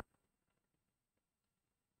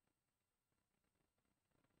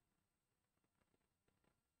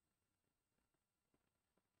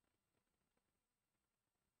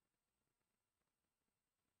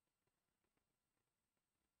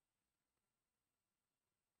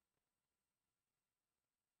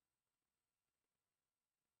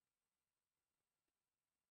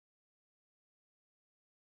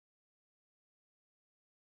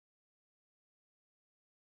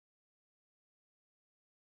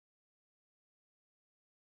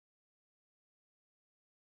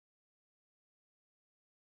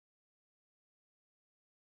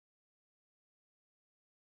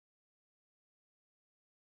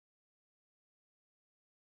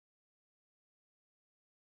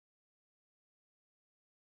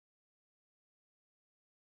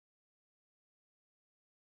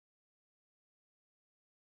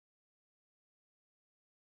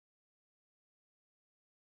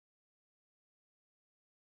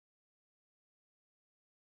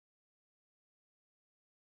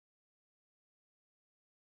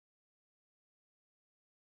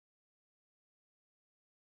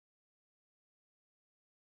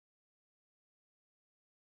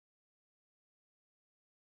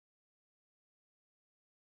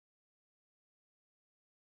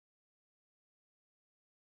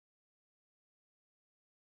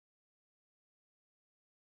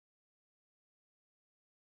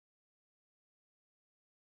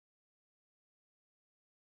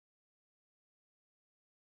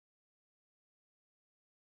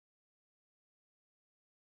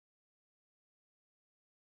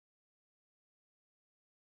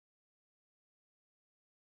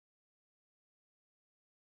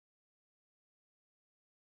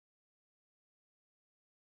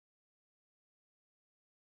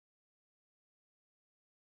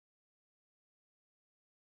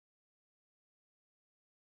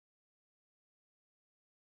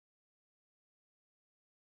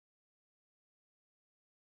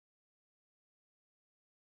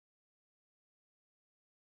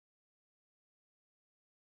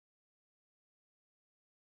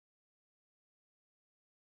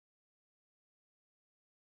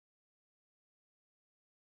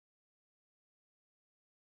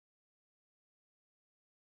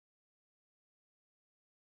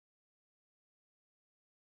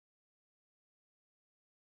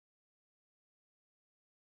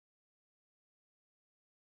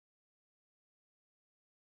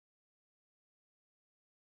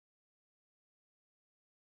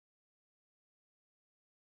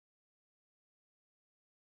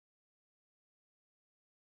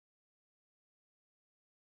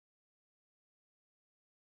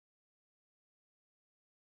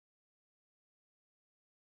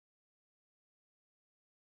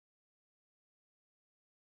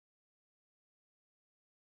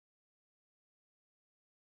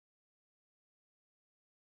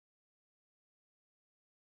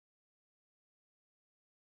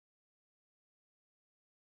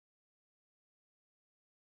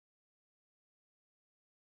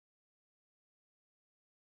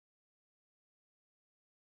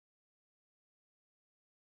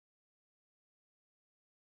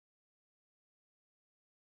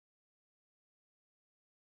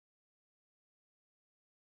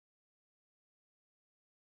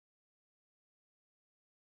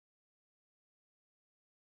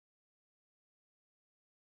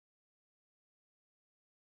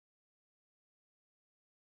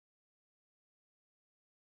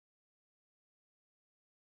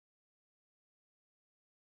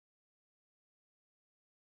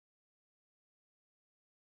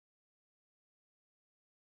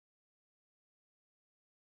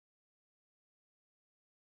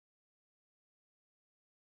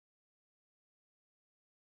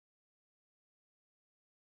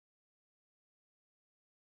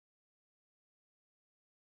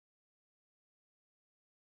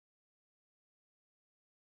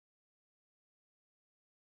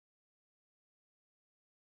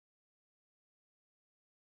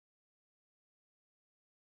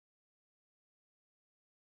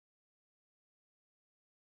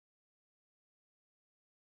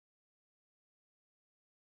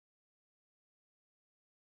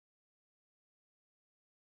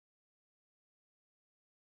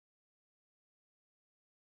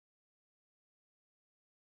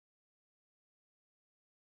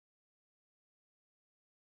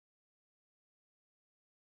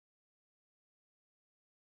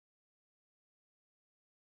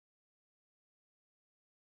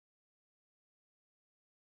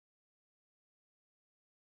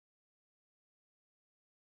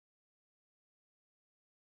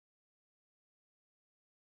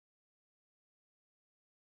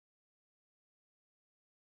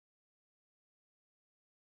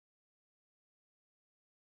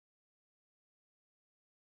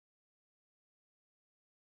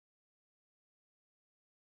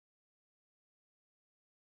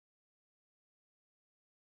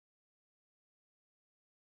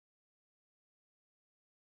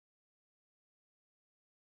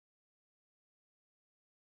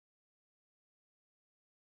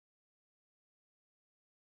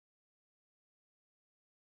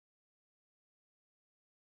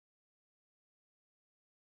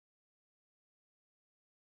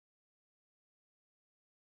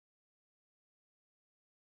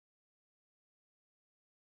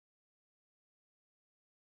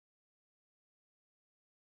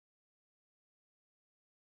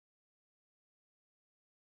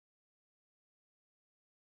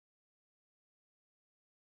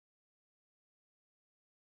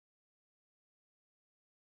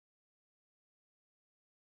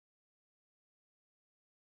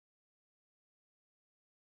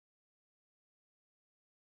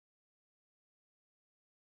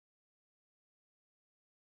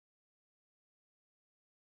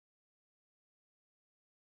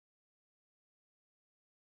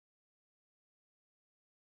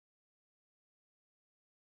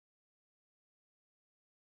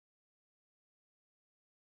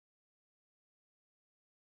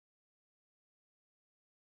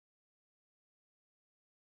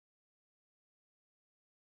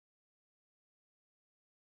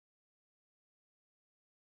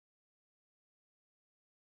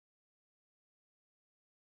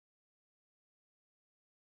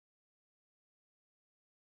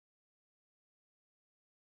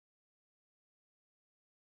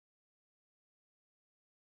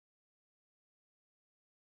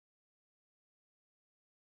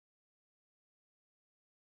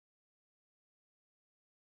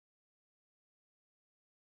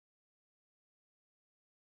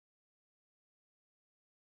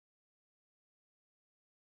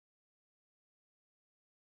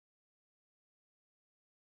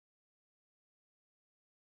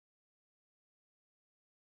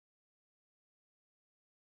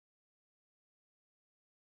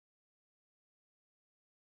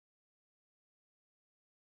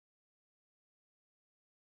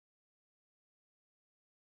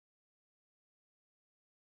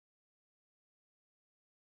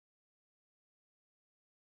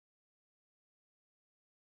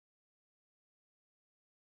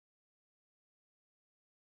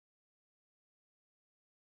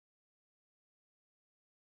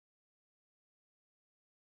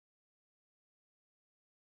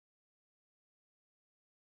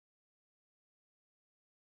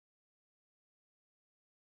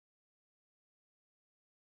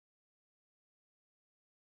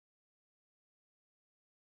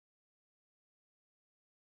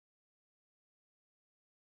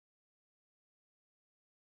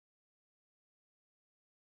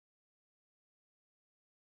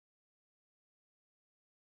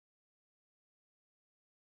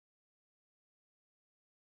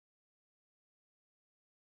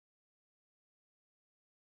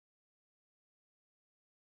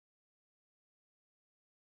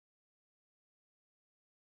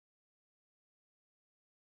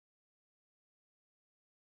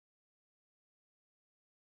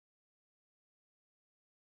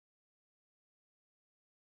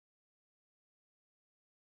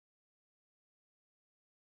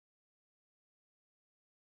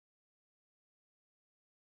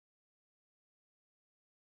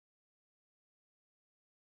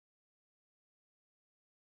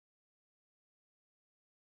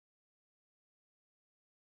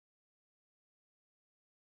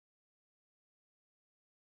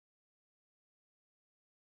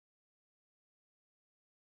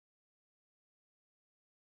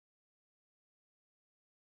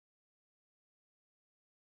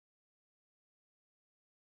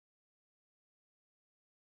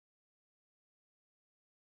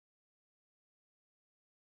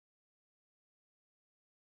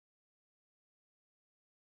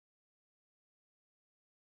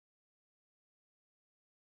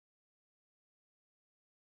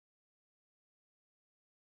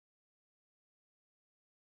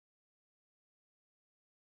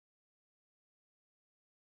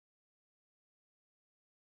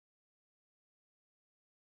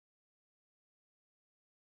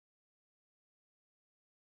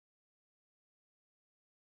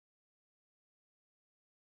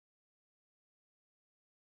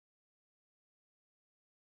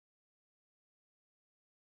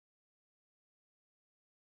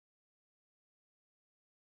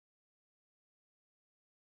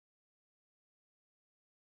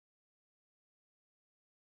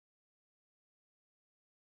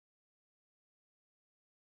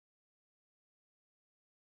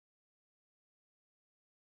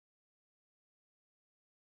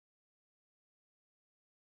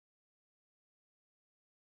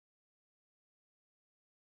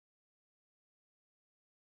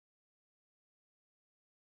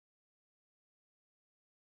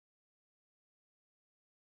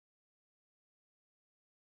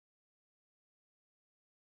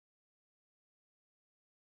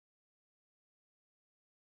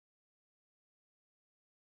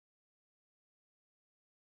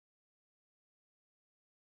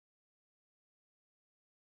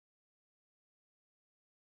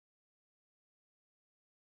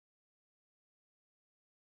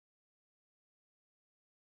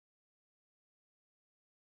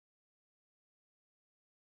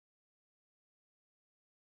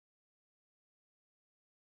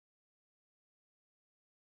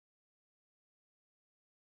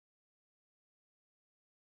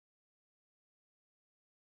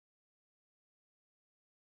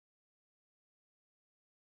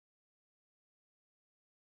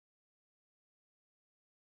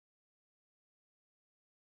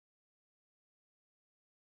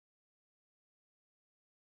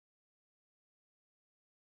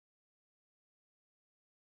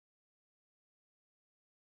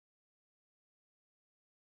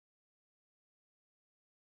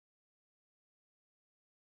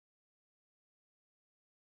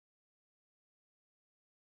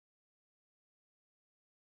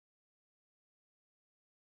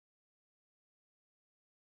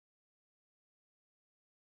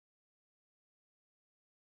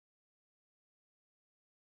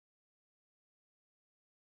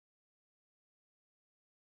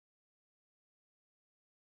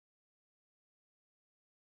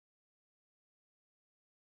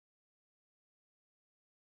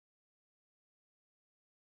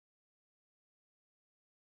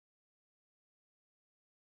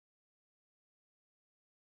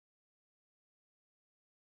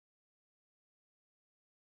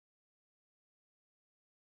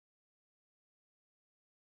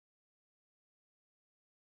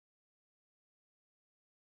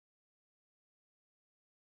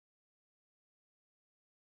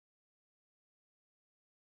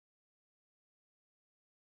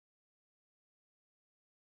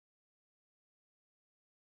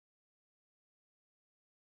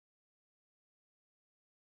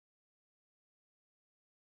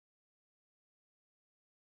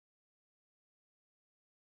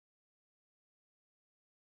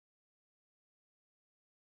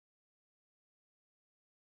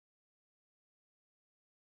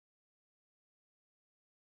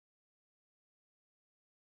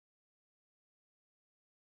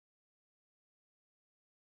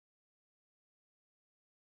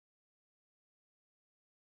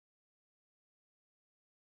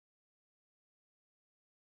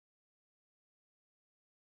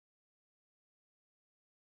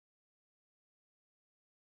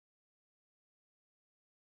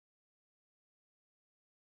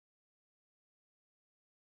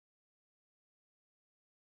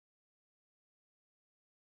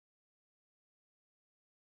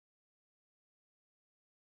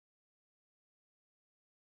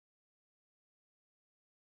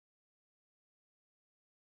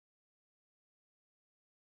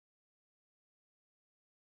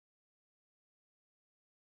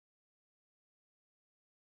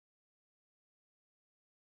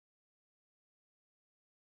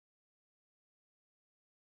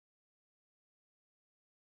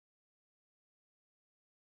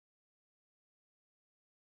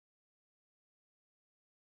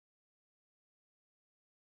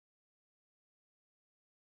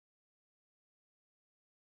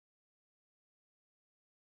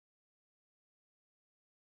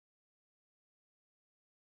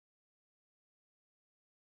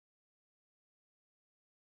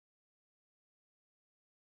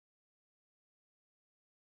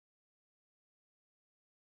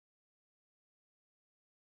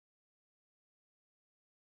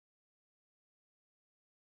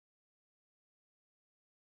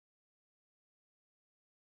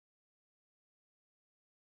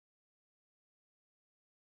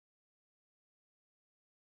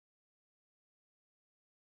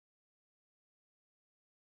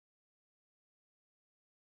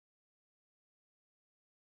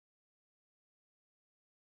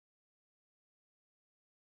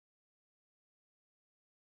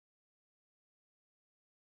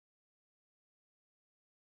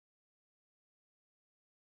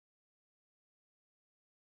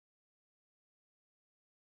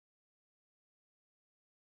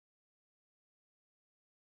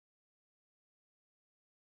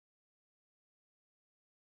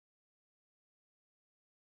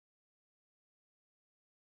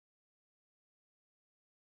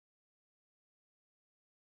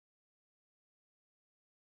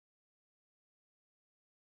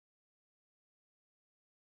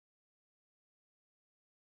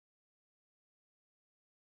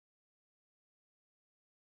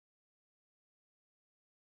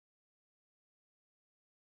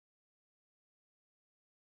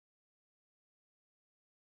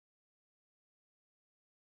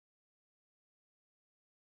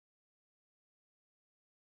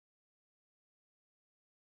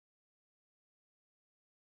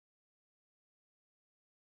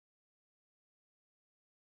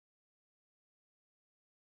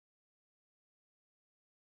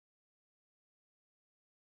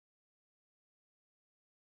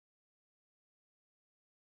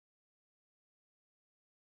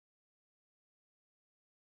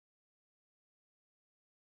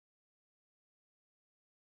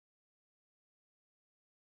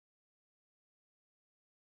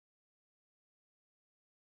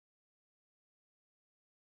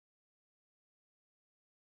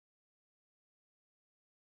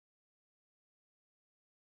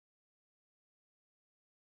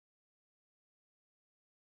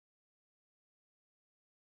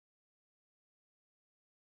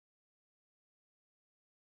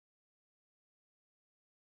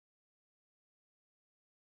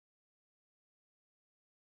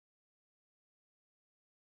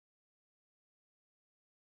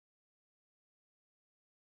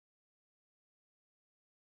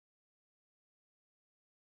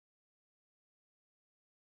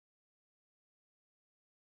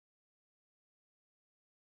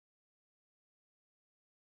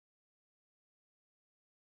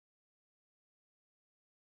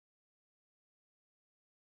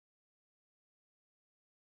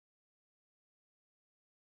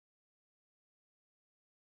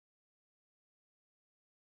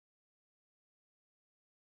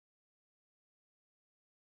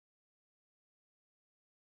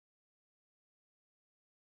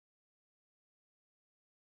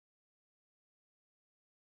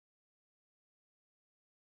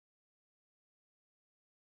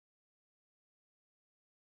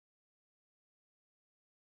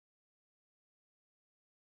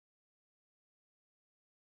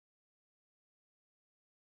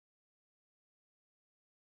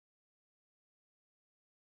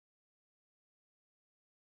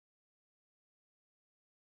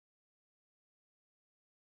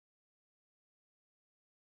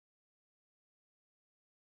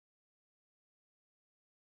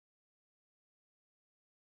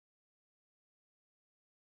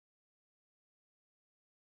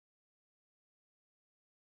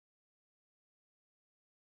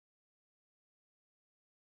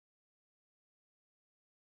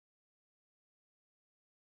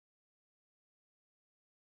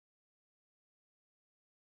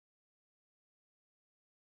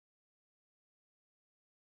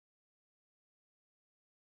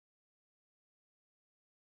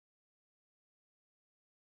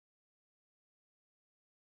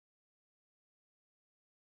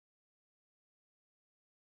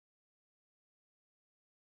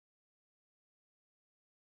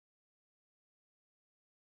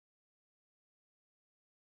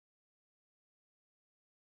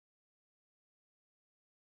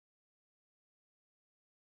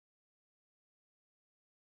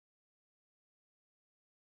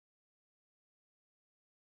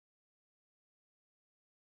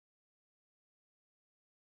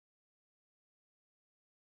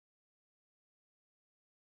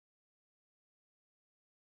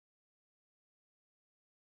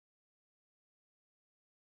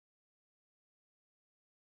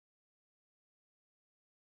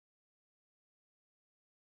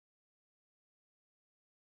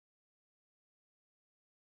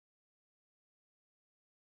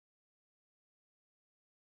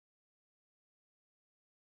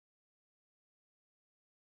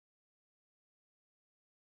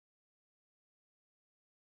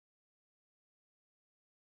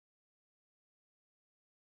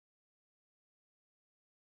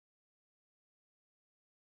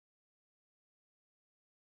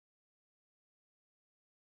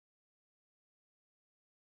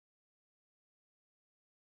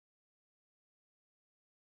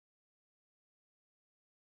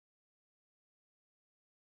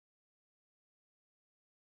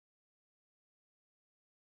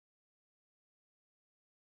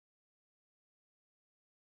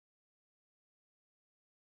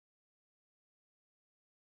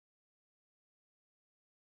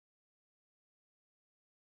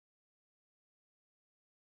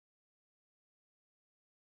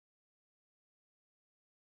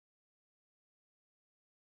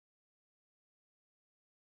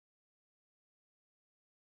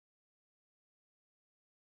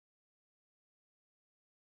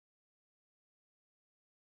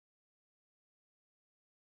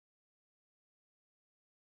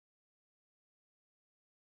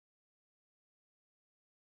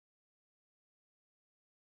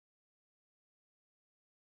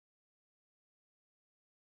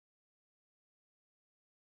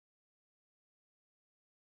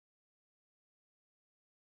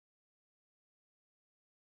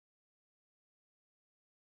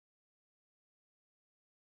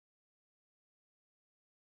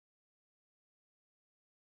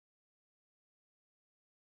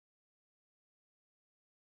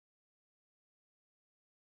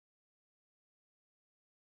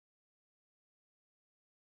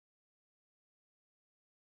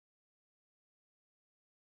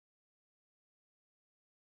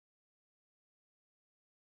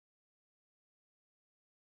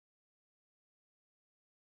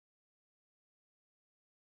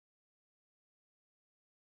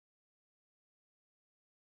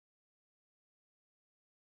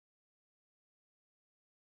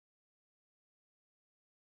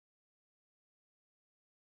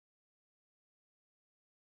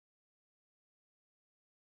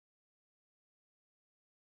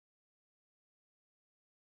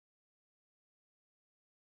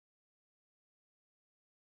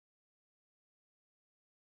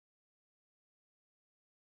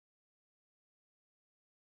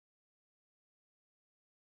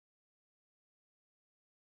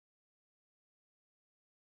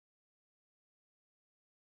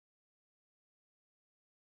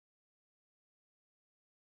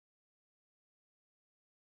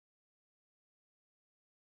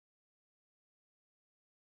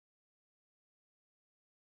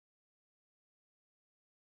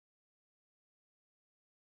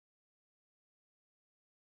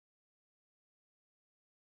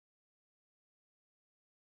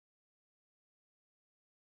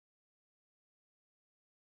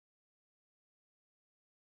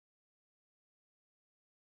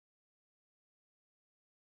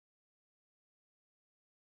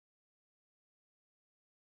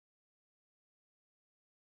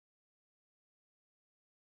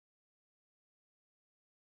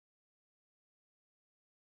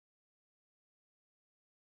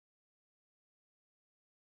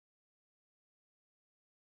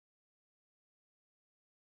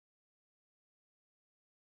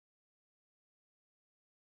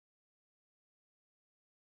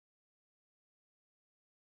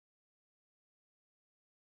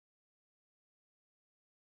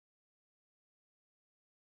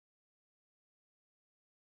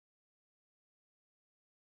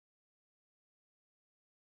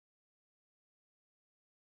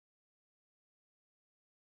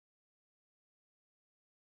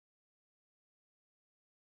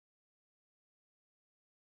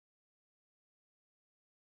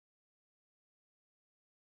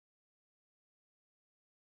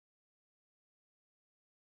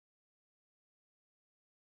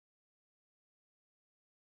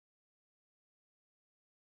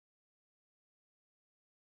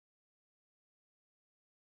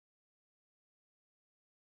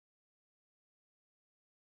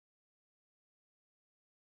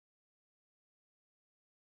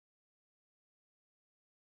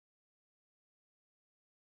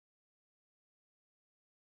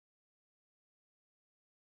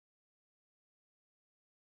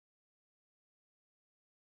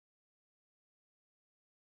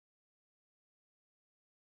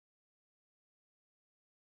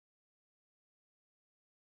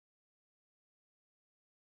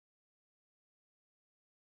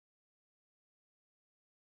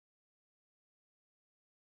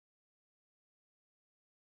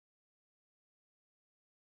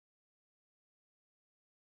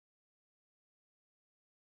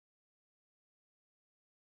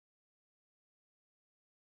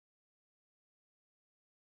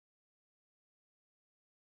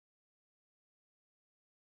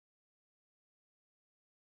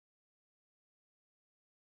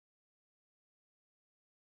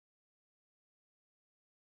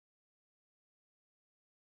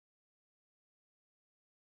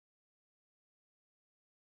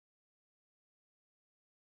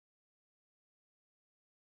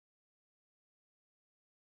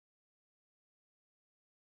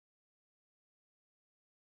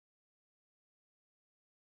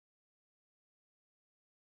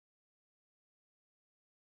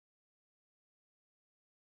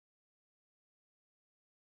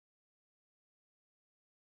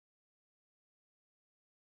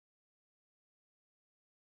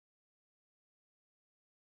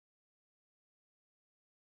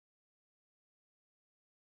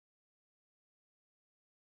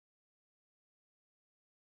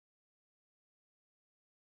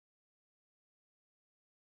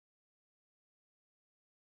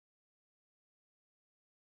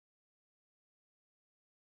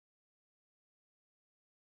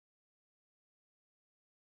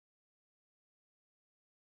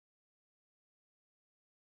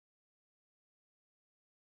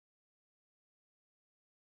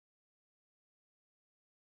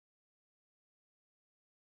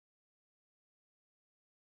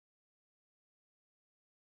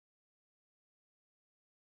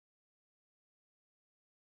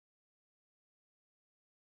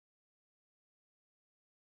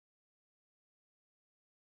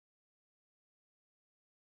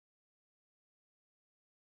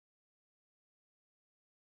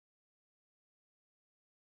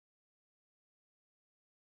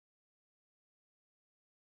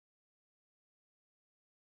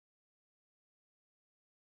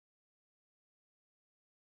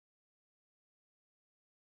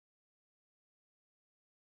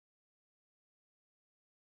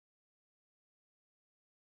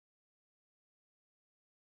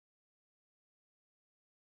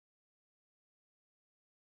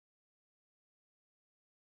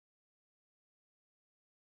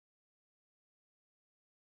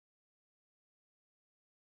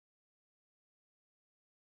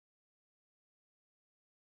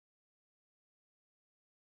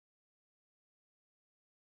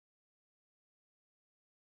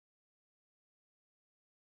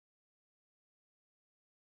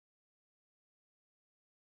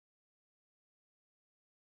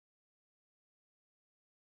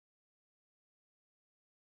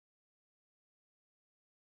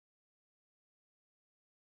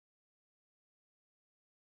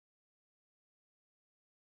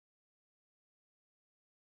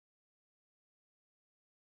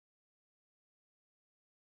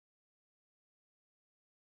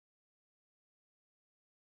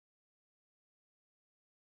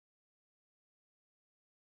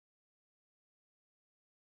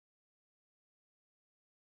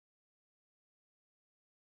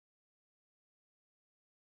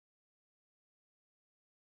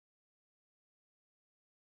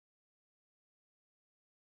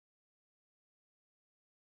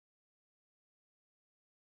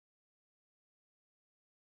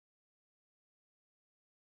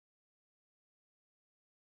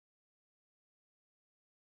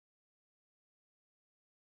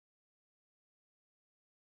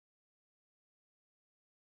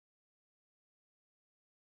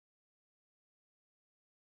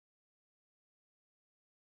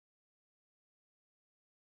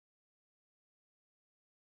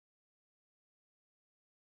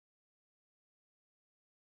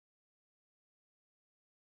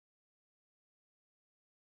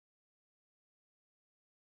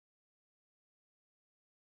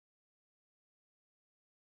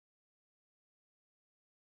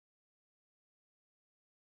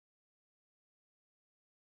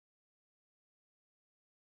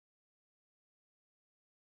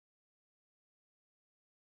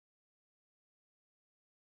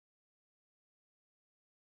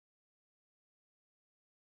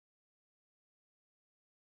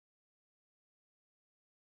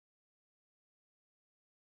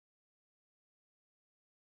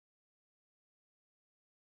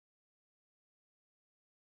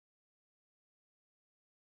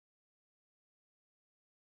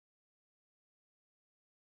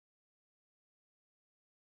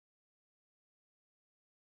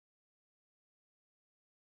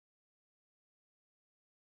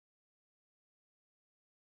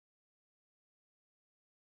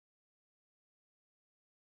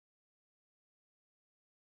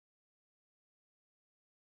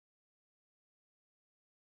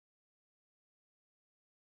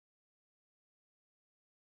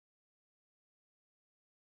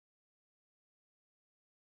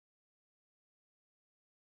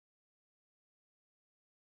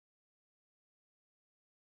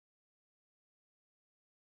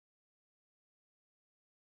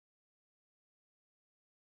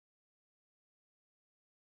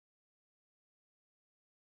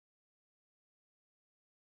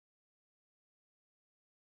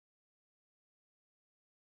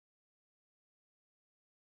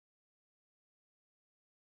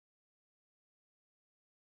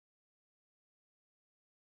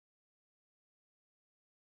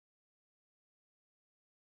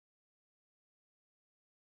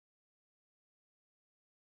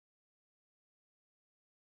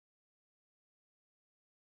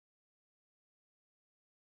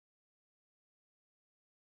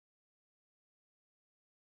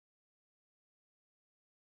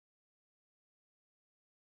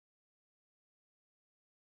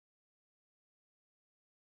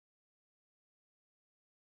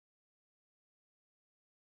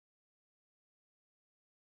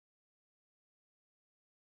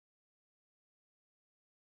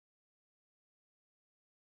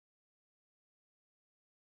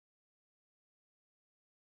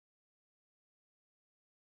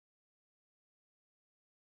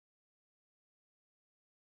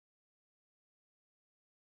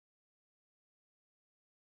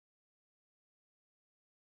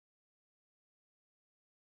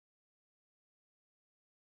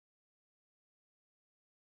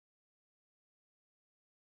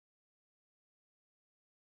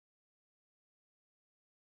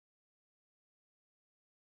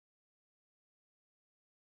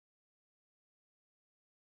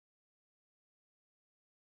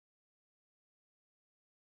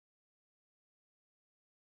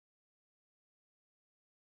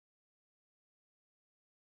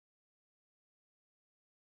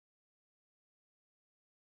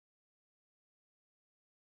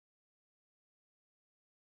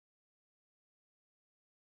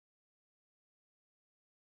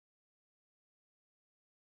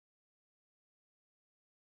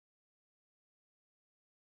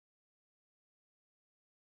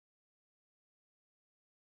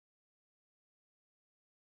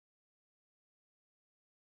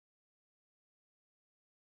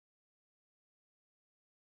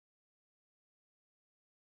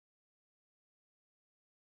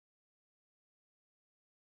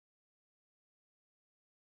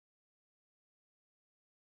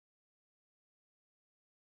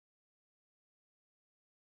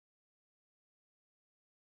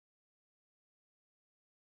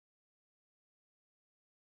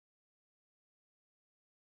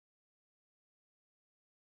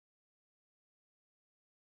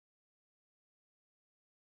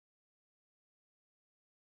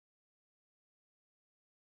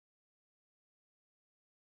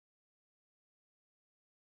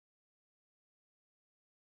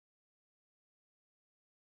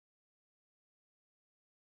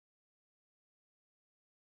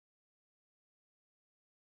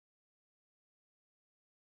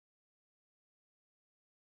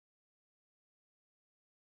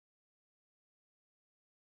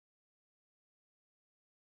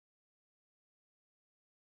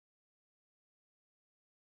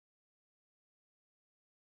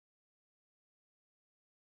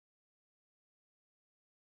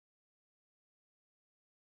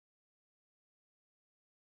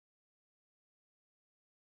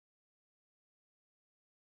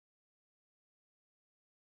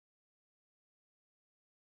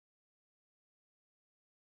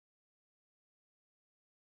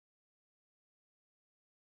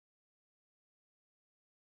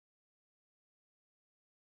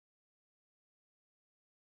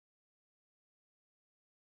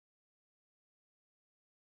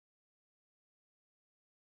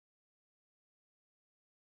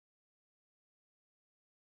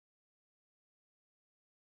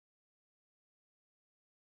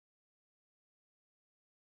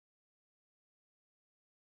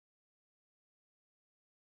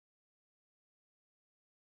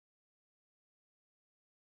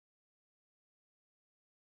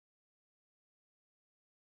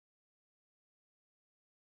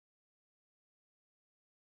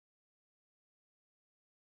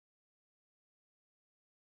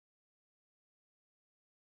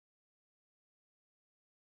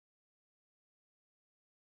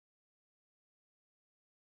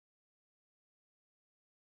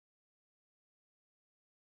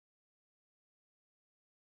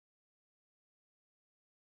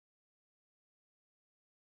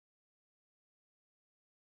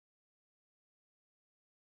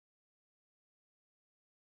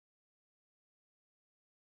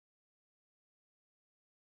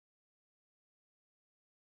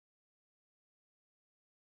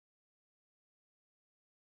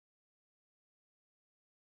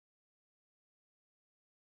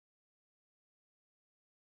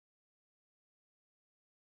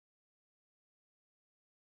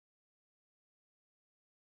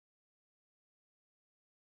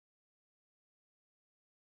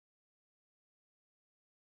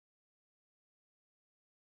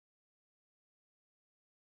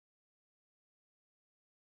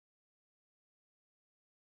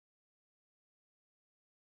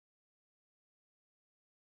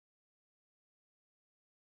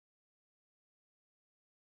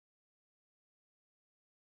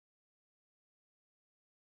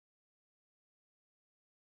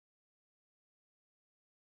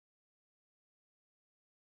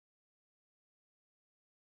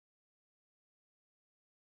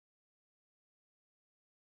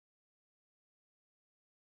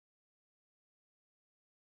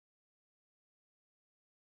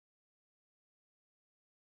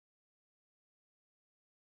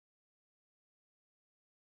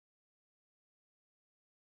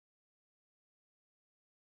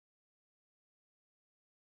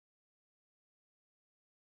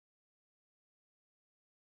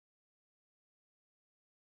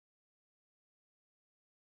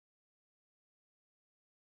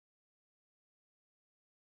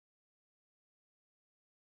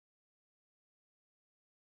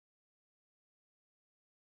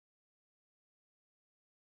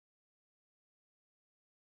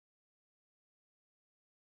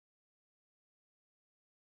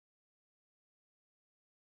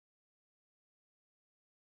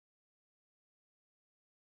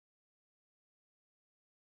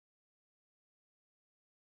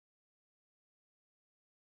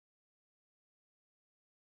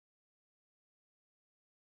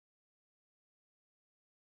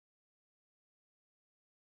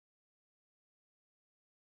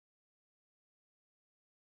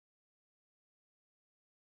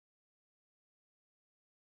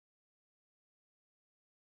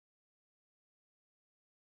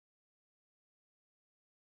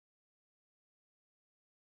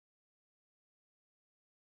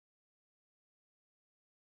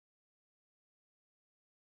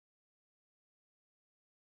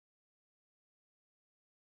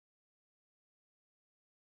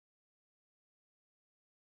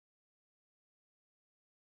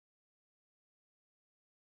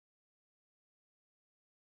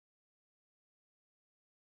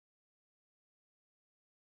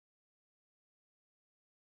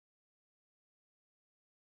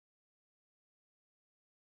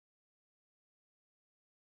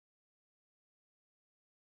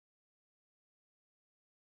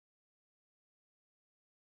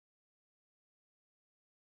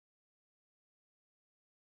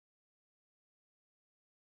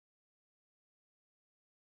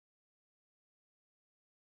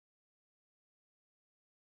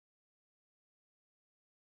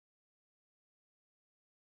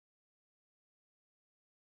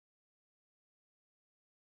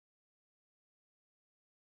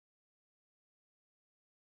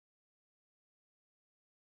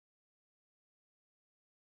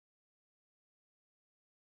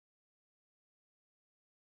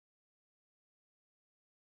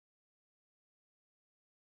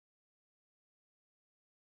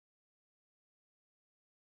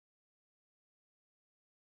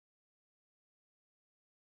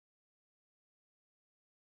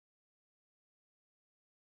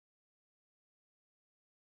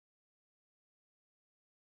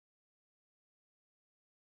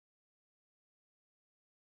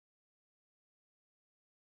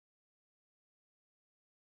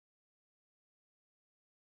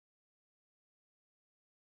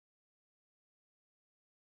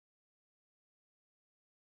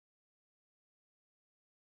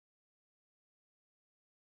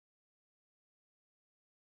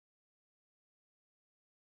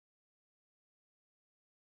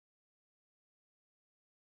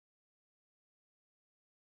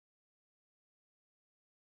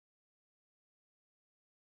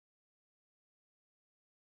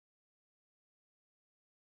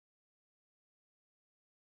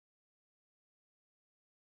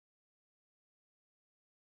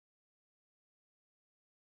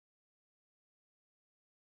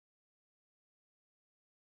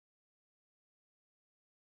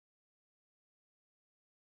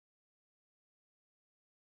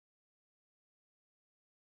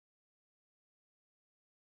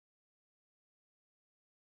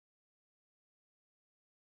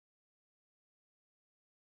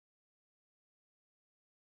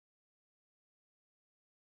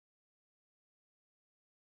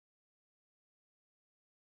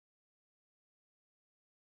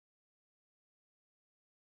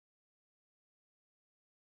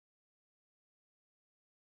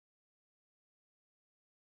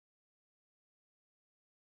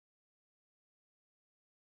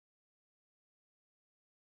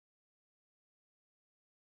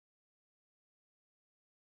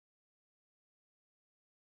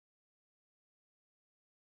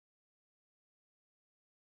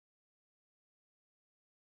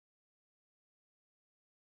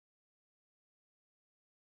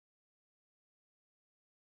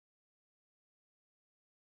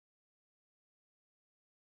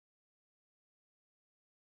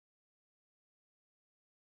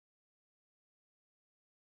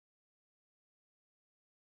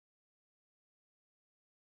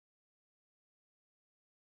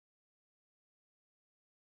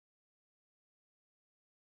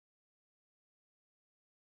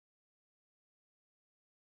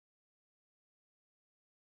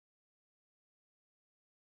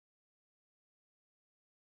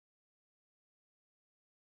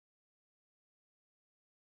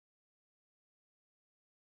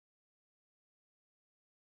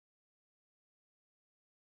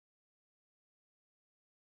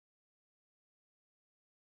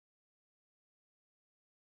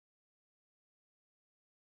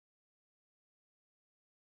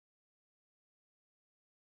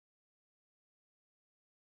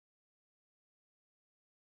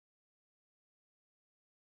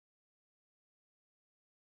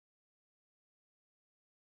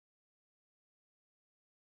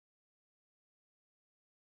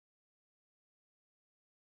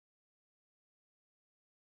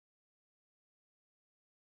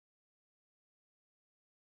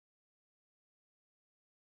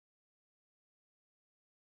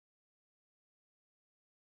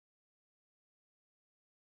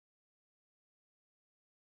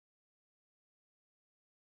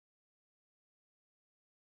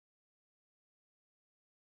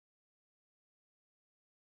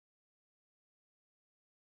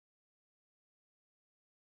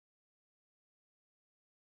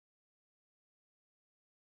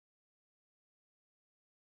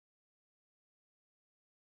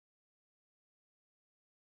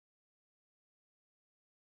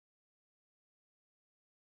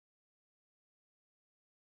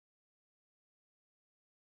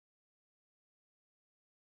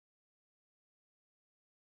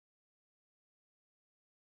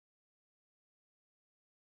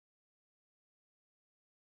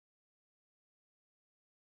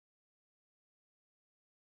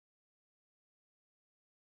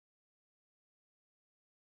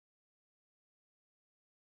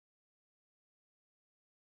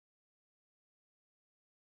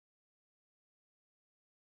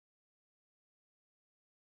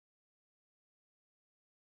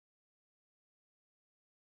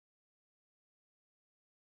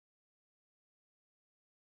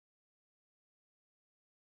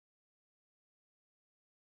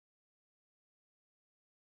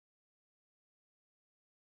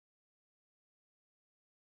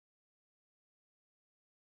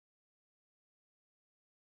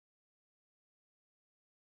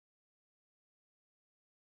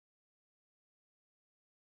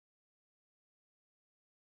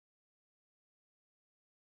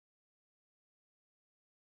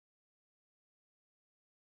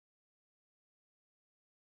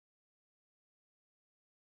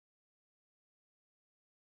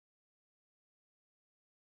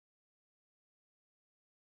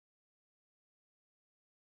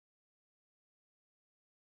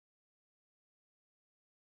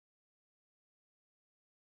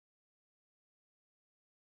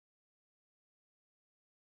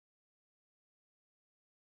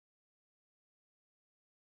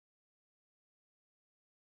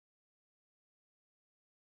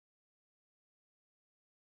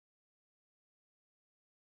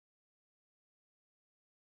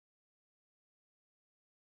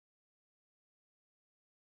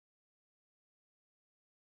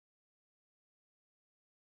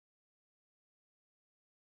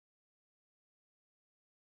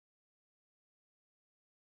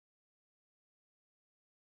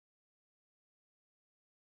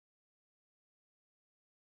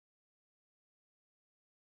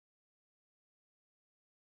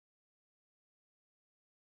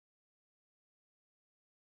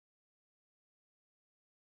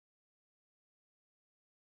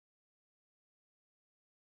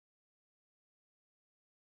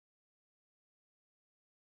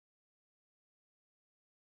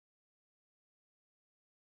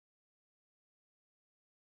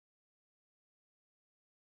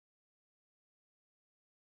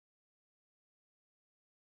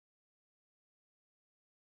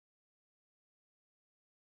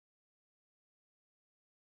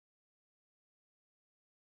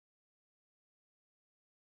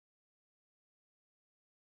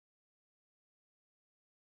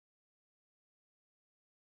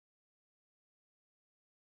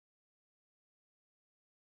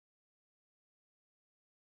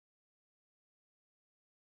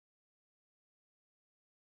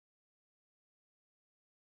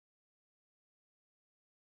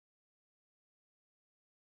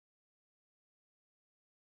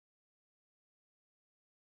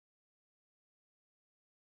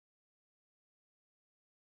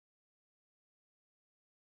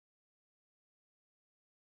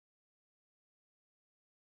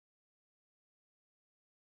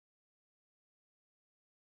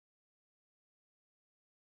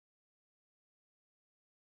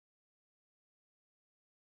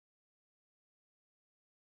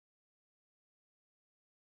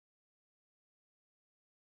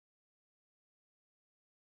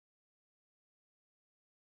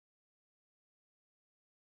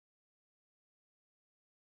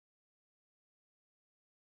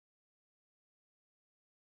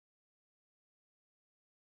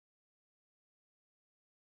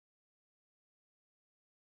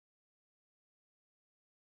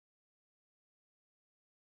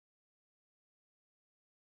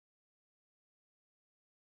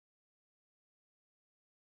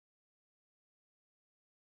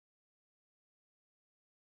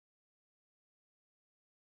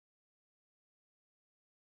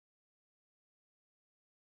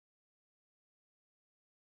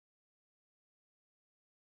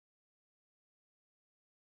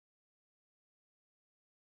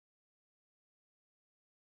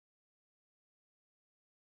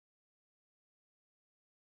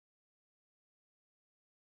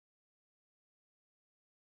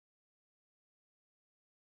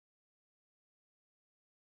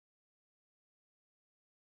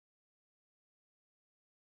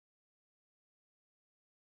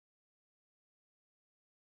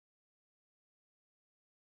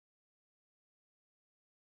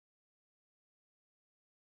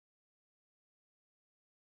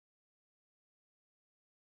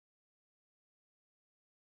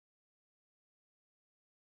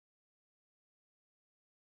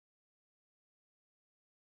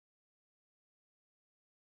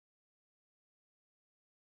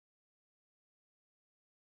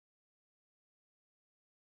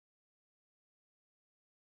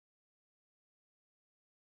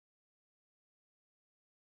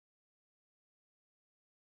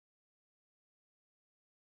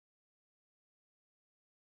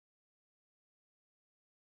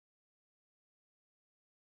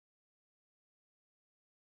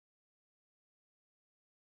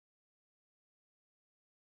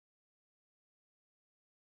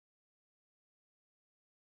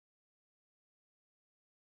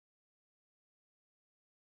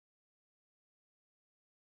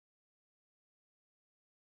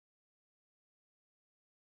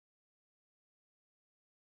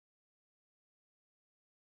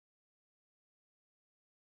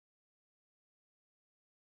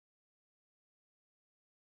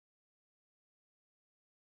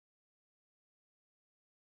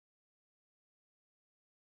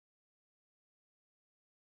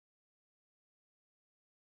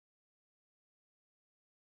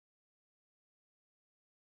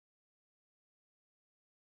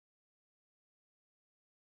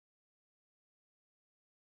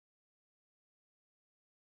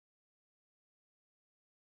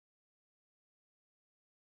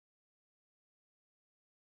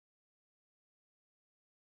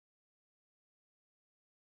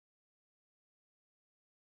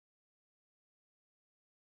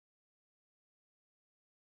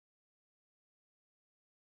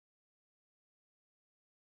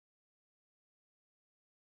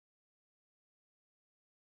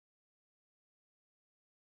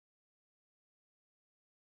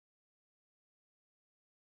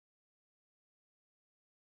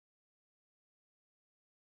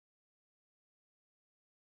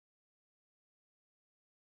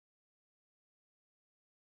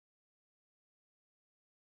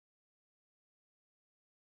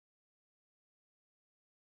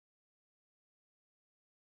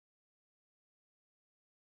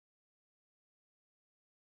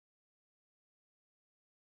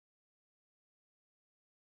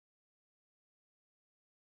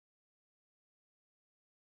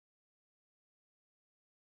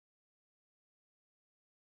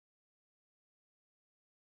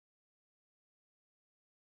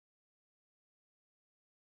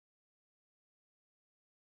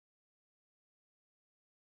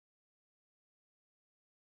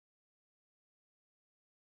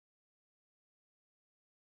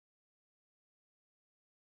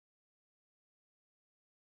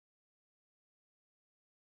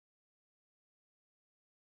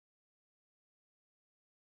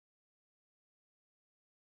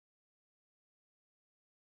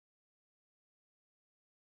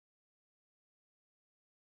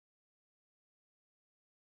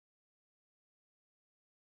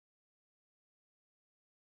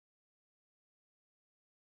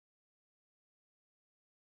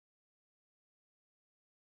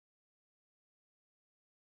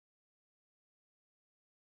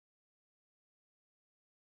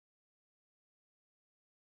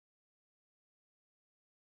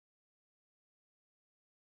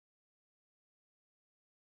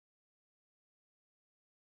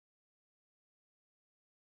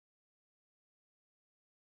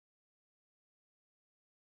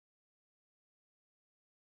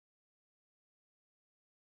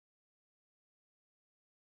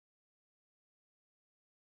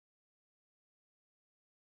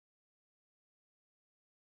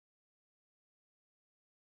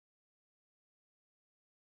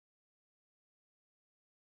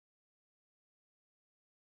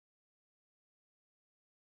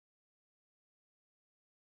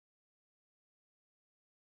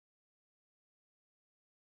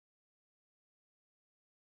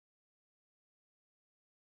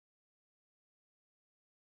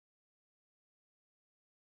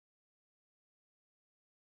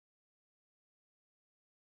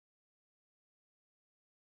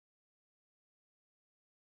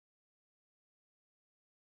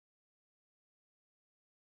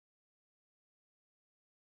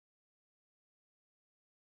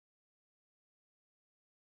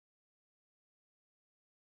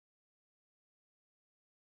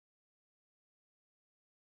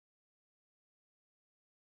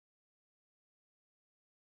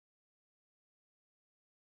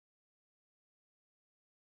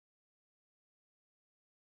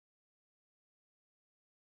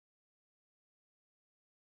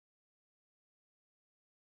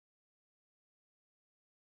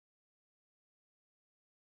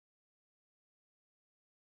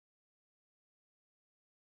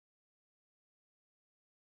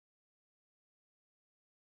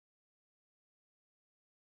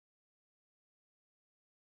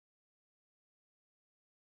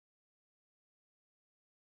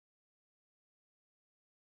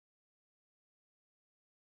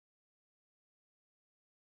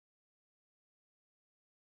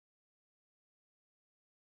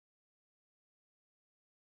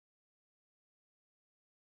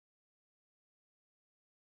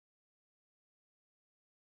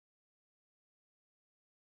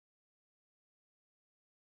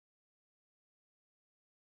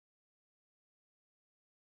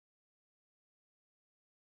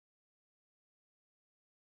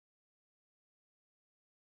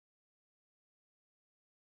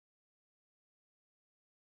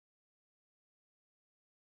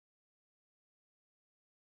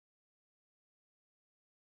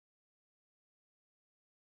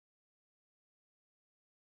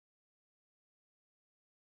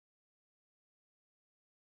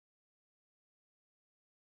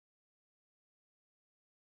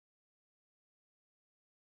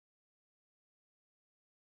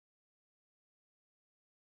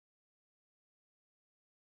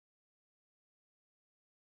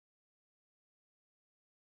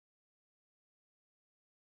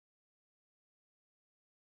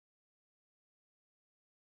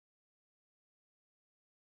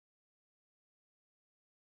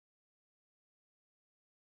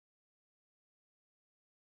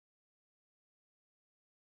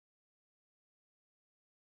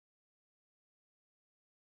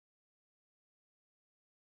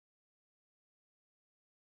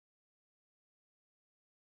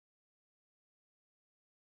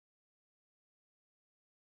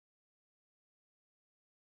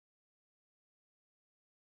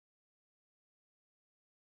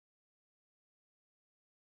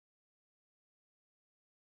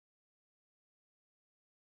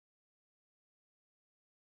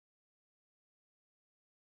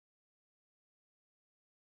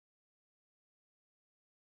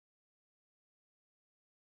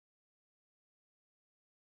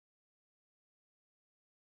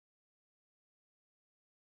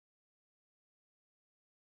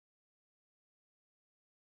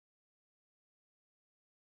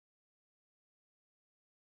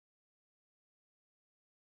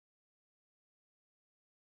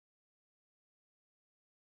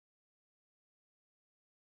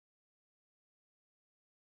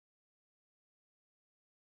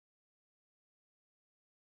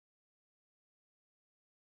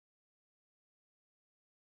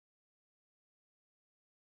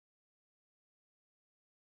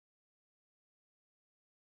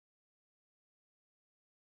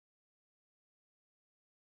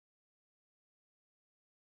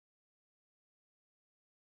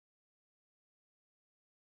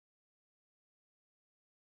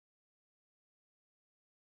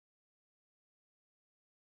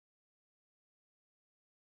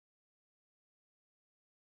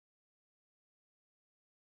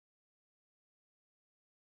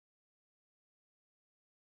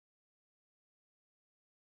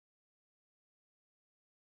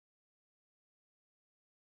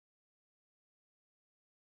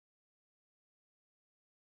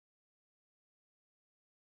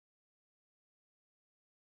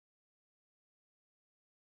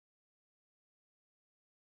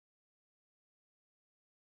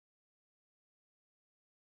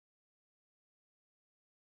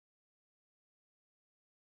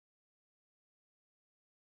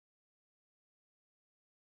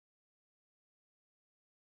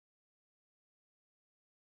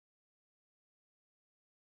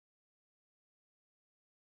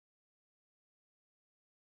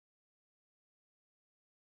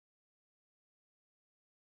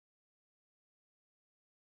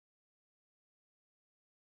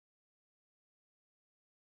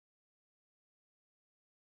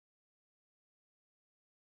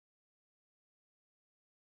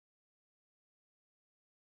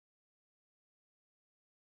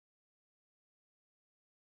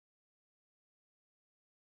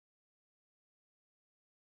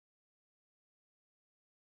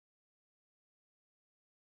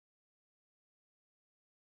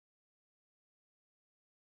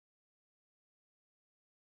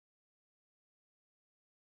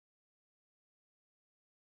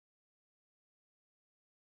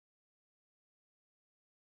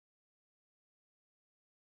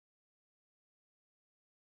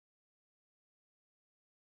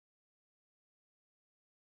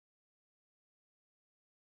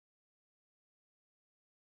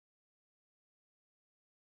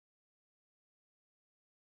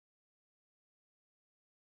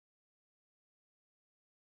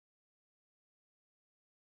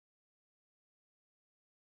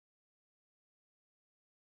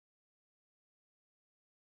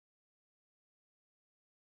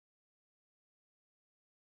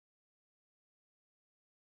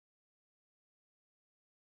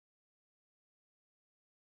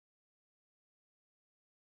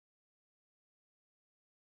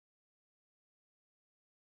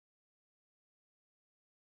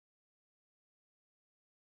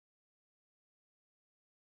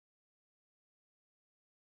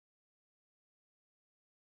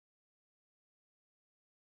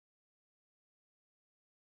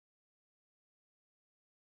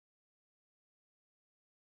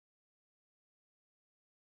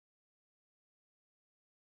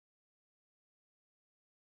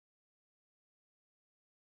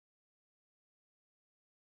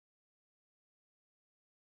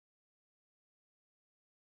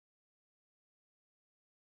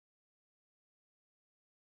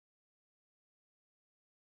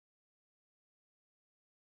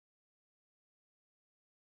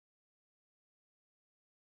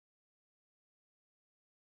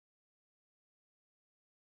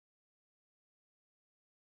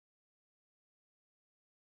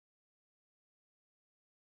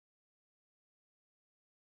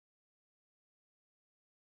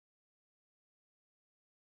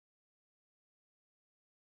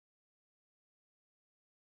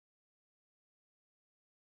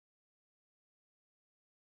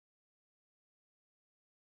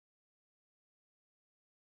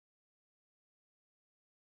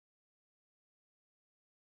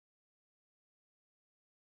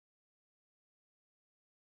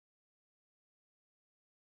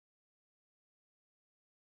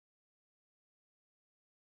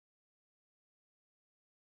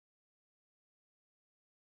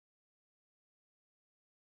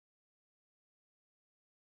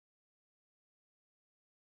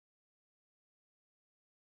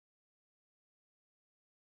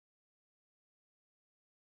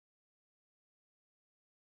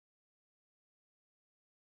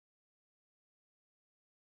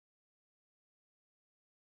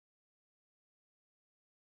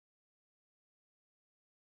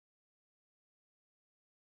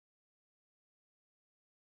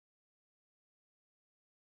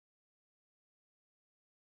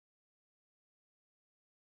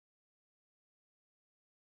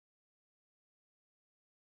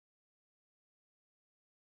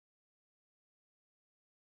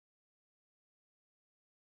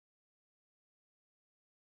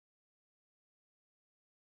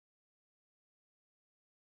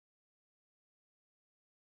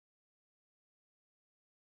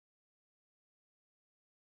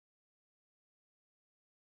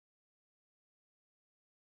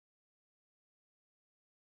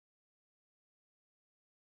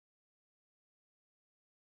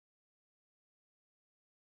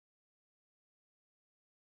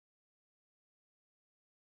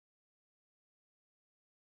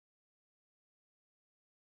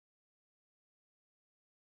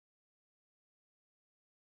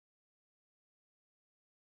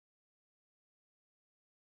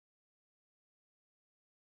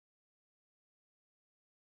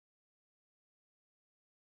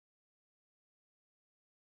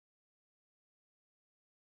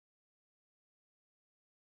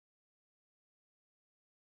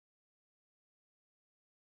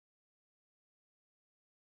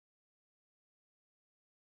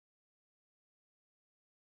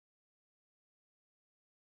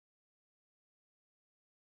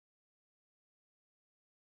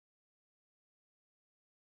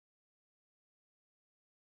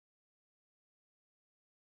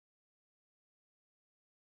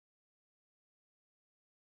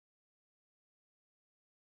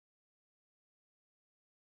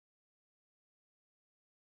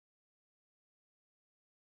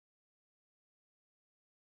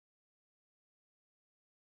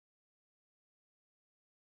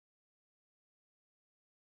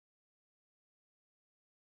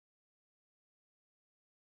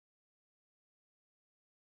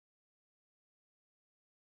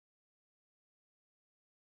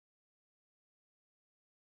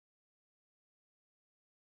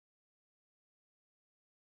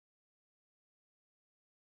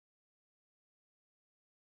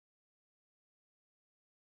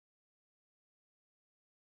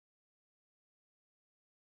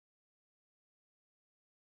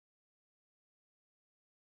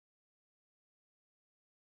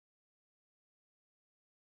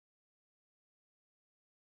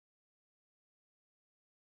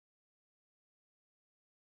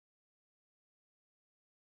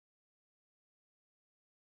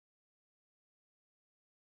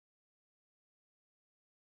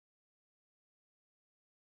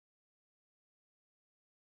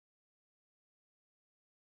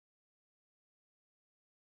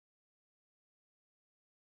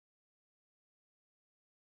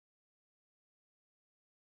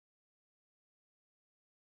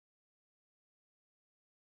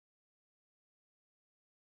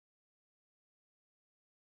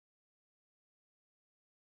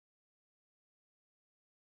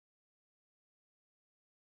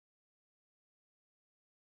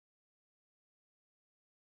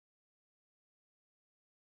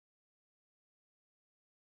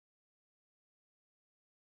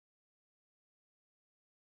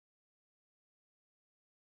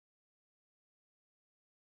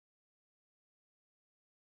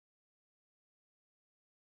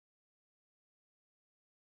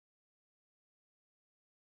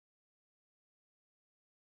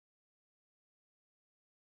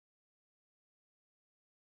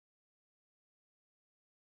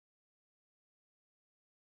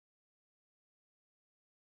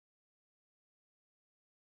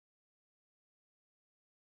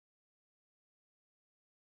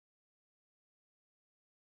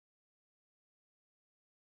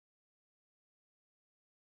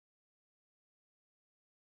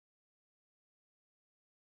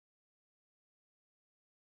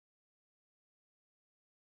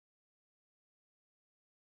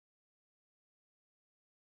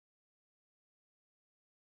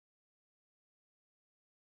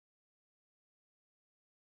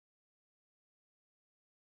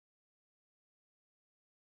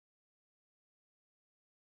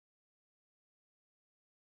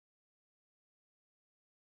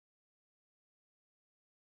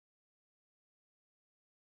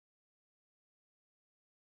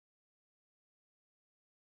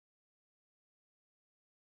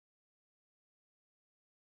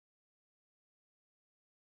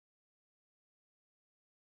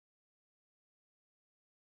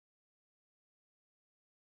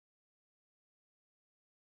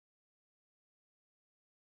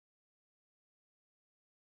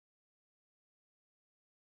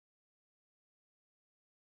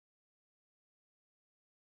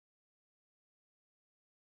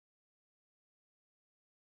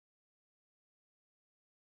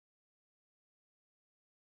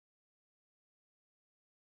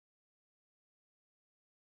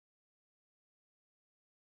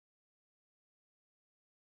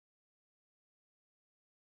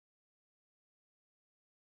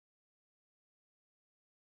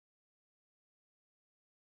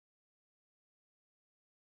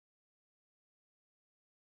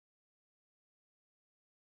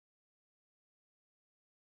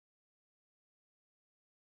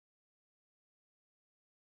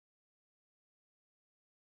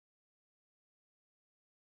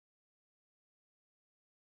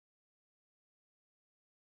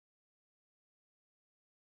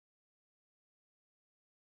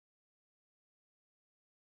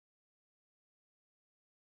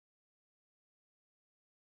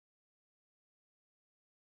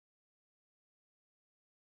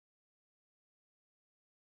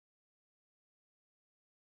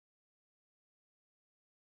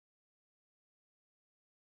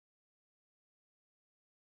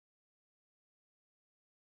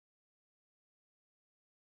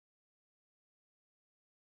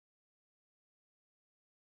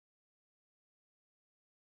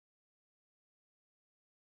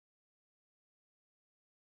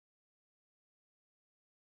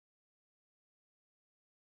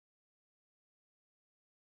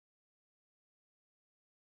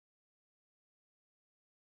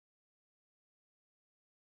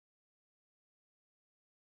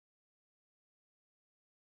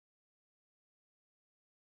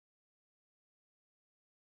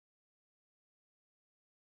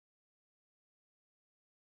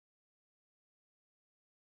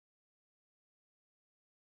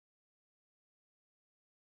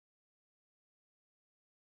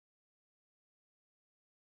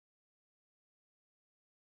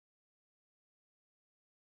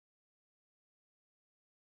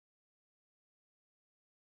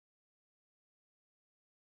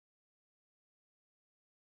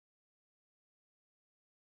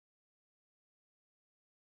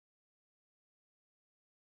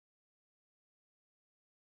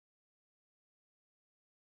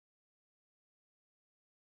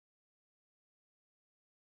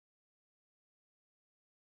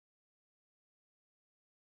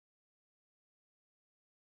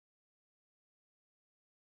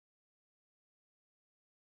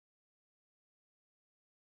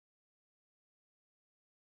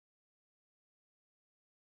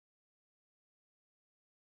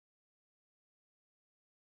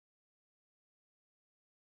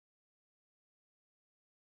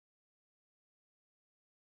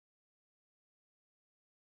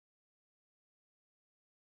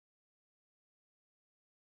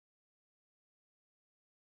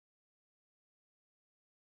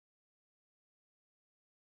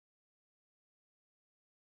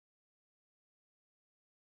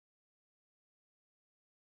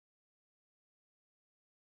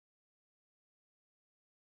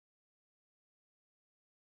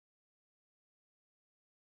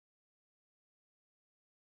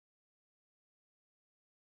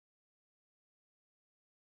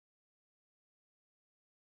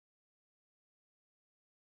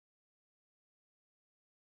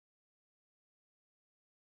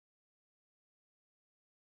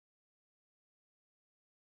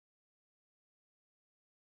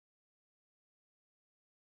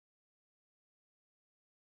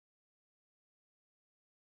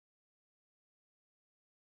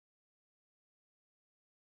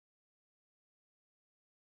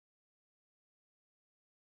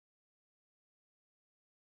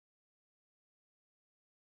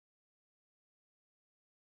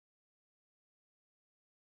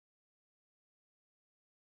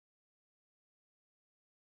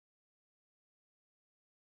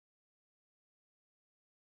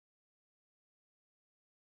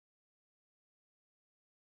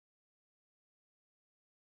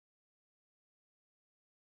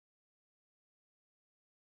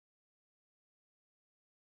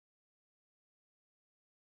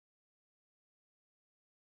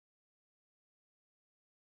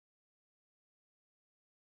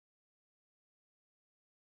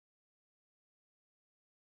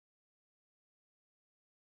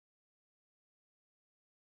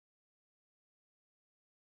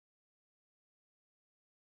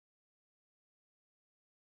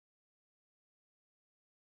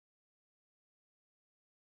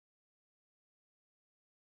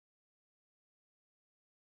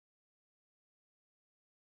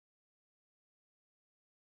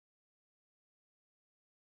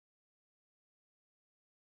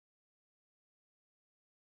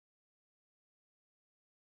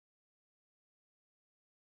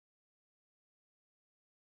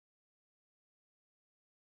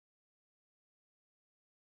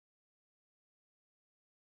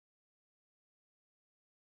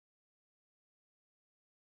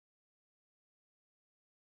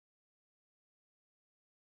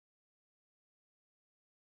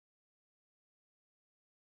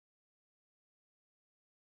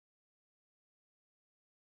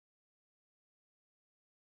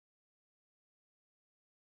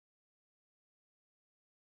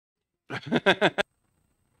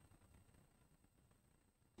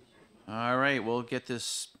 All right, we'll get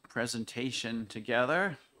this presentation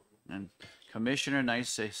together. And Commissioner,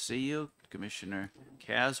 nice to see you. Commissioner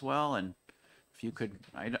Caswell, and if you could,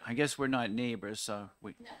 I guess we're not neighbors, so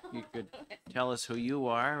you could tell us who you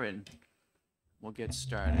are and we'll get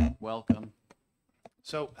started. Welcome.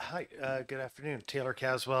 So, hi, good afternoon. Taylor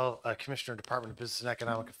Caswell, Commissioner, Department of Business and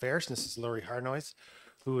Economic Affairs. This is Lori Harnois,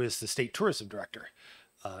 who is the State Tourism Director,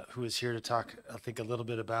 who is here to talk, I think, a little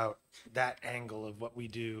bit about that angle of what we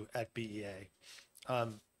do at BEA.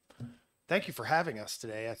 Thank you for having us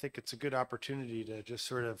today. I think it's a good opportunity to just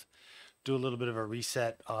sort of do a little bit of a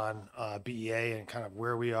reset on BEA and kind of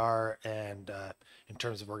where we are and in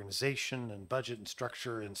terms of organization and budget and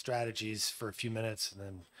structure and strategies for a few minutes, and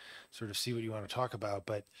then sort of see what you want to talk about.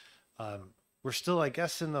 But we're still, I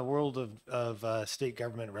guess, in the world of state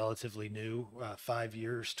government, relatively new. 5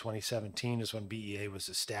 years, 2017 is when BEA was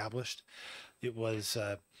established. It was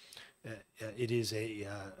it is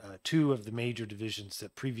two of the major divisions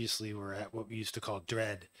that previously were at what we used to call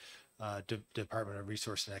DRED, Department of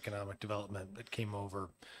Resource and Economic Development, that came over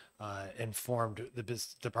and formed the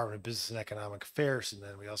Department of Business and Economic Affairs. And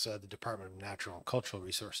then we also had the Department of Natural and Cultural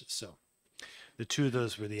Resources. So the two of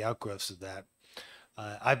those were the outgrowths of that.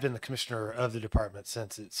 I've been the commissioner of the department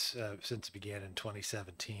since it began in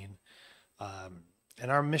 2017. And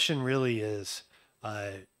our mission really is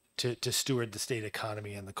to steward the state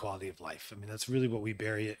economy and the quality of life. I mean, that's really what we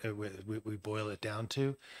we boil it down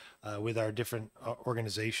to with our different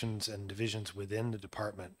organizations and divisions within the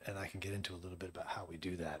department. And I can get into a little bit about how we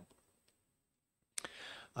do that.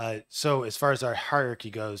 So as far as our hierarchy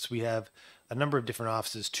goes, we have a number of different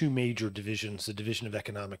offices, two major divisions, the Division of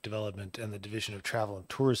Economic Development and the Division of Travel and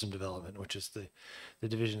Tourism Development, which is the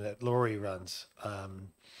division that Lori runs.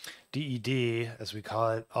 DED, as we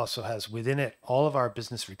call it, also has within it all of our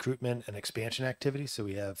business recruitment and expansion activities. So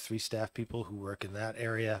we have 3 staff people who work in that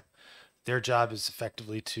area. Their job is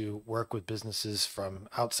effectively to work with businesses from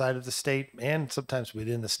outside of the state and sometimes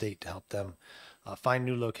within the state to help them find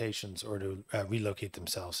new locations or to relocate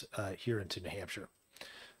themselves here into New Hampshire.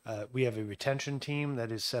 We have a retention team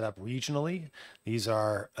that is set up regionally. These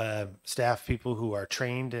are staff people who are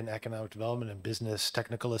trained in economic development and business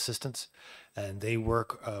technical assistance, and they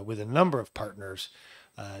work with a number of partners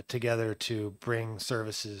together to bring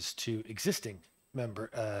services to existing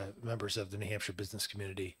members of the New Hampshire business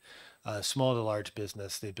community, small to large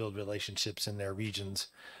business. They build relationships in their regions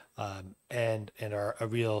and are a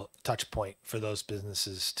real touch point for those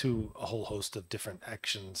businesses to a whole host of different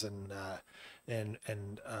actions and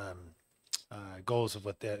goals of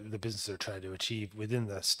what the businesses are trying to achieve within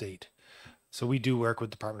the state. So we do work with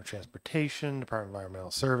Department of Transportation, Department of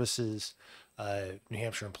Environmental Services, New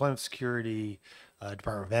Hampshire Employment Security,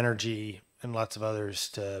 Department of Energy, and lots of others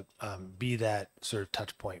to be that sort of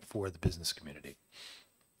touch point for the business community.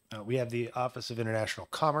 We have the Office of International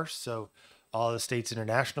Commerce, so all the state's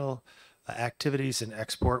international activities and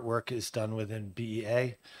export work is done within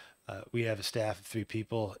BEA. We have a staff of 3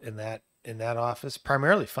 people in that office,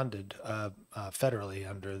 primarily funded federally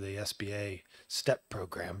under the SBA STEP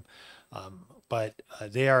program. But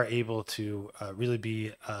they are able to really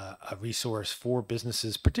be a resource for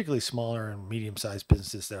businesses, particularly smaller and medium-sized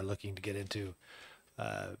businesses that are looking to get into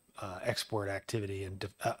export activity and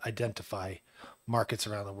identify markets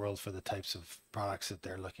around the world for the types of products that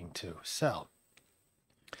they're looking to sell.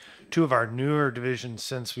 2 of our newer divisions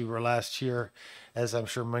since we were last here, as I'm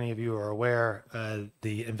sure many of you are aware,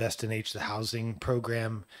 the Invest in H, the housing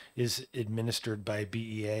program, is administered by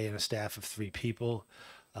BEA and a staff of 3 people.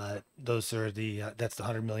 Those are that's the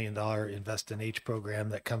 $100 million Invest in H program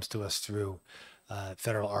that comes to us through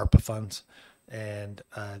federal ARPA funds. And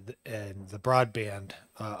the broadband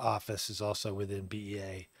office is also within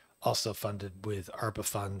BEA, also funded with ARPA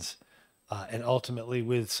funds. And ultimately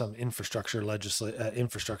with some infrastructure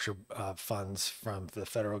funds from the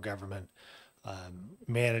federal government,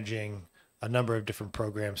 managing a number of different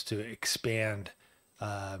programs to expand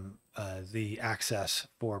the access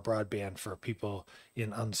for broadband for people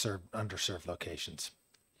in underserved locations.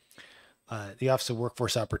 The Office of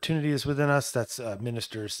Workforce Opportunity is within us. That's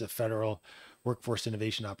administers the Federal Workforce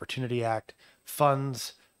Innovation Opportunity Act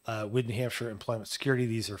funds. With New Hampshire Employment Security,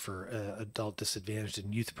 these are for adult disadvantaged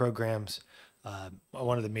and youth programs.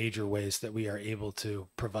 One of the major ways that we are able to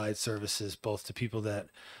provide services both to people that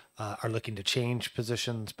are looking to change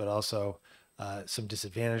positions, but also some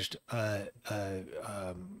disadvantaged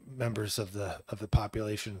members of the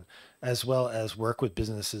population, as well as work with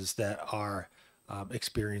businesses that are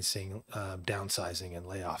experiencing downsizing and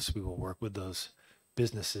layoffs. We will work with those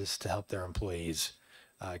businesses to help their employees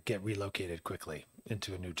get relocated quickly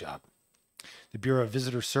into a new job. The Bureau of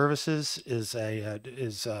Visitor Services is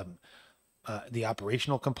the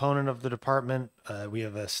operational component of the department. We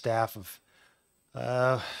have a staff of,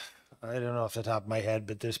 I don't know off the top of my head,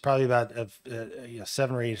 but there's probably about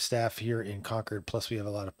 7 or 8 staff here in Concord. Plus, we have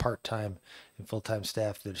a lot of part-time and full-time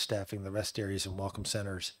staff that are staffing the rest areas and welcome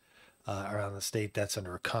centers around the state. That's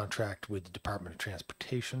under a contract with the Department of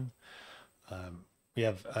Transportation. We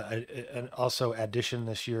have also addition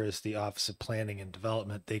this year is the Office of Planning and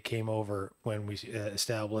Development. They came over when we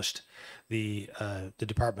established the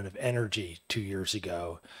Department of Energy 2 years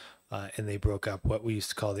ago, and they broke up what we used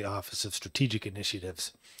to call the Office of Strategic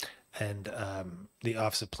Initiatives. And the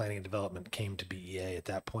Office of Planning and Development came to BEA at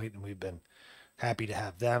that point, and we've been happy to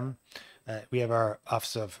have them. We have our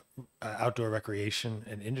Office of Outdoor Recreation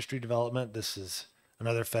and Industry Development. This is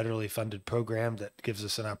another federally funded program that gives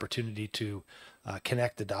us an opportunity to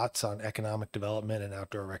connect the dots on economic development and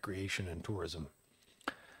outdoor recreation and tourism.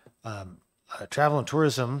 Travel and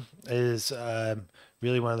tourism is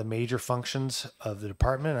really one of the major functions of the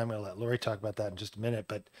department. I'm going to let Lori talk about that in just a minute,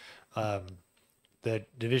 but the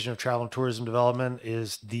Division of Travel and Tourism Development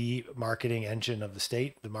is the marketing engine of the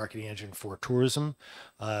state, the marketing engine for tourism.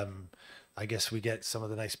 I guess we get some of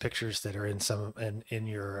the nice pictures that are in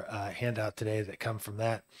your handout today that come from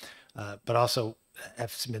that, but also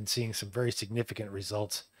have been seeing some very significant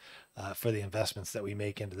results for the investments that we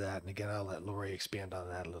make into that. And again, I'll let Lori expand on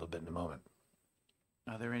that a little bit in a moment.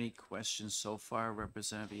 Are there any questions so far,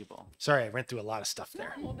 Representative Ebel? Sorry, I went through a lot of stuff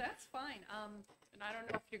there. No, well, that's fine. And I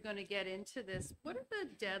don't know if you're going to get into this. What are the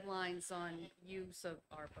deadlines on use of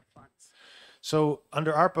ARPA funds? So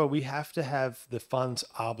under ARPA, we have to have the funds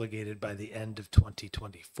obligated by the end of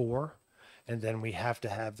 2024. And then we have to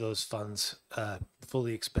have those funds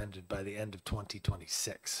fully expended by the end of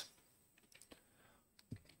 2026.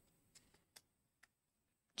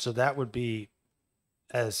 So that would be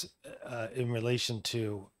as in relation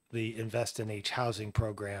to the Invest in H housing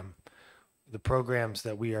program. The programs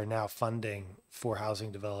that we are now funding for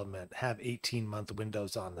housing development have 18-month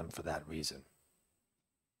windows on them for that reason.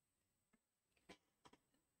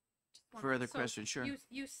 Further So question, sure.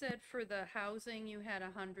 You said for the housing you had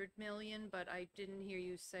 100 million, but I didn't hear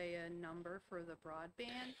you say a number for the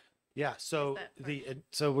broadband. Yeah, so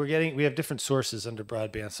that we have different sources under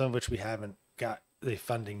broadband, some of which we haven't got the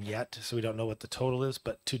funding yet, so we don't know what the total is.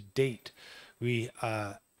 But to date, we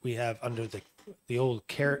have under the old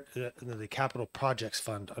the Capital Projects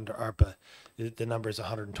Fund under ARPA, the number is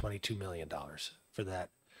 $122 million for that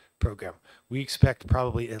program. We expect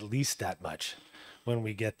probably at least that much when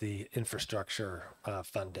we get the infrastructure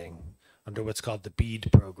funding under what's called the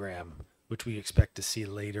BEAD program, which we expect to see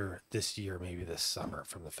later this year, maybe this summer,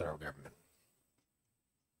 from the federal government.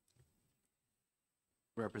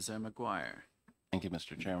 Representative McGuire. Thank you,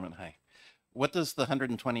 Mr. Chairman. Hi. What does the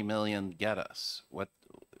 120 million get us? What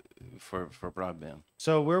for broadband?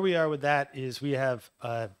 So where we are with that is we have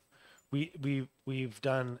we've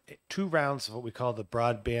done 2 rounds of what we call the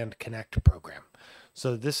Broadband Connect program.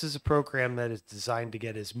 So this is a program that is designed to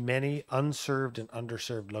get as many unserved and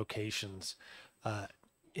underserved locations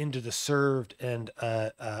into the served and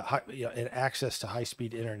and access to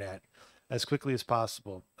high-speed internet as quickly as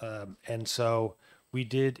possible. And so we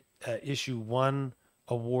did issue 1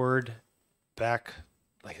 award back,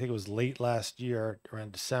 I think it was late last year,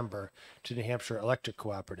 around December, to New Hampshire Electric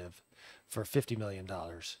Cooperative for $50 million.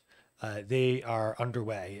 They are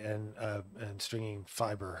underway and stringing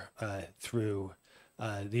fiber through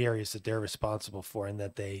the areas that they're responsible for and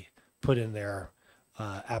that they put in their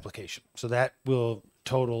application. So that will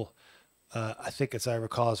total, I think as I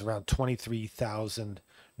recall, is around 23,000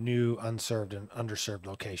 new unserved and underserved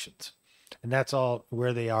locations. And that's all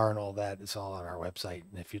where they are, and all that is all on our website.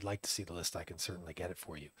 And if you'd like to see the list, I can certainly get it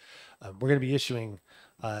for you. We're going to be issuing,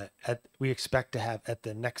 we expect to have at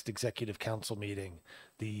the next executive council meeting,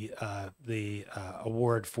 the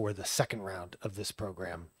award for the second round of this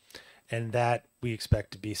program. And that we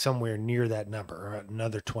expect to be somewhere near that number, or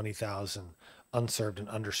another 20,000 unserved and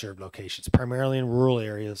underserved locations, primarily in rural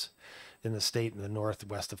areas in the state in the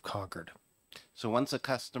northwest of Concord. So once a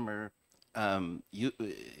customer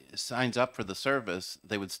signs up for the service,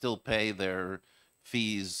 they would still pay their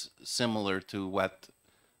fees similar to what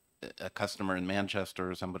a customer in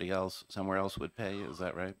Manchester or somewhere else would pay. Is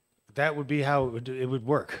that right? That would be how it would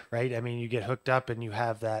work, right? I mean, you get hooked up and you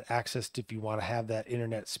have that access to, if you want to have that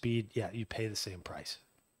internet speed, yeah, you pay the same price.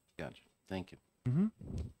 Gotcha. Thank you. Mm-hmm.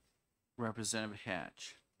 Representative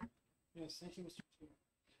Hatch. Yes, thank you, Mr. Chair.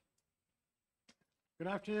 Good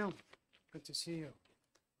afternoon. Good to see you.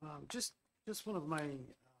 Just one of my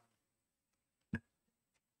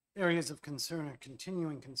areas of concern, or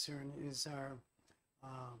continuing concern, is our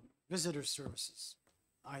visitor services,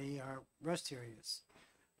 i.e. our rest areas.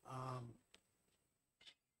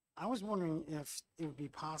 I was wondering if it would be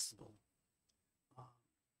possible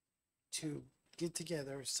to get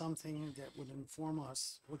together something that would inform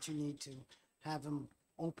us what you need to have them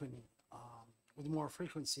open with more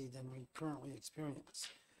frequency than we currently experience.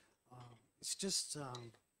 It's just,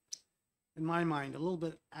 in my mind, a little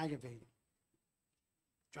bit aggravating.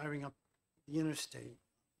 Driving up the interstate,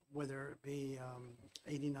 whether it be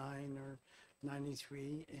 89 or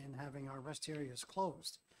 93, and having our rest areas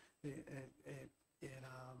closed. It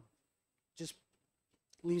just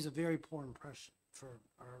leaves a very poor impression for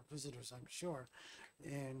our visitors, I'm sure.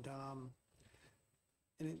 And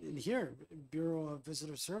here, Bureau of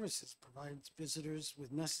Visitor Services provides visitors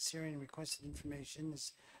with necessary and requested information,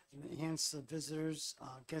 is enhance the visitors'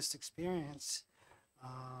 guest experience,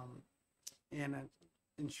 and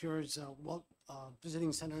ensures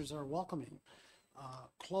visiting centers are welcoming.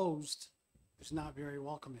 Closed is not very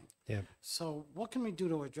welcoming. Yeah. So what can we do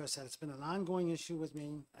to address that? It's been an ongoing issue with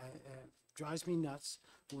me. It drives me nuts.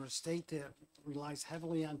 We're a state that relies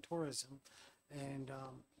heavily on tourism, and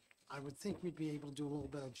I would think we'd be able to do a little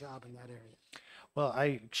better job in that area. Well,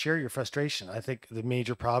 I share your frustration. I think the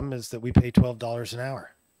major problem is that we pay $12 an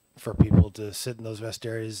hour for people to sit in those rest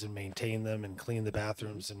areas and maintain them and clean the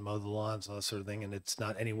bathrooms and mow the lawns and all that sort of thing. And it's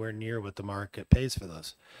not anywhere near what the market pays for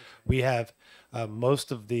those. We have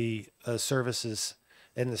most of the services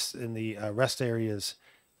in the rest areas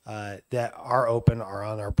that are open are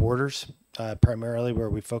on our borders, primarily where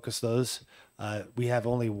we focus those. We have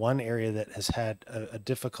only one area that has had a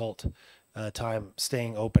difficult time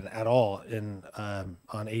staying open at all in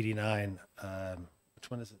on 89.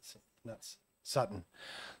 Which one is it? That's Sutton.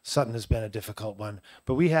 Sutton has been a difficult one,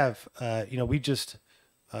 but we have, we just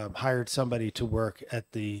hired somebody to work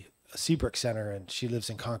at the Seabrook Center, and she lives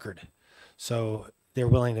in Concord. So they're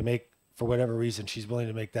willing to make, for whatever reason, she's willing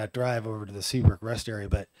to make that drive over to the Seabrook rest area.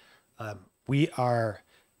 But we are,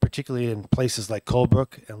 particularly in places like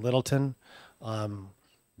Colebrook and Littleton,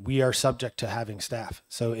 we are subject to having staff.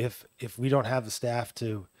 So if we don't have the staff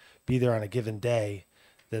to be there on a given day,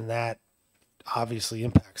 then that obviously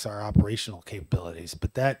impacts our operational capabilities.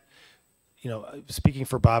 But that, speaking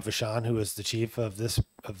for Bob Vachon, who is the chief of this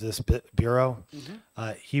bureau,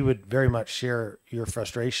 he would very much share your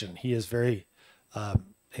frustration. He is very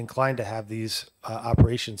inclined to have these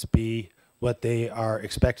operations be what they are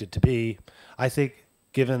expected to be. I think,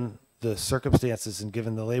 given the circumstances and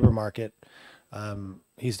given the labor market,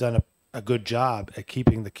 he's done a good job at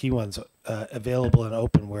keeping the key ones available and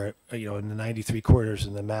open where, in the 93 corridors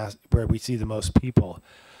and the mass where we see the most people.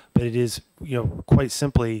 But it is, quite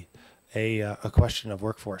simply a question of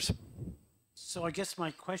workforce. So I guess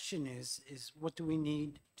my question is what do we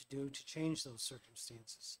need to do to change those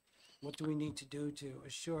circumstances? What do we need to do to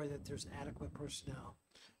assure that there's adequate personnel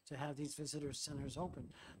to have these visitor centers open?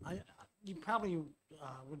 You probably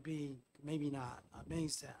would be, maybe not,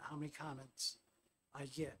 amazed at how many comments I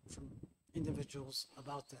get from individuals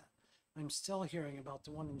about that. I'm still hearing about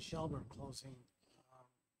the one in Shelburne closing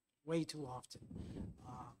way too often.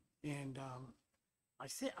 I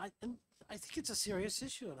think it's a serious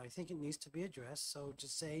issue, and I think it needs to be addressed. So to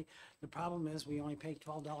say the problem is we only pay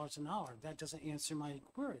 $12 an hour, that doesn't answer my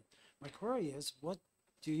query. My query is, what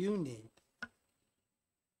do you need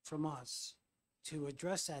from us to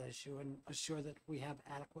address that issue and assure that we have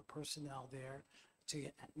adequate personnel there to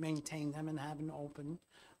maintain them and have them open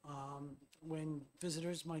when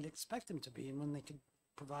visitors might expect them to be, and when they could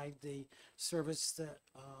provide the service that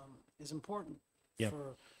is important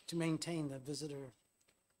to maintain the visitor.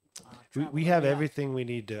 We have everything we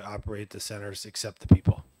need to operate the centers except the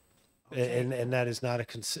people. Okay. And that is not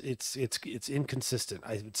it's inconsistent.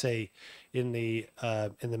 I would say in the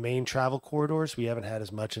main travel corridors, we haven't had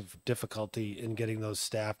as much of difficulty in getting those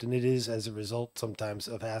staffed, and it is as a result sometimes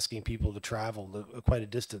of asking people to travel quite a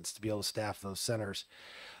distance to be able to staff those centers.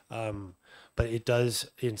 But it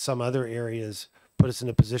does, in some other areas, put us in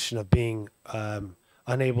a position of being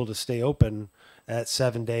unable to stay open at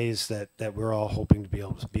 7 days that we're all hoping to be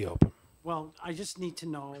able to be open. Well, I just need to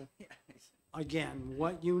know, again,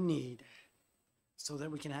 what you need so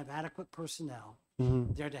that we can have adequate personnel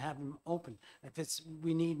there to have them open. If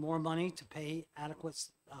we need more money to pay adequate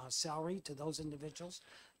salary to those individuals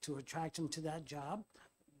to attract them to that job,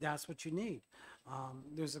 that's what you need.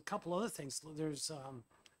 There's a couple other things. There's,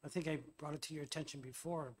 I think I brought it to your attention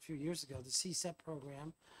before, a few years ago, the CSEP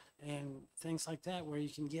program and things like that, where you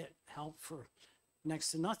can get help for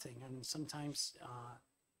next to nothing, and sometimes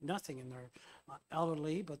nothing, and they're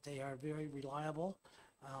elderly, but they are very reliable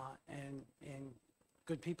and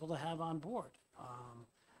good people to have on board.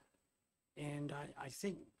 And I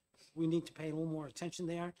think we need to pay a little more attention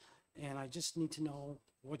there. And I just need to know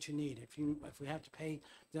what you need. If we have to pay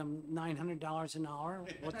them $900 an hour,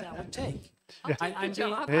 what that would take.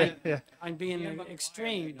 I'm being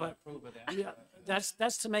extreme, but yeah,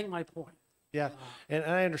 that's to make my point. Yeah, and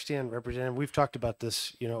I understand, Representative. We've talked about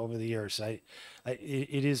this, over the years.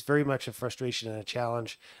 It is very much a frustration and a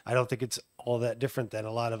challenge. I don't think it's all that different than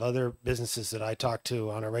a lot of other businesses that I talk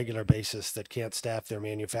to on a regular basis that can't staff their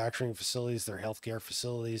manufacturing facilities, their healthcare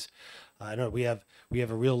facilities. I know we have a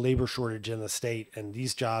real labor shortage in the state, and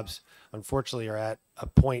these jobs, unfortunately, are at a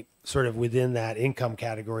point sort of within that income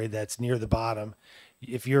category that's near the bottom.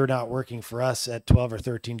 If you're not working for us at $12 or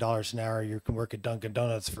 $13 an hour, you can work at Dunkin'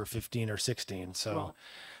 Donuts for 15 or 16. So,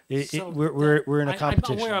 we're in a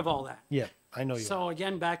competition. I'm aware of all that. Yeah, I know you. So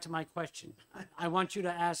again, back to my question. I want you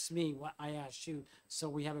to ask me what I asked you, so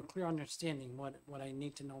we have a clear understanding what I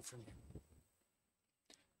need to know from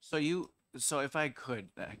you. So if I could,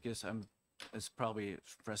 I guess I'm as probably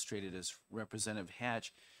frustrated as Representative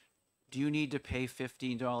Hatch. Do you need to pay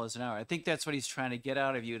 $15 an hour? I think that's what he's trying to get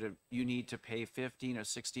out of you. You need to pay $15 or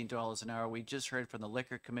 $16 an hour. We just heard from the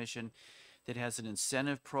Liquor Commission that has an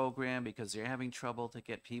incentive program because they're having trouble to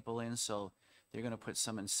get people in. So they're going to put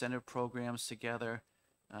some incentive programs together.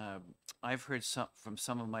 I've heard from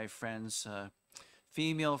some of my friends,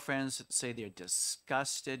 female friends, that say they're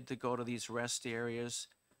disgusted to go to these rest areas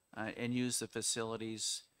and use the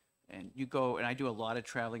facilities. And you go, and I do a lot of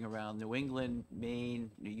traveling around New England, Maine,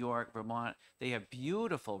 New York, Vermont. They have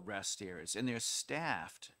beautiful rest areas, and they're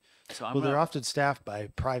staffed. So they're often staffed by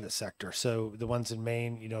private sector. So the ones in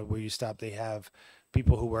Maine, where you stop, they have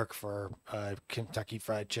people who work for Kentucky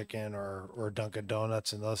Fried Chicken or Dunkin'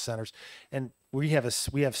 Donuts and those centers. And we have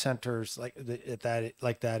centers like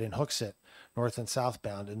that in Hooksett, north and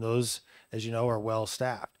southbound, and those, as you know, are well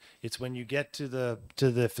staffed. It's when you get to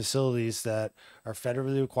the facilities that are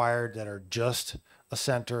federally required, that are just a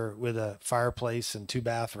center with a fireplace and 2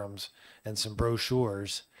 bathrooms and some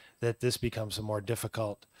brochures, that this becomes a more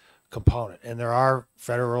difficult component. And there are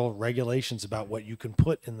federal regulations about what you can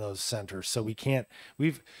put in those centers. So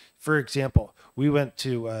for example, we went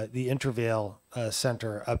to the Intervale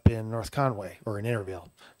Center up in North Conway, or in Intervale,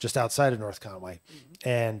 just outside of North Conway.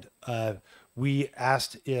 And we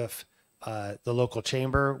asked if the local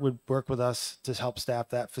chamber would work with us to help staff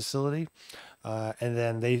that facility. And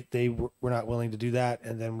then they were not willing to do that.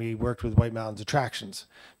 And then we worked with White Mountains Attractions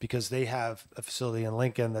because they have a facility in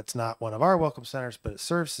Lincoln that's not one of our welcome centers, but it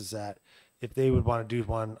services that, if they would want to do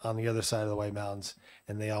one on the other side of the White Mountains.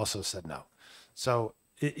 And they also said no. So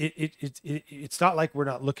it's not like we're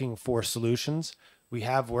not looking for solutions. We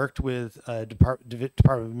have worked with Department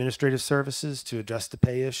of Administrative Services to address the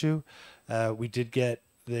pay issue. We did get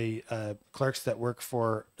the clerks that work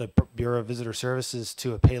for the Bureau of Visitor Services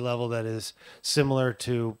to a pay level that is similar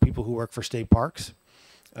to people who work for state parks.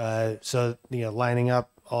 So, lining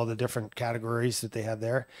up all the different categories that they have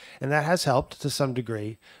there. And that has helped to some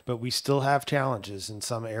degree, but we still have challenges in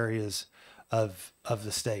some areas of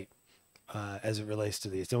the state as it relates to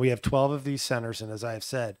these. And we have 12 of these centers. And as I've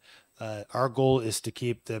said, our goal is to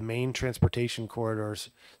keep the main transportation corridors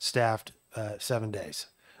staffed 7 days.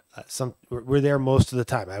 We're there most of the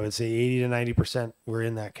time. I would say 80 to 90% we're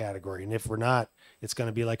in that category. And if we're not, it's going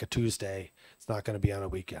to be like a Tuesday. It's not going to be on a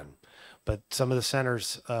weekend. But some of the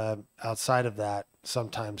centers outside of that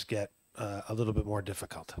sometimes get a little bit more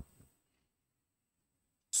difficult.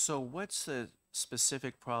 So what's the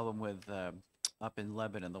specific problem with up in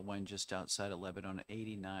Lebanon, the one just outside of Lebanon,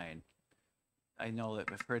 89? I know that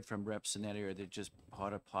I've heard from reps in that area, they're just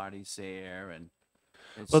porta potties there, and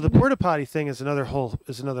well, the porta potty thing is another whole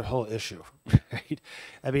issue, right?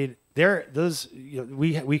 I mean,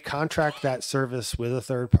 we contract that service with a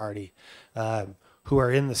third party who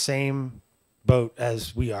are in the same boat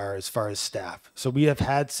as we are as far as staff. So we have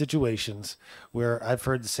had situations where I've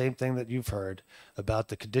heard the same thing that you've heard about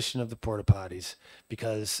the condition of the porta potties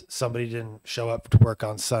because somebody didn't show up to work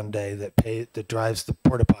on Sunday that drives the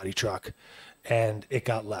porta potty truck, and it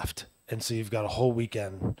got left, and so you've got a whole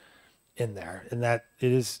weekend in there, and that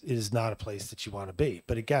it is not a place that you want to be.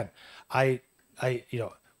 But again,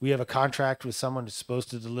 we have a contract with someone who's supposed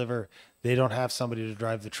to deliver. They don't have somebody to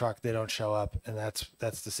drive the truck. They don't show up, and that's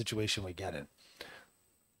the situation we get in.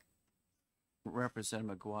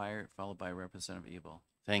 Representative McGuire, followed by Representative Ebel.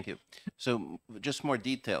 Thank you. So just more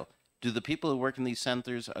detail. Do the people who work in these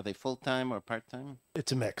centers, are they full-time or part-time?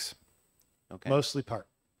 It's a mix. Okay. Mostly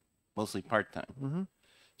part-time. Mm-hmm.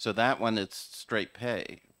 So that one, it's straight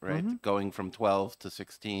pay, right? Mm-hmm. Going from 12 to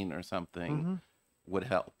 16 or something would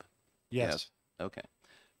help. Yes. Okay.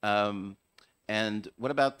 And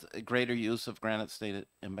what about a greater use of Granite State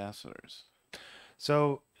ambassadors?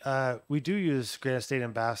 So we do use Granite State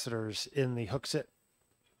ambassadors in the Hooksett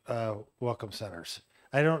welcome centers.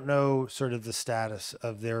 I don't know sort of the status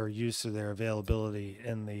of their use or their availability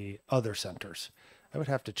in the other centers. I would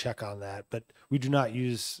have to check on that, but we do not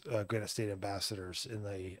use Granite State ambassadors in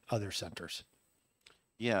the other centers.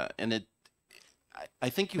 Yeah, and I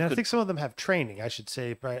think you And could. I think some of them have training, I should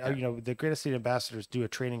say. But, you know, the Granite State ambassadors do a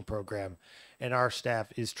training program, and our staff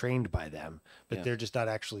is trained by them, but Yes. they're just not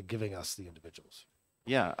actually giving us the individuals.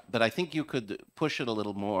 Yeah, but I think you could push it a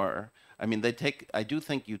little more. I mean, I do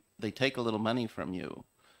think they take a little money from you,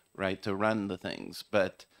 right, to run the things.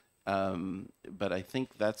 But I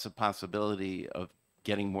think that's a possibility of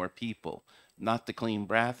getting more people, not to clean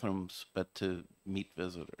bathrooms, but to meet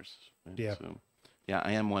visitors. Right? Yeah. So, yeah,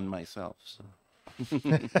 I am one myself. So.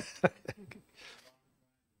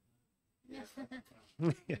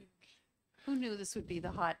 Who knew this would be the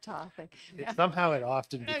hot topic? Somehow it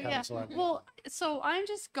often Yeah. becomes one. Well, so I'm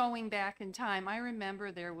just going back in time. I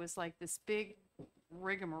remember there was like this big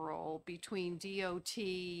rigmarole between DOT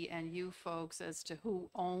and you folks as to who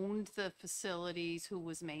owned the facilities, who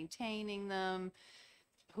was maintaining them,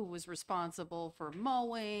 who was responsible for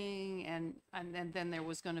mowing, and then there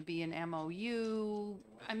was going to be an MOU.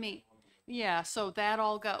 I mean, yeah, so that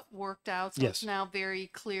all got worked out. So it's Yes. now very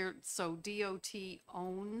clear. So DOT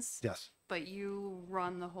owns, Yes. but you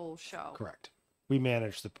run the whole show. Correct. We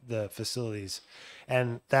manage the facilities,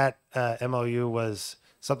 and that MOU was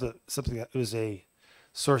something that was a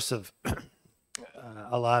source of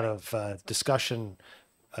a lot of discussion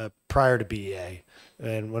prior to BEA.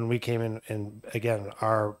 And when we came in, and again,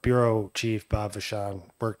 our bureau chief Bob Vachon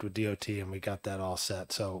worked with DOT, and we got that all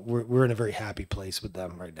set. So we're in a very happy place with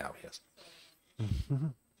them right now. Yes.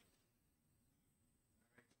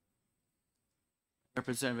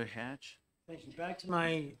 Representative Hatch? Thank you. Back to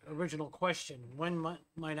my original question, when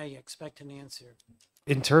might I expect an answer?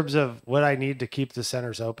 In terms of what I need to keep the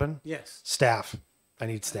centers open, Yes. staff. I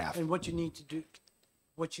need staff. And what you need to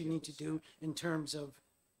do in terms of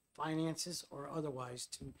finances or otherwise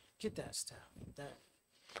to get that staff.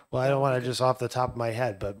 Well, I don't want to just off the top of my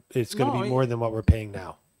head, but it's going to No, be more than what we're paying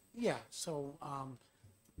now. Yeah, so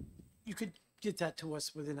you could get that to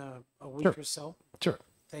us within a week Sure. or so. Sure.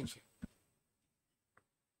 Thank you.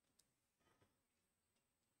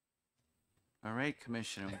 All right,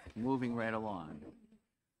 Commissioner, moving right along.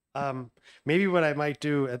 Maybe what I might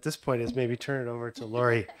do at this point is maybe turn it over to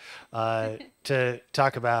Lori to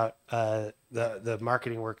talk about the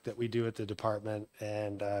marketing work that we do at the department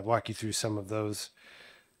and walk you through some of those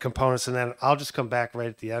components, and then I'll just come back right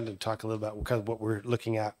at the end and talk a little about kind of what we're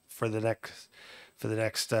looking at for the next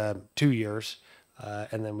 2 years,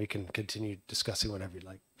 and then we can continue discussing whatever you'd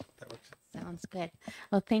like. That works. Sounds good.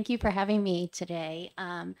 Well, thank you for having me today.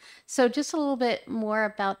 So just a little bit more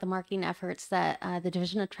about the marketing efforts that the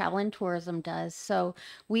Division of Travel and Tourism does. So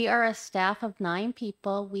we are a staff of 9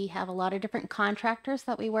 people. We have a lot of different contractors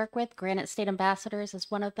that we work with. Granite State Ambassadors is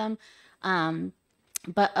one of them.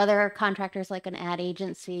 But other contractors like an ad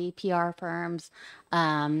agency, PR firms,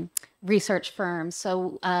 research firms.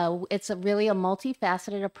 So it's really a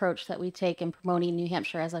multifaceted approach that we take in promoting New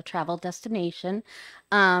Hampshire as a travel destination.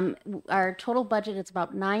 Our total budget is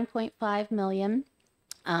about $9.5 million.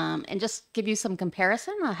 And just give you some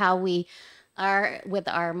comparison on how we are with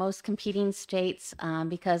our most competing states,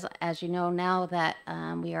 because as you know now that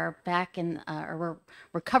we are back in, or we're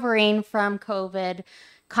recovering from COVID,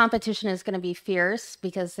 competition is going to be fierce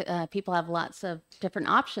because people have lots of different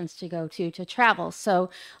options to go to travel. So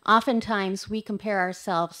oftentimes we compare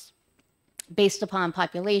ourselves based upon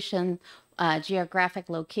population, geographic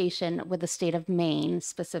location with the state of Maine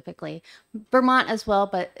specifically. Vermont as well,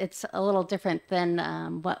 but it's a little different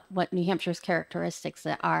than what New Hampshire's characteristics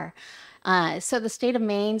are. So the state of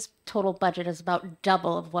Maine's total budget is about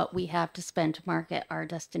double of what we have to spend to market our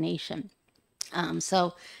destination.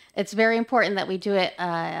 So it's very important that we do it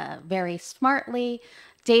very smartly,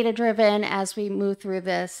 data-driven as we move through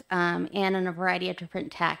this, and in a variety of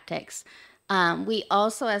different tactics. We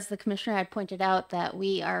also, as the commissioner had pointed out, that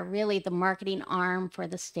we are really the marketing arm for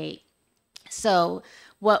the state. So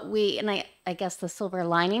what I guess the silver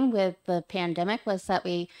lining with the pandemic was that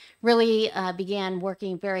we really began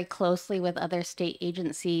working very closely with other state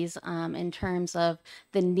agencies in terms of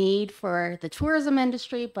the need for the tourism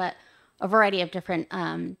industry, but a variety of different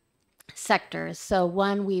sectors. So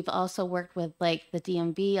one, we've also worked with like the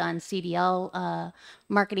DMV on CDL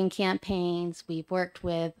marketing campaigns. We've worked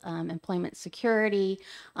with employment security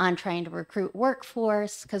on trying to recruit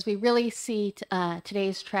workforce because we really see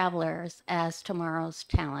today's travelers as tomorrow's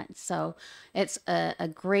talent. So it's a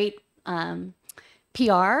great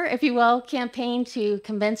PR, if you will, campaign to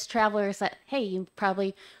convince travelers that, hey, you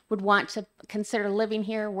probably would want to consider living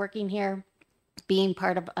here, working here, being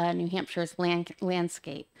part of New Hampshire's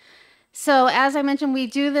landscape. So as I mentioned, we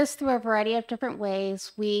do this through a variety of different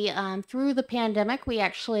ways. We, through the pandemic, we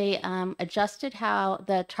actually adjusted how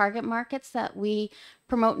the target markets that we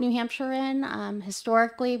promote New Hampshire in.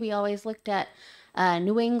 Historically, we always looked at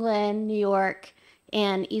New England, New York,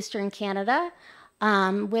 and Eastern Canada.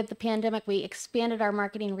 With the pandemic, we expanded our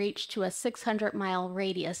marketing reach to a 600-mile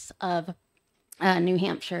radius of New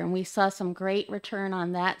Hampshire, and we saw some great return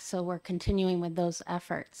on that, so we're continuing with those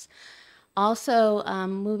efforts. Also,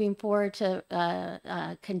 moving forward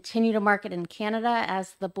to continue to market in Canada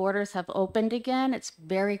as the borders have opened again. It's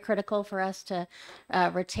very critical for us to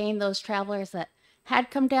retain those travelers that had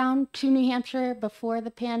come down to New Hampshire before the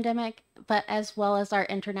pandemic, but as well as our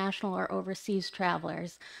international or overseas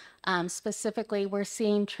travelers. Specifically, we're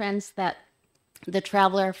seeing trends that the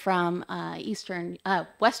traveler from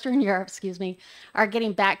Western Europe, are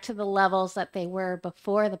getting back to the levels that they were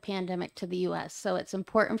before the pandemic to the U.S. So it's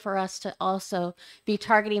important for us to also be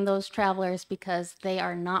targeting those travelers because they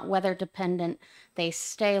are not weather dependent. They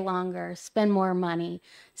stay longer, spend more money.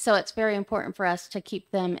 So it's very important for us to keep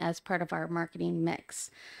them as part of our marketing mix.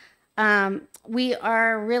 We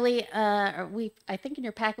are really, I think in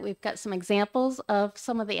your packet, we've got some examples of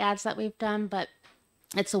some of the ads that we've done, but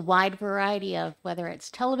it's a wide variety of whether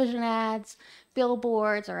it's television ads,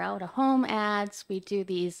 billboards, or out-of-home ads. We do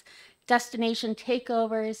these destination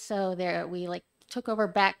takeovers. So there, we like took over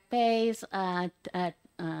Back Bay's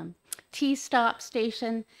T-Stop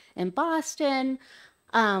station in Boston.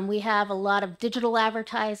 We have a lot of digital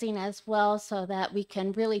advertising as well, so that we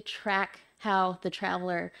can really track how the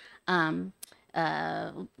traveler from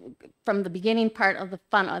the beginning part of the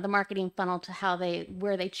funnel, the marketing funnel, to how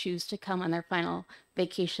where they choose to come on their final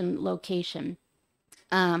vacation location.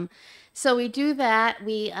 So we do that.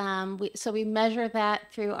 So we measure that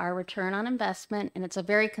through our return on investment, and it's a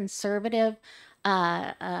very conservative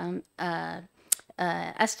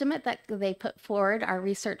estimate that they put forward, our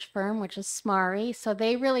research firm, which is SMARI. So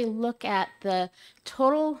they really look at the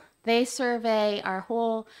total. They survey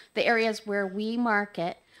the areas where we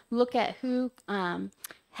market, look at who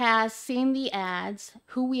has seen the ads,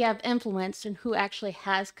 who we have influenced, and who actually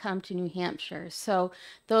has come to New Hampshire. So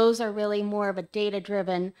those are really more of a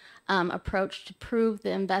data-driven approach to prove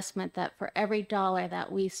the investment that for every dollar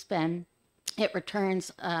that we spend, it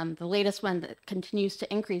returns. The latest one that continues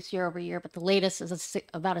to increase year over year, but the latest is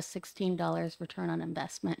about a $16 return on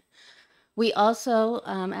investment. We also,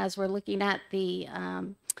 as we're looking at the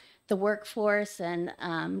workforce and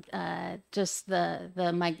just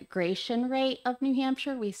the migration rate of New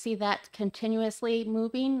Hampshire, we see that continuously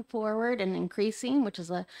moving forward and increasing, which is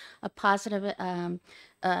a positive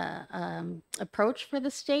approach for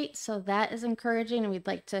the state. So that is encouraging, and we'd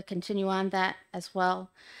like to continue on that as well.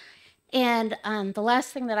 And the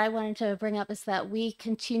last thing that I wanted to bring up is that we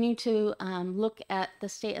continue to look at the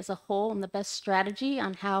state as a whole and the best strategy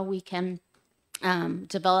on how we can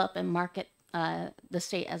develop and market the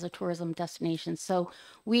state as a tourism destination. So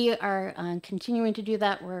we are continuing to do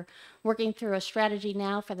that. We're working through a strategy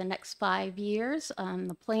now for the next 5 years,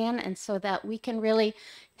 the plan, and so that we can really,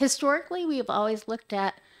 historically, we've always looked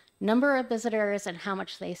at number of visitors and how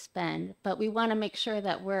much they spend, but we want to make sure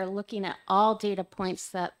that we're looking at all data points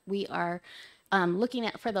that we are looking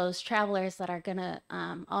at for those travelers that are going to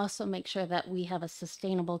also make sure that we have a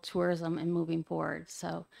sustainable tourism and moving forward.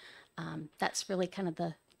 So that's really kind of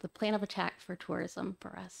the plan of attack for tourism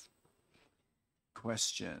for us.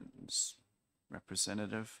 Questions?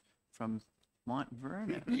 Representative from Mont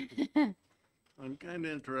Vernon. I'm kind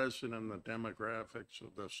of interested in the demographics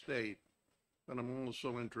of the state, but I'm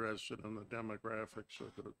also interested in the demographics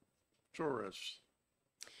of the tourists.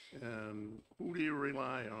 And who do you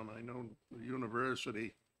rely on? I know the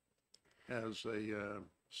university has a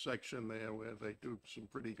section there where they do some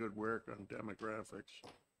pretty good work on demographics.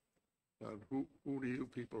 Who do you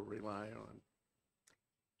people rely on?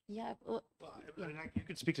 Yeah, you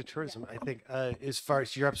could speak to tourism. I think as far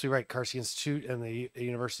as you're absolutely right, Carsey Institute and the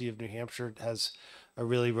University of New Hampshire has a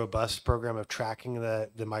really robust program of tracking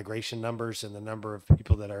the migration numbers and the number of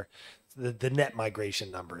people that are the net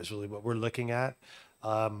migration number is really what we're looking at.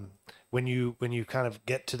 When you kind of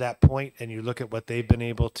get to that point and you look at what they've been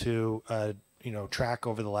able to track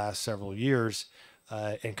over the last several years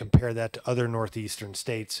and compare that to other northeastern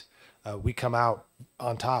states, we come out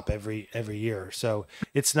on top every year. So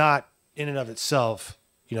it's not in and of itself,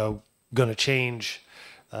 going to change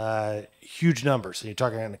huge numbers. You're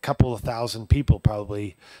talking a couple of thousand people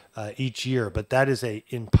probably each year, but that is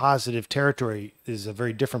in positive territory, is a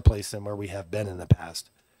very different place than where we have been in the past.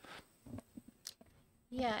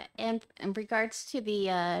 Yeah, and in regards to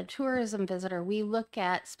the tourism visitor, we look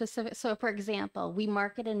at specific. So, for example, we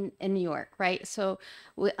market in New York, right? So,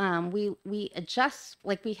 we adjust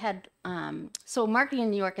like we had. So, marketing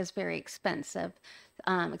in New York is very expensive,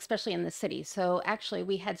 especially in the city. So, actually,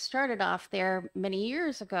 we had started off there many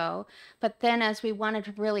years ago, but then as we wanted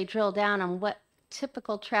to really drill down on what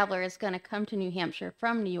typical traveler is going to come to New Hampshire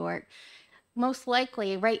from New York, most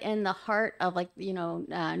likely right in the heart of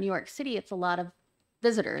New York City, it's a lot of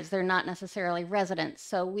visitors. They're not necessarily residents.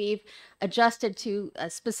 So we've adjusted to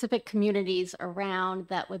specific communities around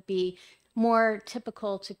that would be more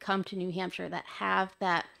typical to come to New Hampshire, that have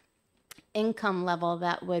that income level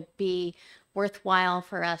that would be worthwhile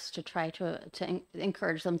for us to try to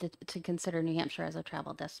encourage them to consider New Hampshire as a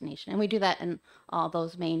travel destination. And we do that in all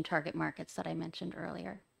those main target markets that I mentioned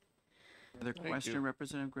earlier. Other question,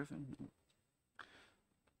 Representative Griffin?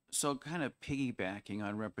 So kind of piggybacking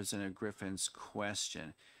on Representative Griffin's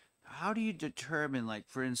question, how do you determine, like,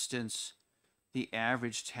 for instance, the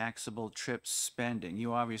average taxable trip spending?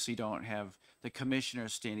 You obviously don't have the commissioner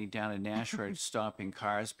standing down in Nashua stopping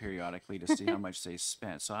cars periodically to see how much they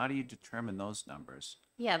spent. So how do you determine those numbers?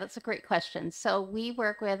 Yeah, that's a great question. So we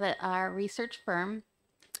work with our research firm,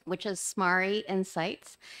 which is Smari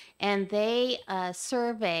Insights, and they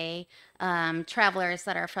survey travelers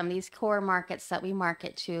that are from these core markets that we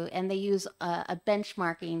market to, and they use a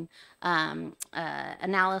benchmarking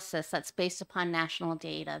analysis that's based upon national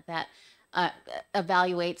data that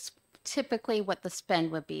evaluates typically what the spend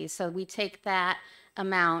would be. So we take that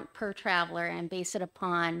amount per traveler and base it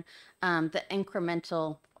upon the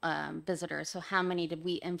incremental visitors. So how many did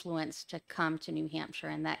we influence to come to New Hampshire,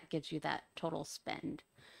 and that gives you that total spend.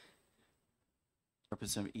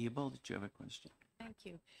 Representative Ebel, did you have a question? Thank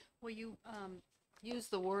you. Well, you used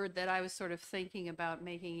the word that I was sort of thinking about,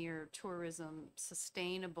 making your tourism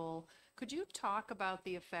sustainable. Could you talk about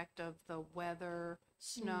the effect of the weather,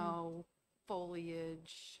 snow,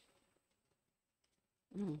 foliage?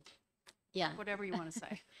 Yeah. Whatever you want to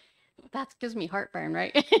say. That gives me heartburn,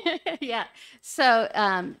 right? Yeah. So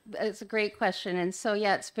it's a great question. And so,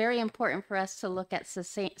 yeah, it's very important for us to look at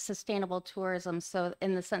sustainable tourism. So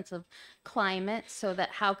in the sense of climate, so that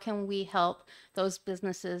how can we help those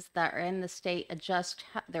businesses that are in the state adjust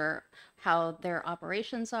how their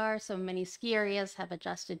operations are. So many ski areas have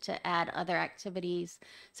adjusted to add other activities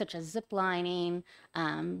such as zip lining,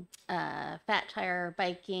 fat tire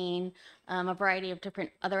biking, a variety of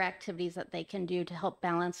different other activities that they can do to help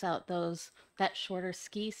balance out that shorter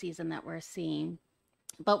ski season that we're seeing.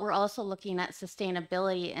 But we're also looking at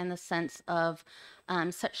sustainability in the sense of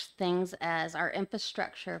such things as our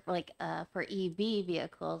infrastructure, like for EV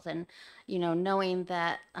vehicles, and knowing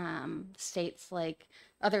that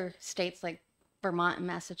other states like Vermont and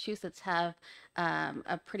Massachusetts have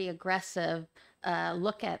a pretty aggressive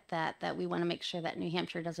look at that we want to make sure that New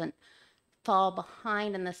Hampshire doesn't fall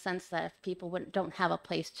behind, in the sense that if people don't have a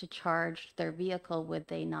place to charge their vehicle, would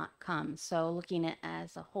they not come? So looking at it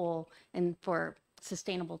as a whole and for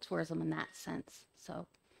sustainable tourism in that sense. So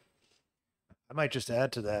I might just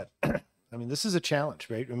add to that. I mean, this is a challenge,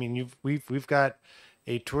 right? I mean, we've got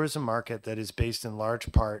a tourism market that is based in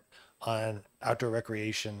large part on outdoor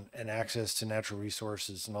recreation and access to natural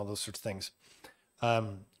resources and all those sorts of things.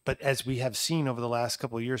 But as we have seen over the last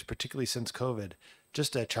couple of years, particularly since COVID,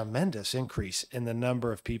 just a tremendous increase in the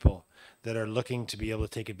number of people that are looking to be able to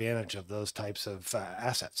take advantage of those types of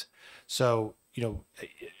assets. So,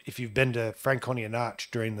 if you've been to Franconia Notch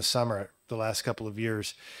during the summer, the last couple of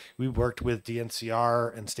years, we worked with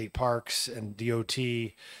DNCR and state parks and DOT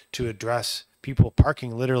to address people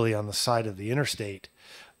parking literally on the side of the interstate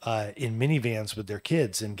in minivans with their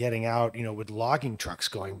kids and getting out, with logging trucks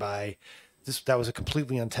going by. That was a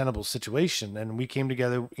completely untenable situation, and we came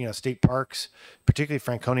together. State parks, particularly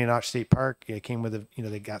Franconia Notch State Park, came with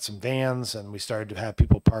they got some vans, and we started to have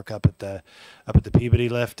people park up at the Peabody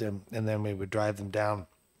lift, and then we would drive them down.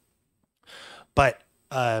 But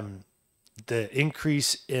the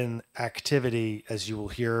increase in activity, as you will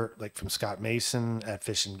hear, like from Scott Mason at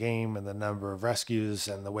Fish and Game, and the number of rescues,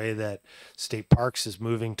 and the way that state parks is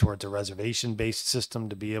moving towards a reservation-based system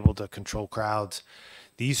to be able to control crowds.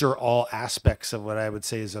 These are all aspects of what I would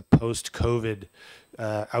say is a post-COVID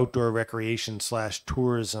outdoor recreation /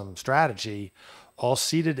 tourism strategy, all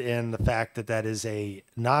seated in the fact that is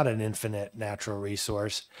not an infinite natural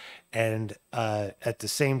resource, and at the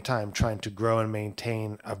same time trying to grow and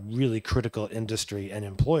maintain a really critical industry and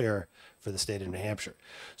employer for the state of New Hampshire.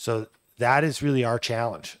 So that is really our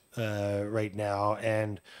challenge right now,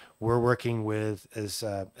 and we're working with, as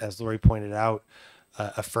Lori pointed out,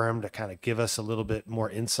 a firm to kind of give us a little bit more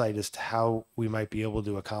insight as to how we might be able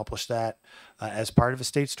to accomplish that as part of a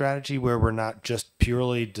state strategy, where we're not just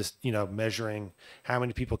purely just measuring how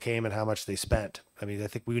many people came and how much they spent. I mean, I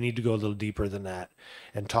think we need to go a little deeper than that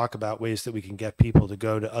and talk about ways that we can get people to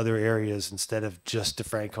go to other areas instead of just to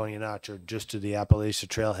Franconia Notch or just to the Appalachia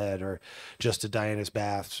Trailhead or just to Diana's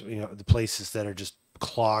Baths, the places that are just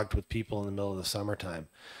clogged with people in the middle of the summertime.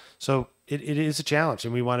 So it is a challenge,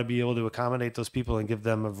 and we want to be able to accommodate those people and give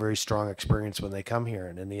them a very strong experience when they come here.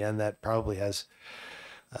 And in the end, that probably has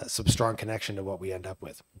some strong connection to what we end up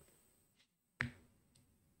with.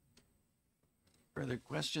 Further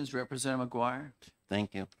questions, Representative McGuire?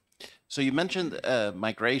 Thank you. So you mentioned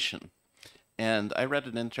migration, and I read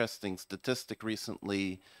an interesting statistic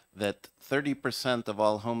recently that 30% of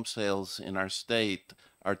all home sales in our state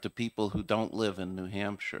are to people who don't live in New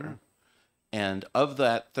Hampshire. And of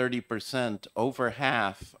that 30%, over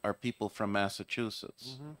half are people from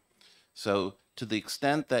Massachusetts. So to the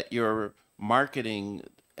extent that you're marketing,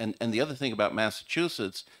 and the other thing about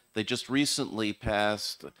Massachusetts, they just recently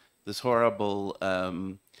passed this horrible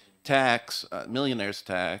tax, millionaire's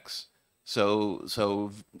tax.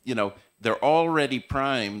 So they're already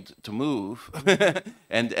primed to move,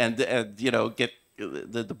 and get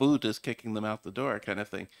the boot is kicking them out the door, kind of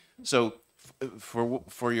thing. So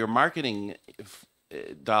for your marketing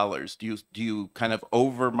dollars, do you kind of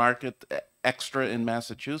over market extra in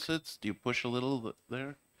Massachusetts? Do you push a little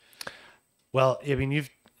there? Well, I mean,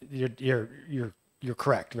 you're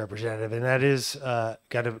correct, Representative, and that is got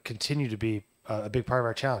to continue to be a big part of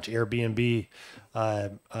our challenge. Airbnb,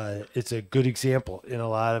 it's a good example in a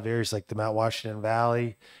lot of areas like the Mount Washington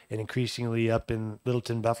Valley and increasingly up in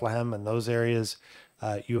Littleton, Bethlehem, and those areas.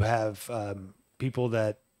 You have people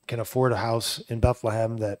that can afford a house in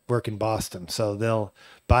Bethlehem that work in Boston. So they'll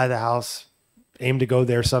buy the house, aim to go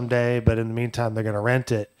there someday, but in the meantime, they're going to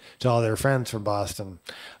rent it to all their friends from Boston.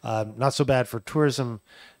 Not so bad for tourism,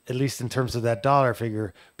 at least in terms of that dollar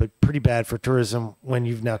figure, but pretty bad for tourism when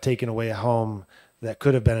you've now taken away a home that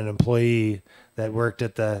could have been an employee that worked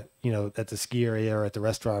at the, at the ski area or at the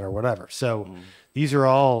restaurant or whatever. So these are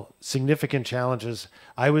all significant challenges.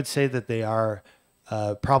 I would say that they are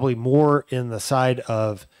probably more in the side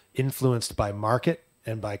of influenced by market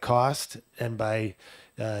and by cost and by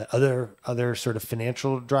other sort of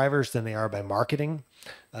financial drivers than they are by marketing.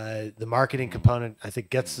 The marketing component, I think,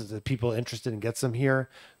 gets the people interested and gets them here.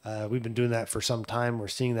 We've been doing that for some time. We're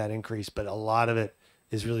seeing that increase, but a lot of it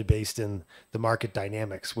is really based in the market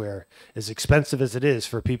dynamics, where as expensive as it is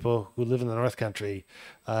for people who live in the North Country,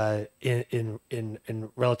 in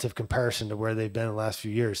relative comparison to where they've been in the last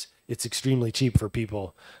few years, it's extremely cheap for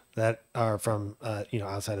people that are from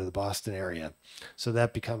outside of the Boston area. So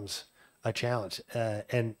that becomes a challenge.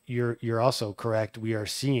 And you're also correct. We are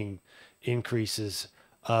seeing increases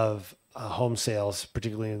of home sales,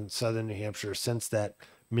 particularly in southern New Hampshire, since that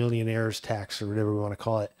millionaire's tax, or whatever we want to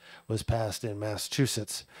call it, was passed in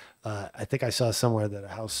Massachusetts. I think I saw somewhere that a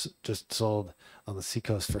house just sold on the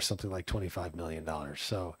seacoast for something like $25 million.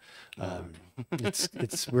 So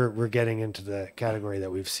we're getting into the category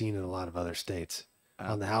that we've seen in a lot of other states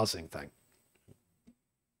on the housing thing.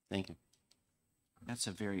 Thank you. That's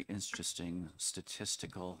a very interesting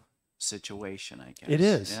statistical situation, I guess. It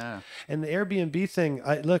is. Yeah. And the Airbnb thing,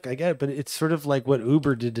 I get it, but it's sort of like what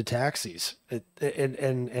Uber did to taxis.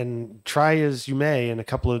 And try as you may in a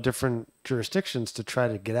couple of different jurisdictions to try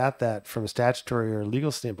to get at that from a statutory or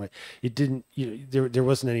legal standpoint, it didn't. There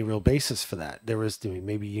wasn't any real basis for that. There was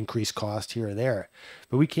maybe increased cost here or there,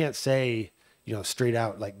 but we can't say straight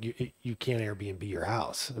out like you can't Airbnb your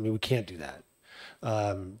house. I mean, we can't do that.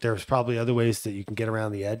 There's probably other ways that you can get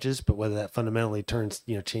around the edges, but whether that fundamentally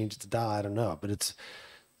changes the dial, I don't know. But it's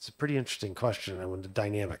a pretty interesting question and the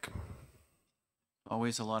dynamic.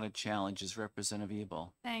 Always a lot of challenges, Representative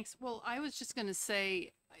Ebel. Thanks. Well, I was just going to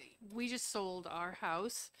say, we just sold our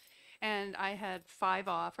house and I had 5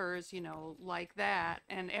 offers, like that.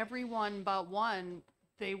 And everyone but one,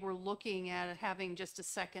 they were looking at having just a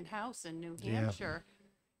second house in New Hampshire.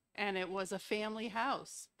 And it was a family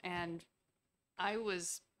house. And I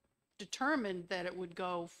was determined that it would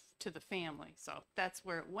go to the family. So that's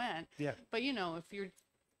where it went. Yeah. But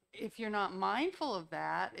if you're not mindful of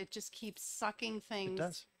that, it just keeps sucking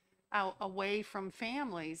things out away from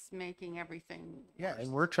families, making everything worse.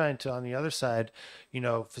 And we're trying to, on the other side,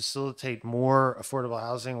 facilitate more affordable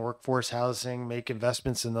housing, workforce housing, make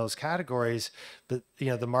investments in those categories. But,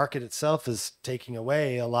 the market itself is taking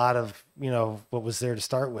away a lot of, what was there to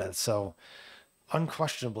start with. So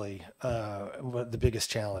unquestionably the biggest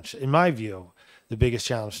challenge, in my view, the biggest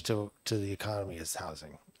challenge to the economy is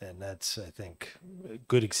housing, and that's, I think,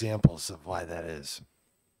 good examples of why that is.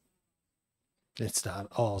 It's not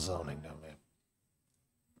all zoning, no,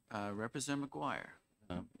 man. Representative McGuire.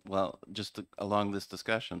 Well, along this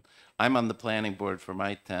discussion, I'm on the planning board for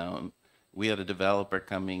my town. We had a developer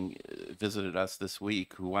coming, visited us this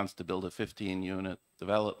week, who wants to build a 15-unit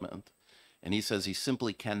development. And he says he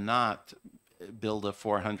simply cannot build a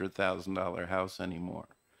 $400,000 house anymore.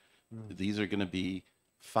 These are going to be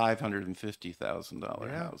 $550,000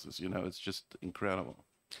 Yeah. houses. You know, it's just incredible.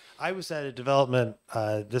 I was at a development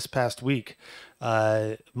this past week,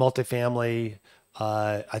 multifamily.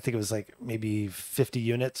 I think it was like maybe 50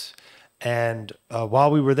 units. And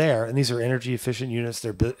while we were there, and these are energy efficient units,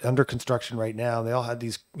 they're under construction right now. They all had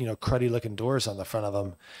these, cruddy looking doors on the front of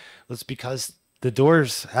them. It's because the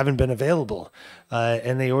doors haven't been available,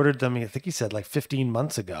 and they ordered them. I think he said like 15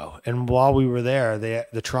 months ago. And while we were there,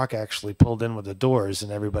 the truck actually pulled in with the doors,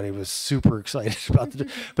 and everybody was super excited about the.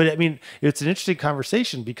 But I mean, it's an interesting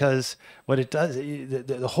conversation because what it does,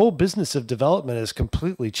 the whole business of development has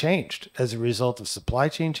completely changed as a result of supply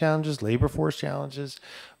chain challenges, labor force challenges,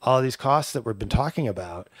 all these costs that we've been talking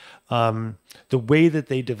about. The way that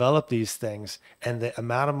they develop these things and the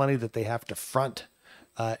amount of money that they have to front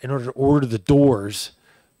in order to order the doors,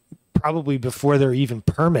 probably before they're even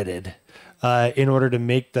permitted, in order to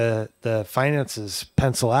make the finances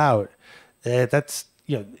pencil out. That's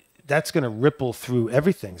going to ripple through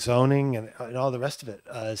everything, zoning and all the rest of it.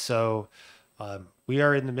 So we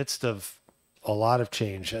are in the midst of a lot of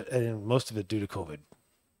change, and most of it due to COVID.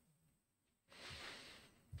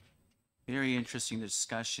 Very interesting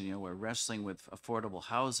discussion. We're wrestling with affordable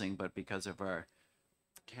housing, but because of our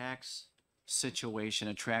tax situation,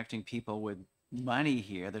 attracting people with money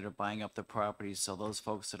here that are buying up the properties, so those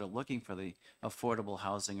folks that are looking for the affordable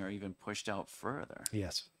housing are even pushed out further.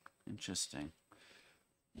 Yes. Interesting.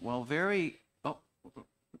 Well,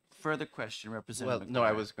 further question, Well, Representative no,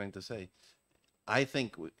 I McGuire. was going to say, I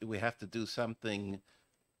think we have to do something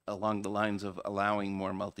along the lines of allowing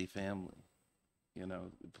more multifamily.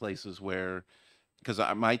 Places where, because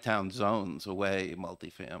my town zones away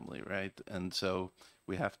multifamily, right? And so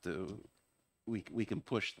we have to, we can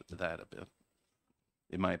push that a bit,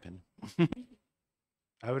 in my opinion.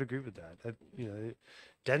 I would agree with that.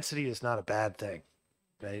 Density is not a bad thing,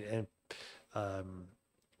 right? And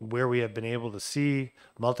where we have been able to see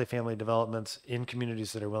multifamily developments in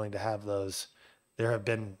communities that are willing to have those, there have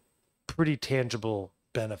been pretty tangible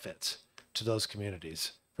benefits to those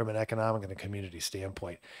communities from an economic and a community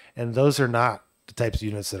standpoint. And those are not the types of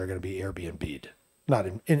units that are going to be Airbnb'd. Not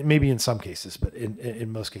maybe in some cases, but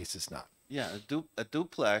in most cases not. Yeah, a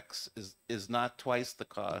duplex is not twice the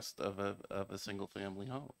cost of a single family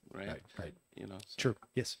home, right? Right. So. True.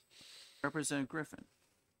 Yes. Representative Griffin.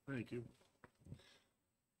 Thank you.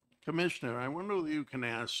 Commissioner, I wonder if you can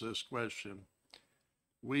ask this question.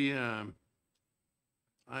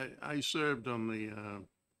 I served on the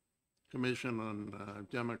Commission on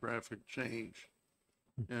Demographic Change,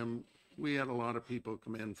 and we had a lot of people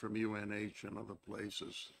come in from UNH and other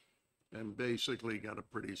places and basically got a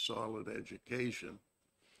pretty solid education.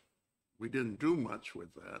 We didn't do much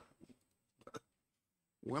with that.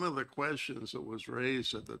 One of the questions that was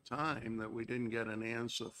raised at the time that we didn't get an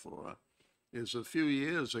answer for is a few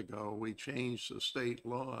years ago, we changed the state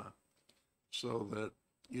law so that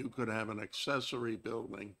you could have an accessory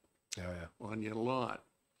building on your lot.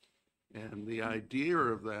 And the idea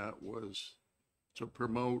of that was to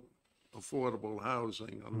promote affordable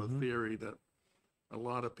housing on the theory that a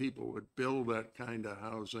lot of people would build that kind of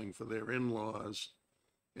housing for their in-laws,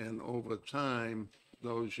 and over time,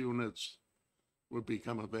 those units would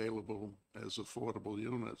become available as affordable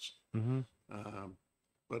units.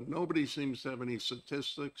 But nobody seems to have any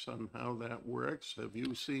statistics on how that works. Have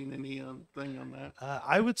you seen anything on that?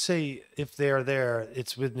 I would say if they are there,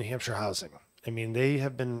 it's with New Hampshire Housing. I mean, they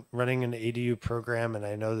have been running an ADU program, and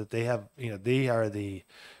I know that they have, they are the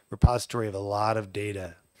repository of a lot of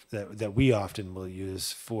data that we often will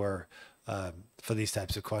use for these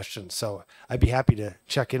types of questions. So I'd be happy to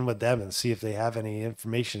check in with them and see if they have any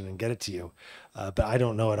information and get it to you. But I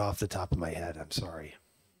don't know it off the top of my head. I'm sorry.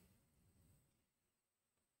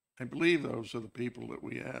 I believe those are the people that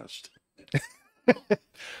we asked.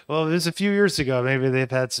 Well, it was a few years ago. Maybe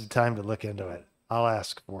they've had some time to look into it. I'll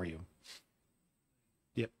ask for you.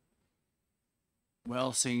 Yep.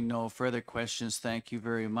 Well, seeing no further questions, thank you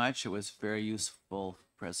very much. It was a very useful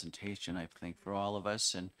presentation, I think, for all of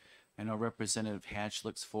us. And I know Representative Hatch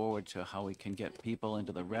looks forward to how we can get people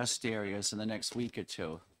into the rest areas in the next week or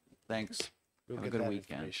two. Thanks. We'll Have a get good that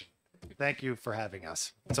weekend. information. Thank you for having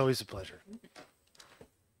us. It's always a pleasure.